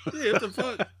cabinet door. Yeah, what the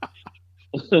fuck?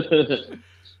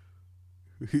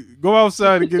 Go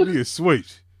outside and get me a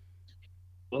switch.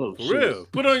 Oh, For real.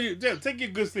 Put on take your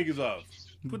good sneakers off.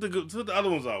 Put the other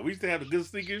ones off. We used to have the good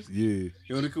sneakers. Yeah.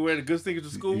 You only could wear the good sneakers to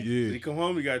school. Yeah. Then you come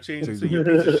home, you gotta change them to your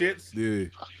piece of shits. Yeah.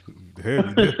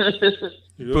 Heavy.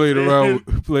 You know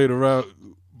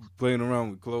Playing around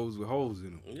with clothes with holes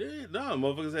in them. Yeah,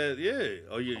 motherfuckers had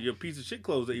or your piece of shit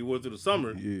clothes that you wore through the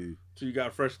summer. Yeah. So you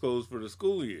got fresh clothes for the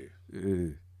school year.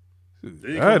 Yeah.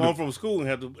 Then you come home from school and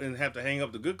have to hang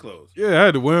up the good clothes. Yeah, I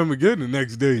had to wear them again the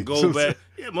next day. And go back.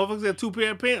 Yeah, motherfuckers had 2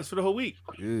 pair of pants for the whole week.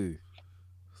 Yeah.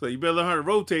 So you better learn how to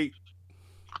rotate.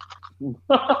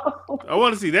 I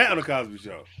want to see that on the Cosby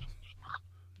Show.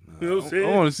 You know what I'm saying?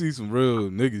 I want to see some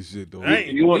real nigga shit though.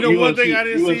 One thing I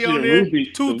didn't see on there?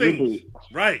 Two things. Ruby.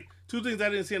 Right. 2 things I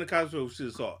didn't see in the Cosby Show should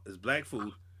have saw is black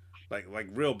food. Like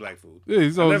real black food. Yeah,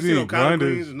 he's I always never seen no collard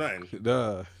grinders. greens or nothing.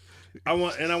 Nah. I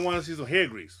want to see some hair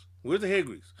grease. Where's the hair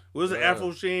grease? Where's the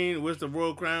Afro Sheen? Where's the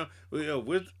Royal Crown? I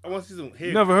want to see some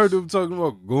hair. Never grease. heard them talking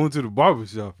about going to the barber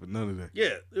shop or none of that.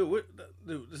 Yeah,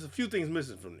 there's a few things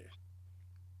missing from there.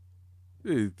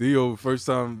 Yeah, Theo, first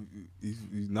time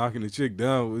he's knocking the chick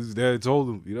down, his dad told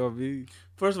him. You know what I mean?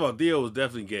 First of all, Theo was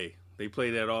definitely gay. They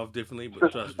played that off differently,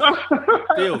 but trust me,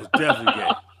 Theo was definitely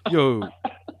gay. Yo,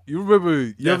 you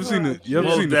remember? You ever seen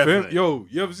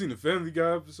the Family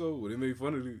Guy episode where they made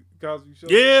fun of the Cosby Show?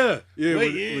 Yeah, yeah,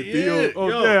 with Theo. Yeah.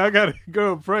 Oh yeah, I got a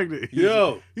girl pregnant.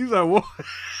 Yo, he's like, what?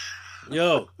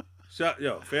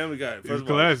 Family Guy. First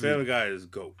of all, classic. Family Guy is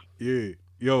GOAT. Yeah,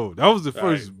 yo, that was the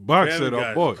first box set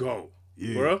I bought. GOAT.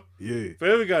 Yeah, bro. Yeah,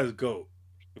 Family Guy is GOAT.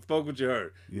 Fuck what you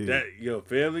heard. Yeah.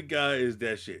 Family Guy is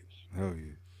that shit. Hell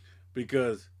yeah.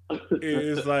 Because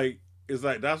it's like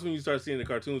that's when you start seeing the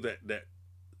cartoons that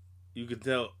you can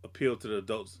tell appeal to the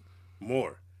adults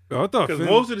more. I thought because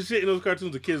most of the shit in those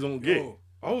cartoons the kids don't get.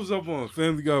 I was up on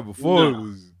Family Guy before it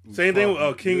was same thing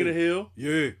with King of the Hill.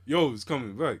 Yeah, it's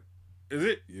coming back. Is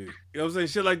it? Yeah. You know what I'm saying?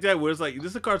 Shit like that where it's like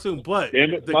this is a cartoon, but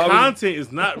the content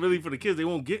is not really for the kids. They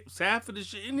won't get half of the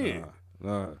shit in there.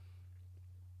 Nah.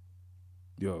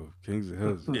 Yo, Kings of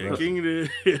Hell. Yeah, King of the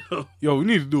Hill. Yo, we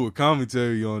need to do a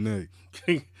commentary on that.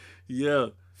 Yeah.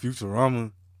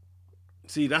 Futurama.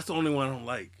 See, that's the only one I don't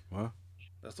like. Huh?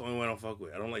 That's the only one I don't fuck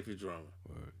with. I don't like Futurama.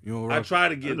 You know, I try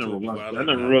to get to it. I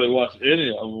never really watched any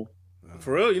of them.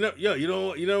 For real? You know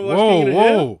what? Whoa, King of the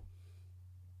Hill?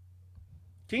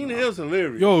 King of the Hill's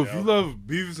hilarious. Yo, if you love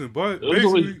Beavis and Butt,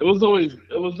 it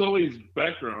was always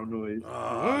background noise.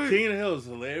 King of the Hill is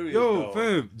hilarious. Yo,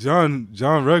 fam, John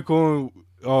Redcorn,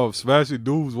 smashing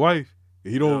dude's wife.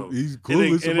 He's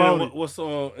clueless about it. What's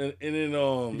on? And then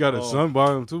he got a son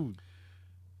by him too.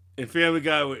 In Family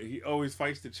Guy, he always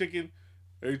fights the chicken.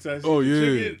 Every time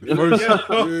chicken.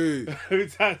 Every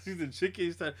time she's the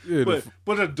chicken,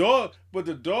 but the dog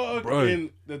and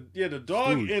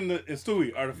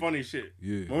Stewie are the funny shit.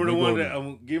 Yeah, remember the one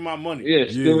that give my money? Yeah,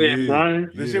 Stewie and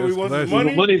Brian. The shit we want his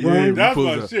money. Brian. That's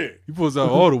my shit. He pulls out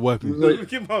all the weapons.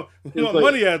 Get my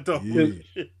money out though.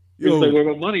 Yeah. Yo, like, where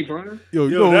my money, Brian?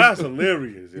 Yo, that's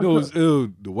hilarious. You know it's ill.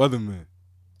 The weatherman.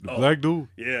 The black dude?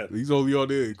 Yeah. He's only out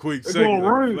there in quick seconds.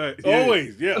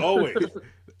 Always.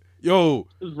 Yo,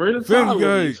 Family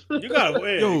Guy. You gotta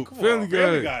win. Yo, Family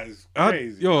Guy is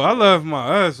crazy. I laughed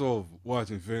my ass off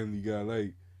watching Family Guy.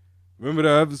 Like, remember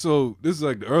that episode? This is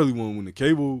like the early one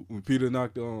when Peter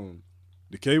knocked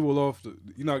the cable off.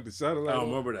 He knocked the satellite. I don't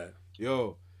remember that.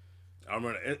 Yo. I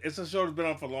remember that. It's a show that's been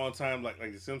on for a long time, like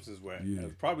The Simpsons, where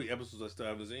there's probably episodes I still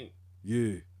haven't seen.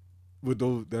 Yeah. But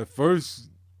that first.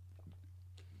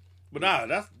 But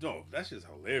that shit's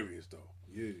hilarious though.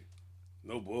 Yeah.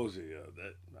 No bullshit, yo.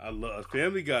 That I love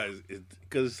Family Guy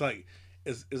because it's like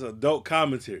it's adult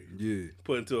commentary. Yeah.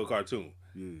 Put into a cartoon.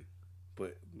 Yeah.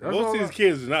 But most of these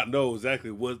kids do not know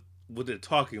exactly what they're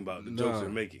talking about, the jokes they're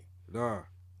making. Nah.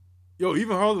 Yo,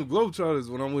 even Harlem Globetrotters,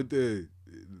 when I went there,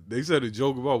 they said a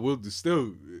joke about Will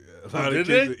Distill. A lot of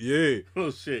kids, yeah. Oh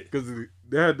shit. Because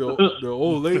they had the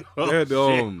old lady, they had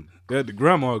the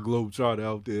grandma Globetrotter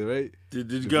out there, right?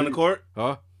 Did you get on the court?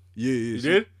 Huh? Yeah. You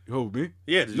did? Who, me?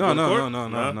 Yeah. Did you go to court?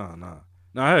 No.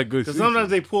 No, I had good Because seats. sometimes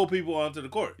they pull people onto the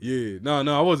court. Yeah, no,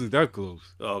 I wasn't that close.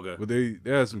 Oh, okay. But they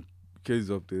had some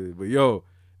kids up there. But yo,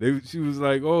 she was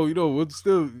like, oh, what's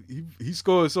still he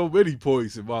scored so many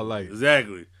points in my life.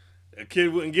 Exactly. A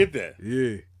kid wouldn't get that.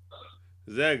 Yeah.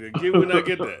 Exactly. A kid would not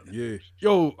get that. Yeah.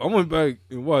 Yo, I went back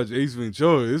and watched Ace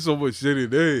Ventura. There's so much shit in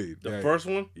there. The first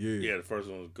one? Yeah. Yeah, the first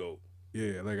one was GOAT.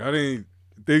 Yeah, like I didn't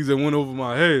things that went over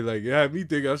my head. Like it had me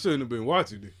think I shouldn't have been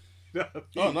watching it.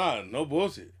 Oh no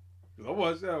bullshit. I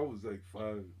watched that. I was like 5.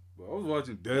 I was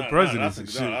watching Dead Presidents and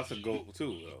shit. That's a GOAT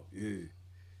too, though. Yeah.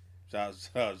 Shout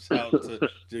out to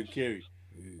Jim Carrey.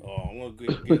 Yeah. Oh, I'm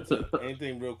gonna get to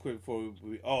anything real quick before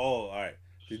we. All right.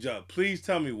 Did y'all please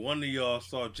tell me one of y'all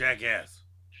saw Jackass?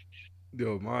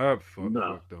 Yo, my app fucked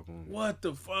up on me. What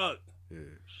the fuck? Yeah.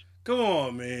 Come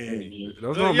on, man.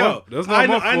 That's not my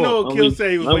fault. I know Kill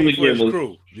said he was waiting for his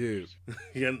crew.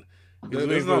 Yeah.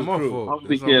 That's not my fault.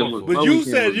 But you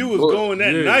said you was going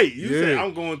that night. You said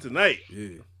I'm going tonight.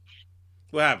 Yeah.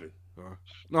 What happened?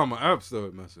 No, my app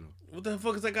started messing up. What the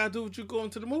fuck does that got to do with you going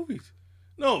to the movies?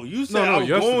 No, you said I'm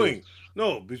going.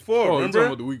 No, before. Remember? You're talking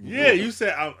about the week before. Yeah, you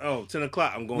said 10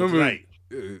 o'clock. I'm going tonight.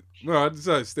 No, I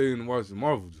decided to stay and watch the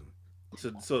Marvel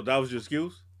joint. So that was your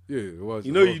excuse? Yeah, it was.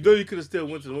 You could have still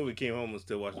went to the movie, came home, and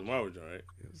still watched the Marvel joint, right?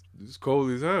 It's cold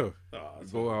as hell.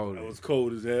 It was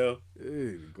cold as hell.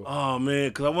 Yeah, oh man,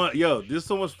 because there's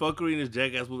so much fuckery in this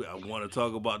Jackass movie. I want to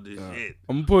talk about this shit.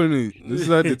 I'm putting it. This is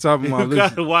at the top of my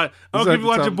list. I'm gonna keep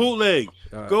watching bootleg.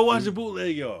 Go watch the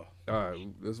bootleg, y'all. All right,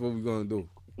 that's what we're gonna do.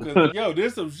 Yo,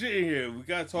 there's some shit in here we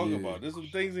gotta talk about. There's some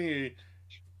things in here.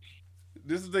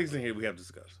 There's some things in here we have to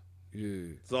discuss.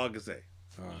 Yeah, that's all I can say.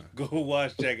 All right. Go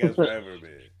watch Jackass Forever,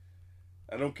 man.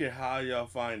 I don't care how y'all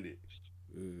find it.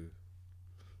 Yeah.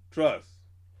 Trust.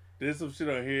 There's some shit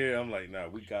on here. I'm like, nah,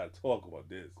 we gotta talk about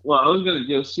this. Well, I was gonna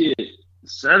go see it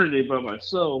Saturday by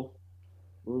myself.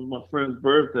 It was my friend's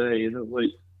birthday, and it was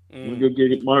like, we go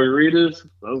get margaritas.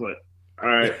 I was like, all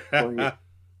right.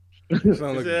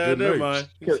 Sound like a good never night.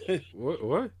 Mind.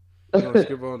 What? You gonna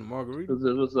skip on the margarita? Because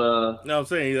it was No, I'm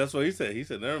saying that's what he said. He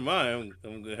said, never mind.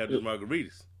 I'm gonna have the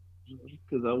margaritas.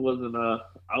 Because I wasn't I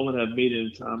wouldn't have made it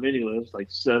in time anyway. It was like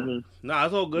 7. Nah,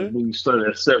 it's all good. We started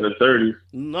at 7:30.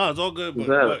 No, it's all good.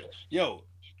 But yo,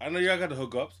 I know y'all got the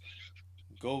hookups.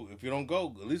 Go if you don't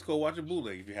go, at least go watch a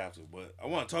bootleg if you have to. But I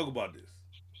want to talk about this.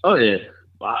 Oh yeah,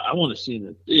 I want to see it in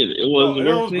the theater. It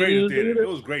was great in the theater. It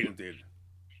was great in the theater.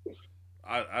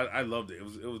 I loved it. It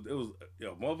was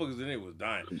motherfuckers in it was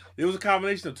dying. It was a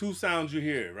combination of two sounds you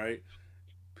hear, right?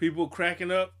 People cracking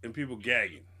up and people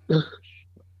gagging.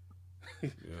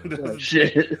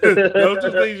 Shit. Those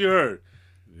two things you heard.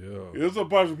 Yeah. There was some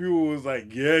parts where people was like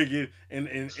gagging, and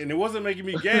it wasn't making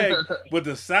me gag, but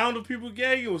the sound of people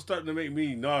gagging was starting to make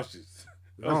me nauseous.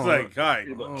 I was like, all right,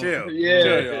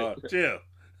 chill.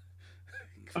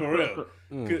 For real.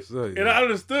 And I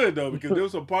understood though, because there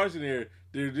was some parts in there.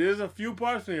 There's a few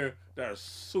parts in here that are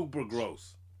super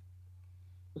gross.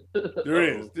 There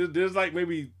is. There's like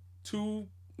maybe 2,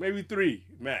 maybe 3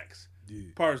 max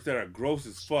parts that are gross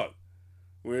as fuck.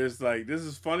 Where it's like, this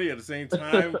is funny, at the same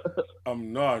time,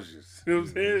 I'm nauseous. You know what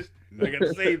I'm saying? Like, at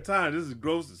the same time, this is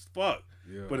gross as fuck.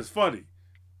 Yeah. But it's funny.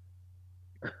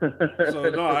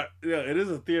 So, no, it is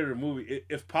a theater movie.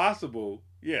 If possible,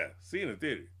 see it in the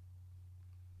theater.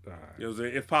 You know what I'm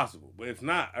saying? If possible. But if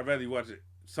not, I'd rather you watch it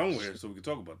somewhere so we can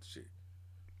talk about the shit.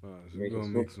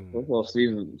 Football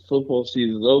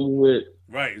season's over with.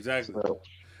 Right, exactly. So,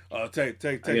 take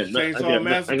Chainsaw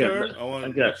Massacre. I want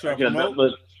to make sure I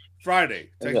promote. Friday,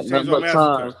 Texas Chainsaw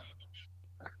Massacre.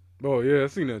 Oh yeah, I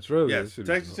seen that trailer. Yes,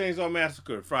 Texas Chainsaw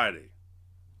Massacre Friday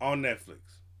on Netflix.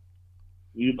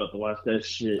 You about to watch that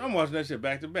shit? I'm watching that shit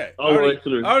back to back. I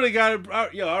already got it. I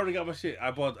already got my shit.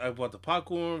 I bought the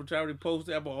popcorn, which I already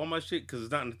posted. I bought all my shit because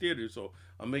it's not in the theater, so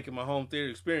I'm making my home theater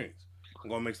experience.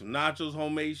 I'm gonna make some nachos,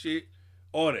 homemade shit,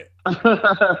 all that.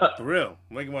 For real,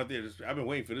 I'm making my theater. I've been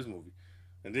waiting for this movie.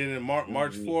 And then in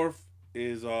March 4th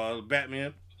is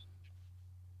Batman.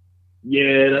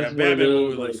 Yeah, that's Batman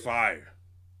movie looks fire.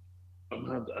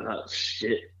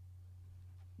 Shit.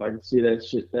 I can see that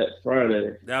shit that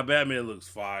Friday. That Batman looks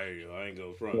fire, yo. I ain't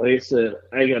gonna front. Like I said,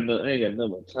 I ain't got no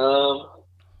time.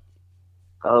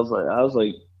 I was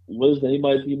like, Wednesday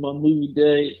might be my movie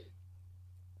day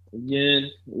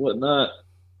again, whatnot.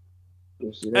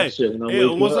 What's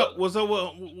up with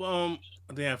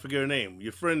damn, I forget her name.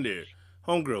 Your friend there,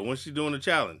 homegirl. When's she doing the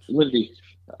challenge? Wendy.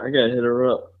 I gotta hit her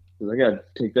up. I gotta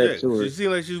take that to her. She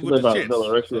seems like she's with the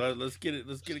shits. So let's get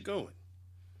it going.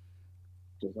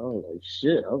 I was like,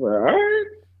 shit. I was like, all right.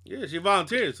 Yeah, she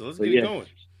volunteered, so let's get it going.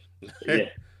 Yeah.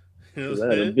 You know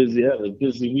I had a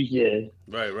busy weekend.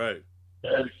 Right.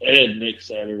 And next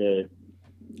Saturday.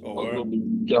 Oh, I'm word? gonna be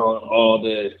gone all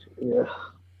day. Yeah.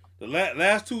 The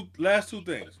last two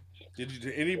things.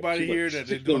 Did anybody Too much hear that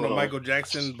they're shit doing going a on. Michael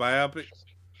Jackson biopic?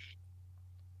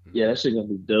 Yeah, that shit gonna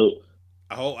be dope.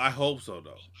 I hope so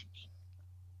though.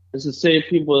 It's the same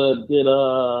people that did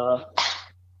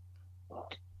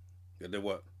Yeah, they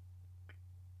what?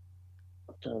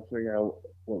 I'm trying to figure out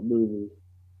what movie.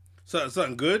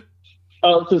 Something good?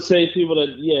 Oh, it's the same people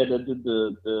that that did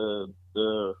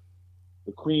the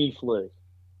Queen flick.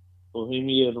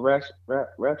 Bohemian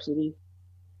Rhapsody.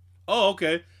 Oh,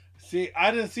 okay. See,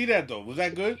 I didn't see that though. Was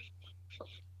that good?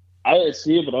 I didn't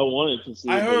see it, but I wanted to see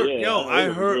I it. But heard, yeah, yo, I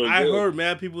heard it was real I good. heard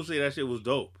mad people say that shit was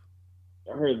dope.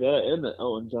 I heard that, and the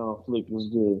Elton John flick was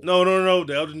good. No.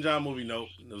 The Elton John movie, nope.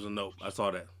 It was a nope. I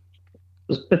saw that.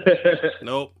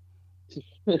 Nope.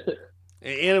 And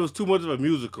it was too much of a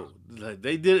musical. Like,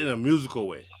 they did it in a musical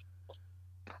way.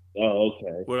 Oh,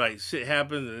 okay. Where like shit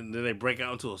happens and then they break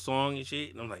out into a song and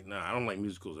shit. And I'm like, nah, I don't like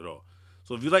musicals at all.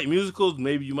 So if you like musicals,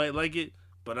 maybe you might like it.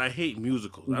 But I hate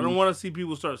musicals. I don't want to see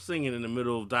people start singing in the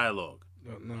middle of dialogue.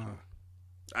 Nah.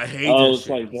 I hate Oh, that it's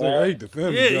shit. like It's like, I hate the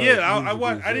Family Guy. I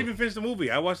watched. I didn't even finish the movie.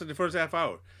 I watched it the first half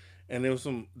hour, and there was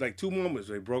some like 2 moments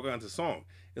where they broke out into song.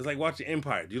 It's like watching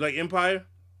Empire. Do you like Empire?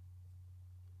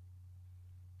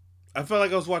 I felt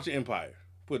like I was watching Empire.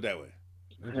 Put it that way.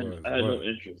 I had no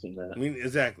interest in that. I mean,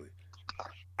 exactly.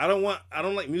 I don't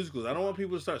like musicals. I don't want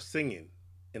people to start singing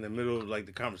in the middle of like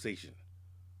the conversation.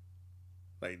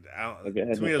 Like, I had to no me,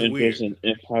 that's interest weird.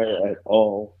 in Empire at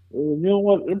all. You know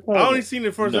what? Empire. I only seen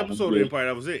the first No, episode of good. Empire.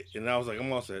 That was it, and I was like,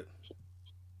 I'm all set.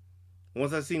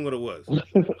 Once I seen what it was, I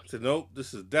said, nope,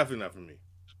 this is definitely not for me.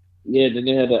 Yeah, then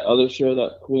they had that other show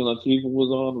that Queen Latifah was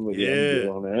on. I'm like, yeah, I'm good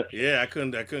on that. Yeah, I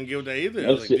couldn't get with that either. That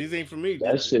I was like, shit- these ain't for me.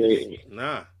 That shit ain't.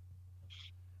 Nah,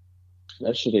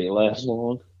 That shit ain't last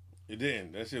long. it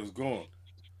didn't. That shit was gone,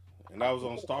 and I was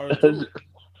on Stars too.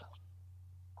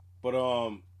 But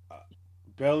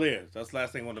Bel Air. That's the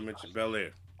last thing I want to mention. Bel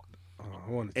Air.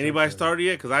 Anybody started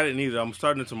yet? Because I didn't either. I'm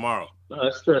starting it tomorrow. No,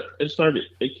 it started.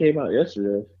 It came out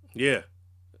yesterday. Yeah.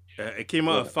 It came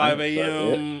out at 5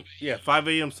 a.m. Yeah, 5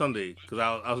 a.m. Sunday. Because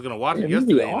I was going to watch it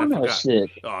yesterday and I forgot. Shit.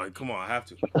 Oh, come on. I have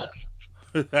to.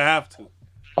 I have to. You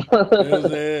know what I'm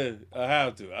saying? I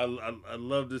have to. I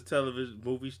love this television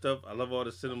movie stuff. I love all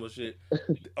the cinema shit.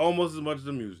 Almost as much as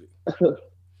the music.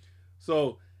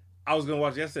 So I was going to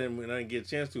watch it yesterday and I didn't get a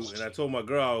chance to. And I told my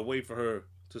girl I would wait for her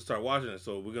to start watching it.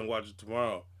 So we're going to watch it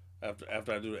tomorrow after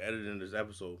I do the editing of this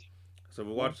episode. So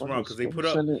we'll watch it tomorrow because they put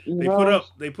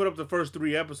up the first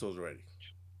 3 episodes already.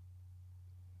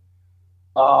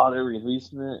 Oh, they're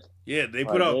releasing it. Yeah, they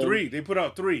put out 3. They put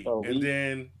out 3, and week?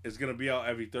 then it's gonna be out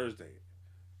every Thursday.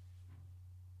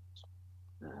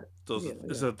 So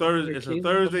it's a Thursday. It's a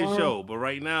Thursday show, but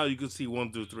right now you can see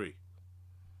 1 through 3.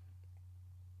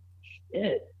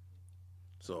 Shit.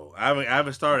 So I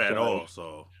haven't started at all.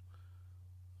 So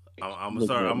I'm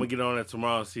gonna get on it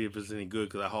tomorrow and see if it's any good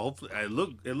because hopefully it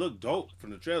looked dope from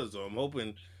the trailer. So I'm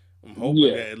hoping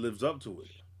that it lives up to it.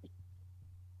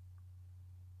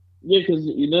 Yeah, because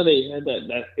they had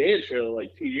that fan trailer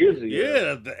like 2 years ago.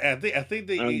 Yeah, I think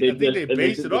they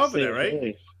based it off of that, right?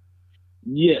 Thing.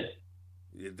 Yeah.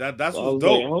 That's what's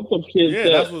dope.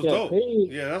 That's what's dope.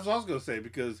 Paid. Yeah, that's what I was gonna say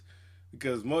because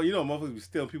motherfuckers be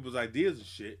stealing people's ideas and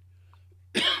shit.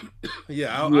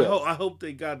 I hope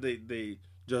they got they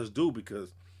just do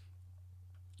because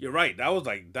you're right. That was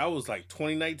like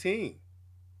 2019.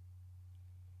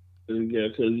 Yeah,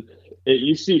 because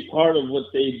you see part of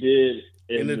what they did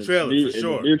in the trailer for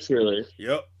sure. In the new trailer.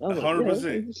 Yep,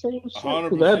 100%.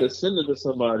 100%. I had to send it to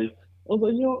somebody. I was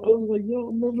like, yo,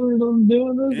 remember them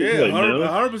doing this? Yeah,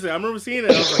 100%. I remember seeing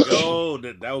it. I was like, oh,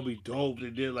 that would be dope.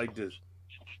 They did it like this.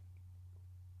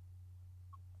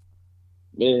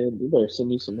 Man, you better send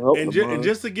me some help. And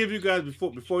just to give you guys before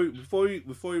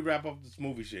we wrap up this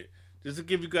movie shit, just to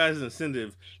give you guys an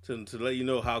incentive to let you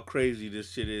know how crazy this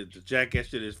shit is, the Jackass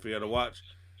shit is for you to watch.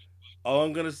 All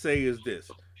I'm gonna say is this: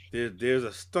 there's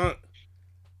a stunt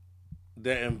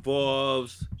that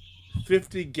involves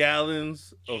 50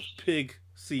 gallons of pig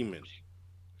semen.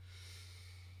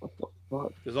 What the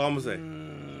fuck? That's all I'm gonna say.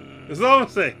 That's all I'm gonna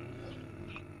say.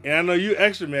 And I know you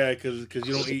extra mad because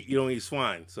you don't eat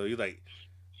swine, so you're like,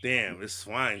 damn, it's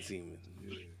swine semen.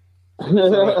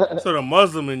 Yeah. So the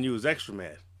Muslim in you is extra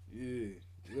mad.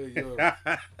 Yeah.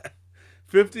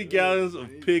 50 gallons of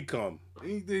pig cum.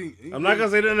 I'm not gonna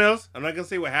say nothing else. I'm not gonna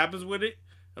say what happens with it.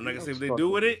 I'm not gonna say what they do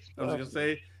with it. I'm just gonna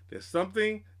say there's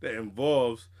something that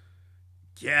involves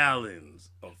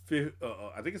gallons of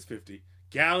I think it's 50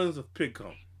 gallons of pig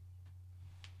cum.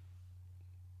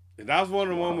 And that was one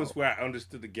of the moments where I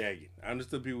understood the gagging. I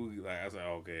understood people like I said,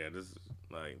 okay, this is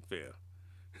not even fair.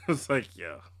 It's like,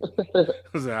 yo.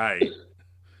 It's like, all right.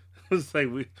 It's like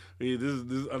this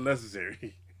is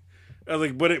unnecessary. I was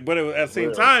like, but it at the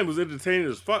same time it was entertaining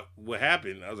as fuck. What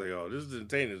happened? I was like, oh, this is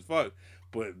entertaining as fuck,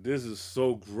 but this is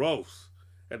so gross.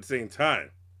 At the same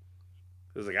time,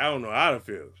 it's like I don't know how to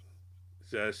feel.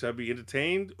 Should I be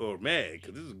entertained or mad?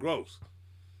 Because this is gross.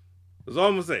 That's all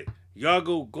I'm gonna say. Y'all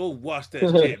go watch that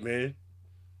shit, man.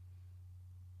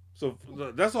 So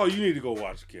that's all you need to go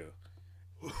watch, Kill.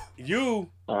 You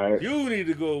need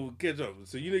to go catch up.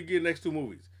 So you need to get the next two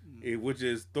movies, which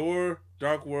is Thor: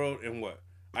 Dark World and what?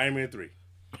 Iron Man 3.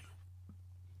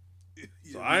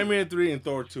 So Iron Man 3 and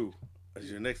Thor 2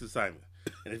 is your next assignment.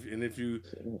 And if you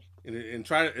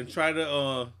try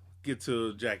to get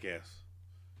to Jackass.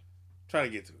 Try to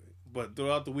get to it. But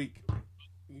throughout the week,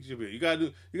 you should be. You got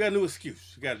a new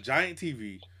excuse. You got a giant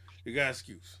TV. You got an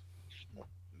excuse.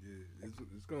 Yeah,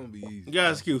 it's gonna be easy. You got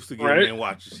an excuse to get in and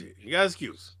watch your shit. You got an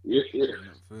excuse. Yeah.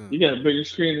 You got a bigger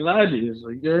screen than I do,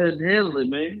 so go ahead and handle it,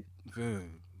 man.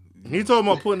 He talking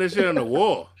about putting that shit on the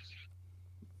wall.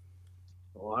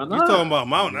 Why not? He's talking about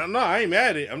mountain. No, I ain't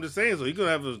mad at it. I'm just saying, so you're gonna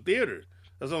have a theater.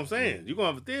 That's what I'm saying. You're gonna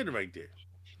have a theater right there.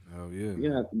 Oh yeah.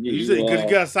 You have to get you said because you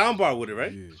got a sound bar with it,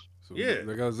 right? Yeah. So yeah.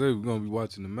 Like I said, we're gonna be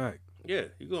watching the Mac. Yeah,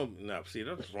 you gonna see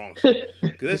that's wrong. Cause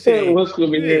that shit what's gonna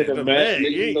be here the Mac?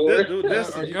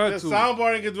 That sound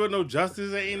bar ain't gonna do it no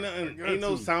justice. Ain't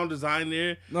no sound design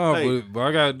there. No, like, but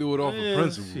I gotta do it off of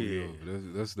principle. Yo.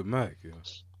 That's the Mac. Yo.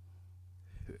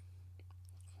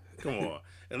 Come on,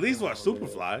 at least watch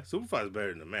Superfly. Superfly is better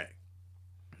than the Mac.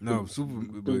 No,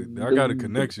 but I got a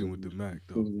connection with the Mac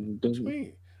though. What you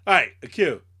mean? All right,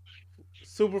 Akil.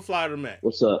 Superfly or Mac?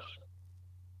 What's up?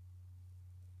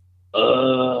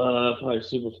 Probably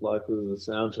Superfly because of the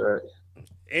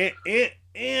soundtrack.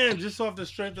 And just off the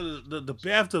strength of the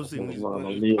bathtub scene,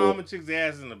 when palming chicks'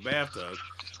 ass in the bathtub.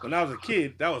 When I was a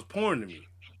kid, that was porn to me.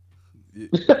 Yeah.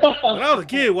 When I was a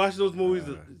kid, watching those movies,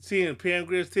 seeing Pam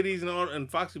Grier's titties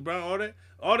and Foxy Brown,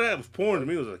 all that was porn to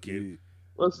me as a kid.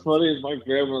 What's funny is my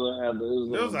grandmother had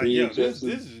those. It was like, yo, this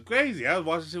is crazy. I was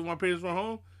watching shit when my parents were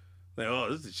home. Like,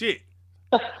 oh, this is shit.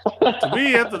 To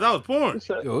me, I thought that was porn.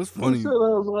 Yo, it's funny. I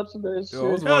was watching that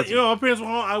shit. You know, my parents were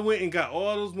home. I went and got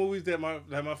all those movies that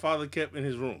my father kept in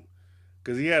his room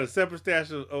because he had a separate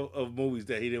stash of movies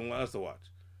that he didn't want us to watch.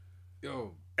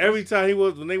 Yo, every time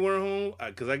when they weren't home,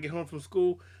 because I get home from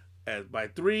school by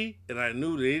 3, and I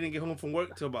knew that they didn't get home from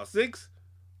work till about 6.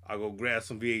 I go grab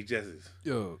some VHSs.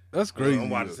 Yo, that's crazy. I'm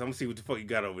watching. I'm gonna see what the fuck you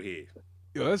got over here.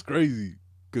 Yo, that's crazy.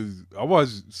 Cause I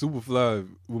watched Superfly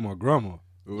with my grandma.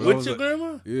 With your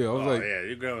grandma? Yeah, I was like, yeah,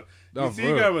 your grandma. You see,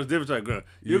 your grandma's different type of grandma.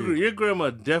 Your grandma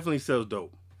definitely sells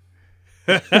dope.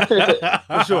 For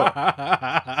sure.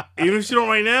 Even if she don't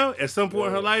right now, at some point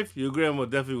in her life, your grandma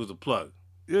definitely was a plug.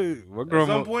 Yeah, my grandma. At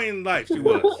some point in life, she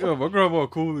was. Yeah, my grandma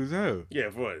cool as hell. Yeah,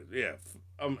 for it. Yeah.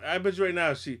 I bet you right now,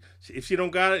 if she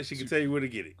don't got it, she can tell you where to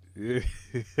get it. Yeah.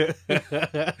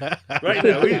 Right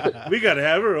now, we gotta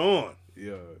have her on.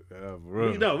 Yeah,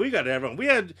 bro. No, we gotta have her on. We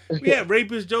had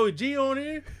rapist Joey G on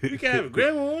here. We can have a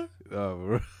grandma on.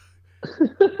 Bro.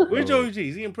 Where's Joey G?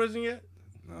 Is he in prison yet?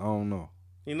 I don't know.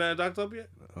 He not locked up yet?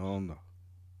 I don't know.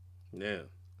 Yeah.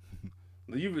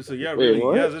 So y'all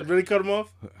really cut him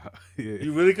off? Yeah.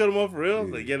 You really cut him off for real?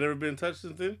 Yeah. Like you never been touched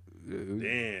since then? Yeah.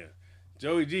 Damn.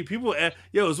 Joey G. People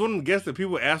it's one of the guests that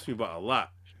people ask me about a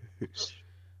lot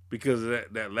because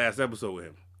of that last episode with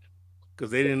him.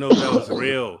 Because they didn't know if that was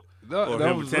real. Or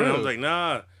him pretending. I was like,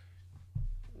 nah.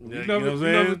 You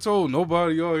never told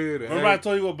nobody out here. Remember I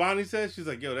told you what Bonnie said? She's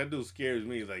like, yo, that dude scares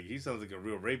me. He's like, he sounds like a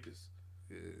real rapist.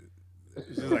 Yeah.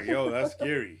 She's like, yo, that's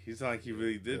scary. He sounds like he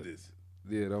really did this.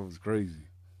 Yeah, that was crazy.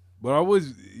 But I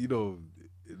was,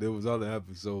 there was other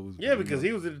episodes. Yeah, because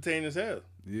he was entertaining as hell.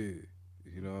 Yeah.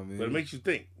 You know what I mean? But it makes you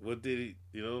think. What did he,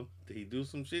 did he do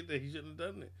some shit that he shouldn't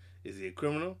have done? Is he a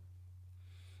criminal?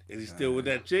 Is he still with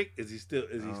that chick? Is he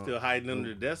still hiding under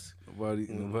the desk? Nobody.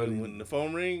 When the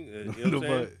phone ring? You know what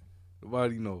I'm saying?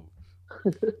 Nobody know.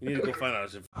 You need to go find out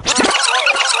shit.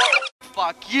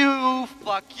 Fuck you.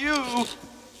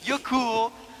 You're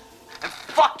cool. And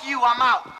fuck you, I'm out.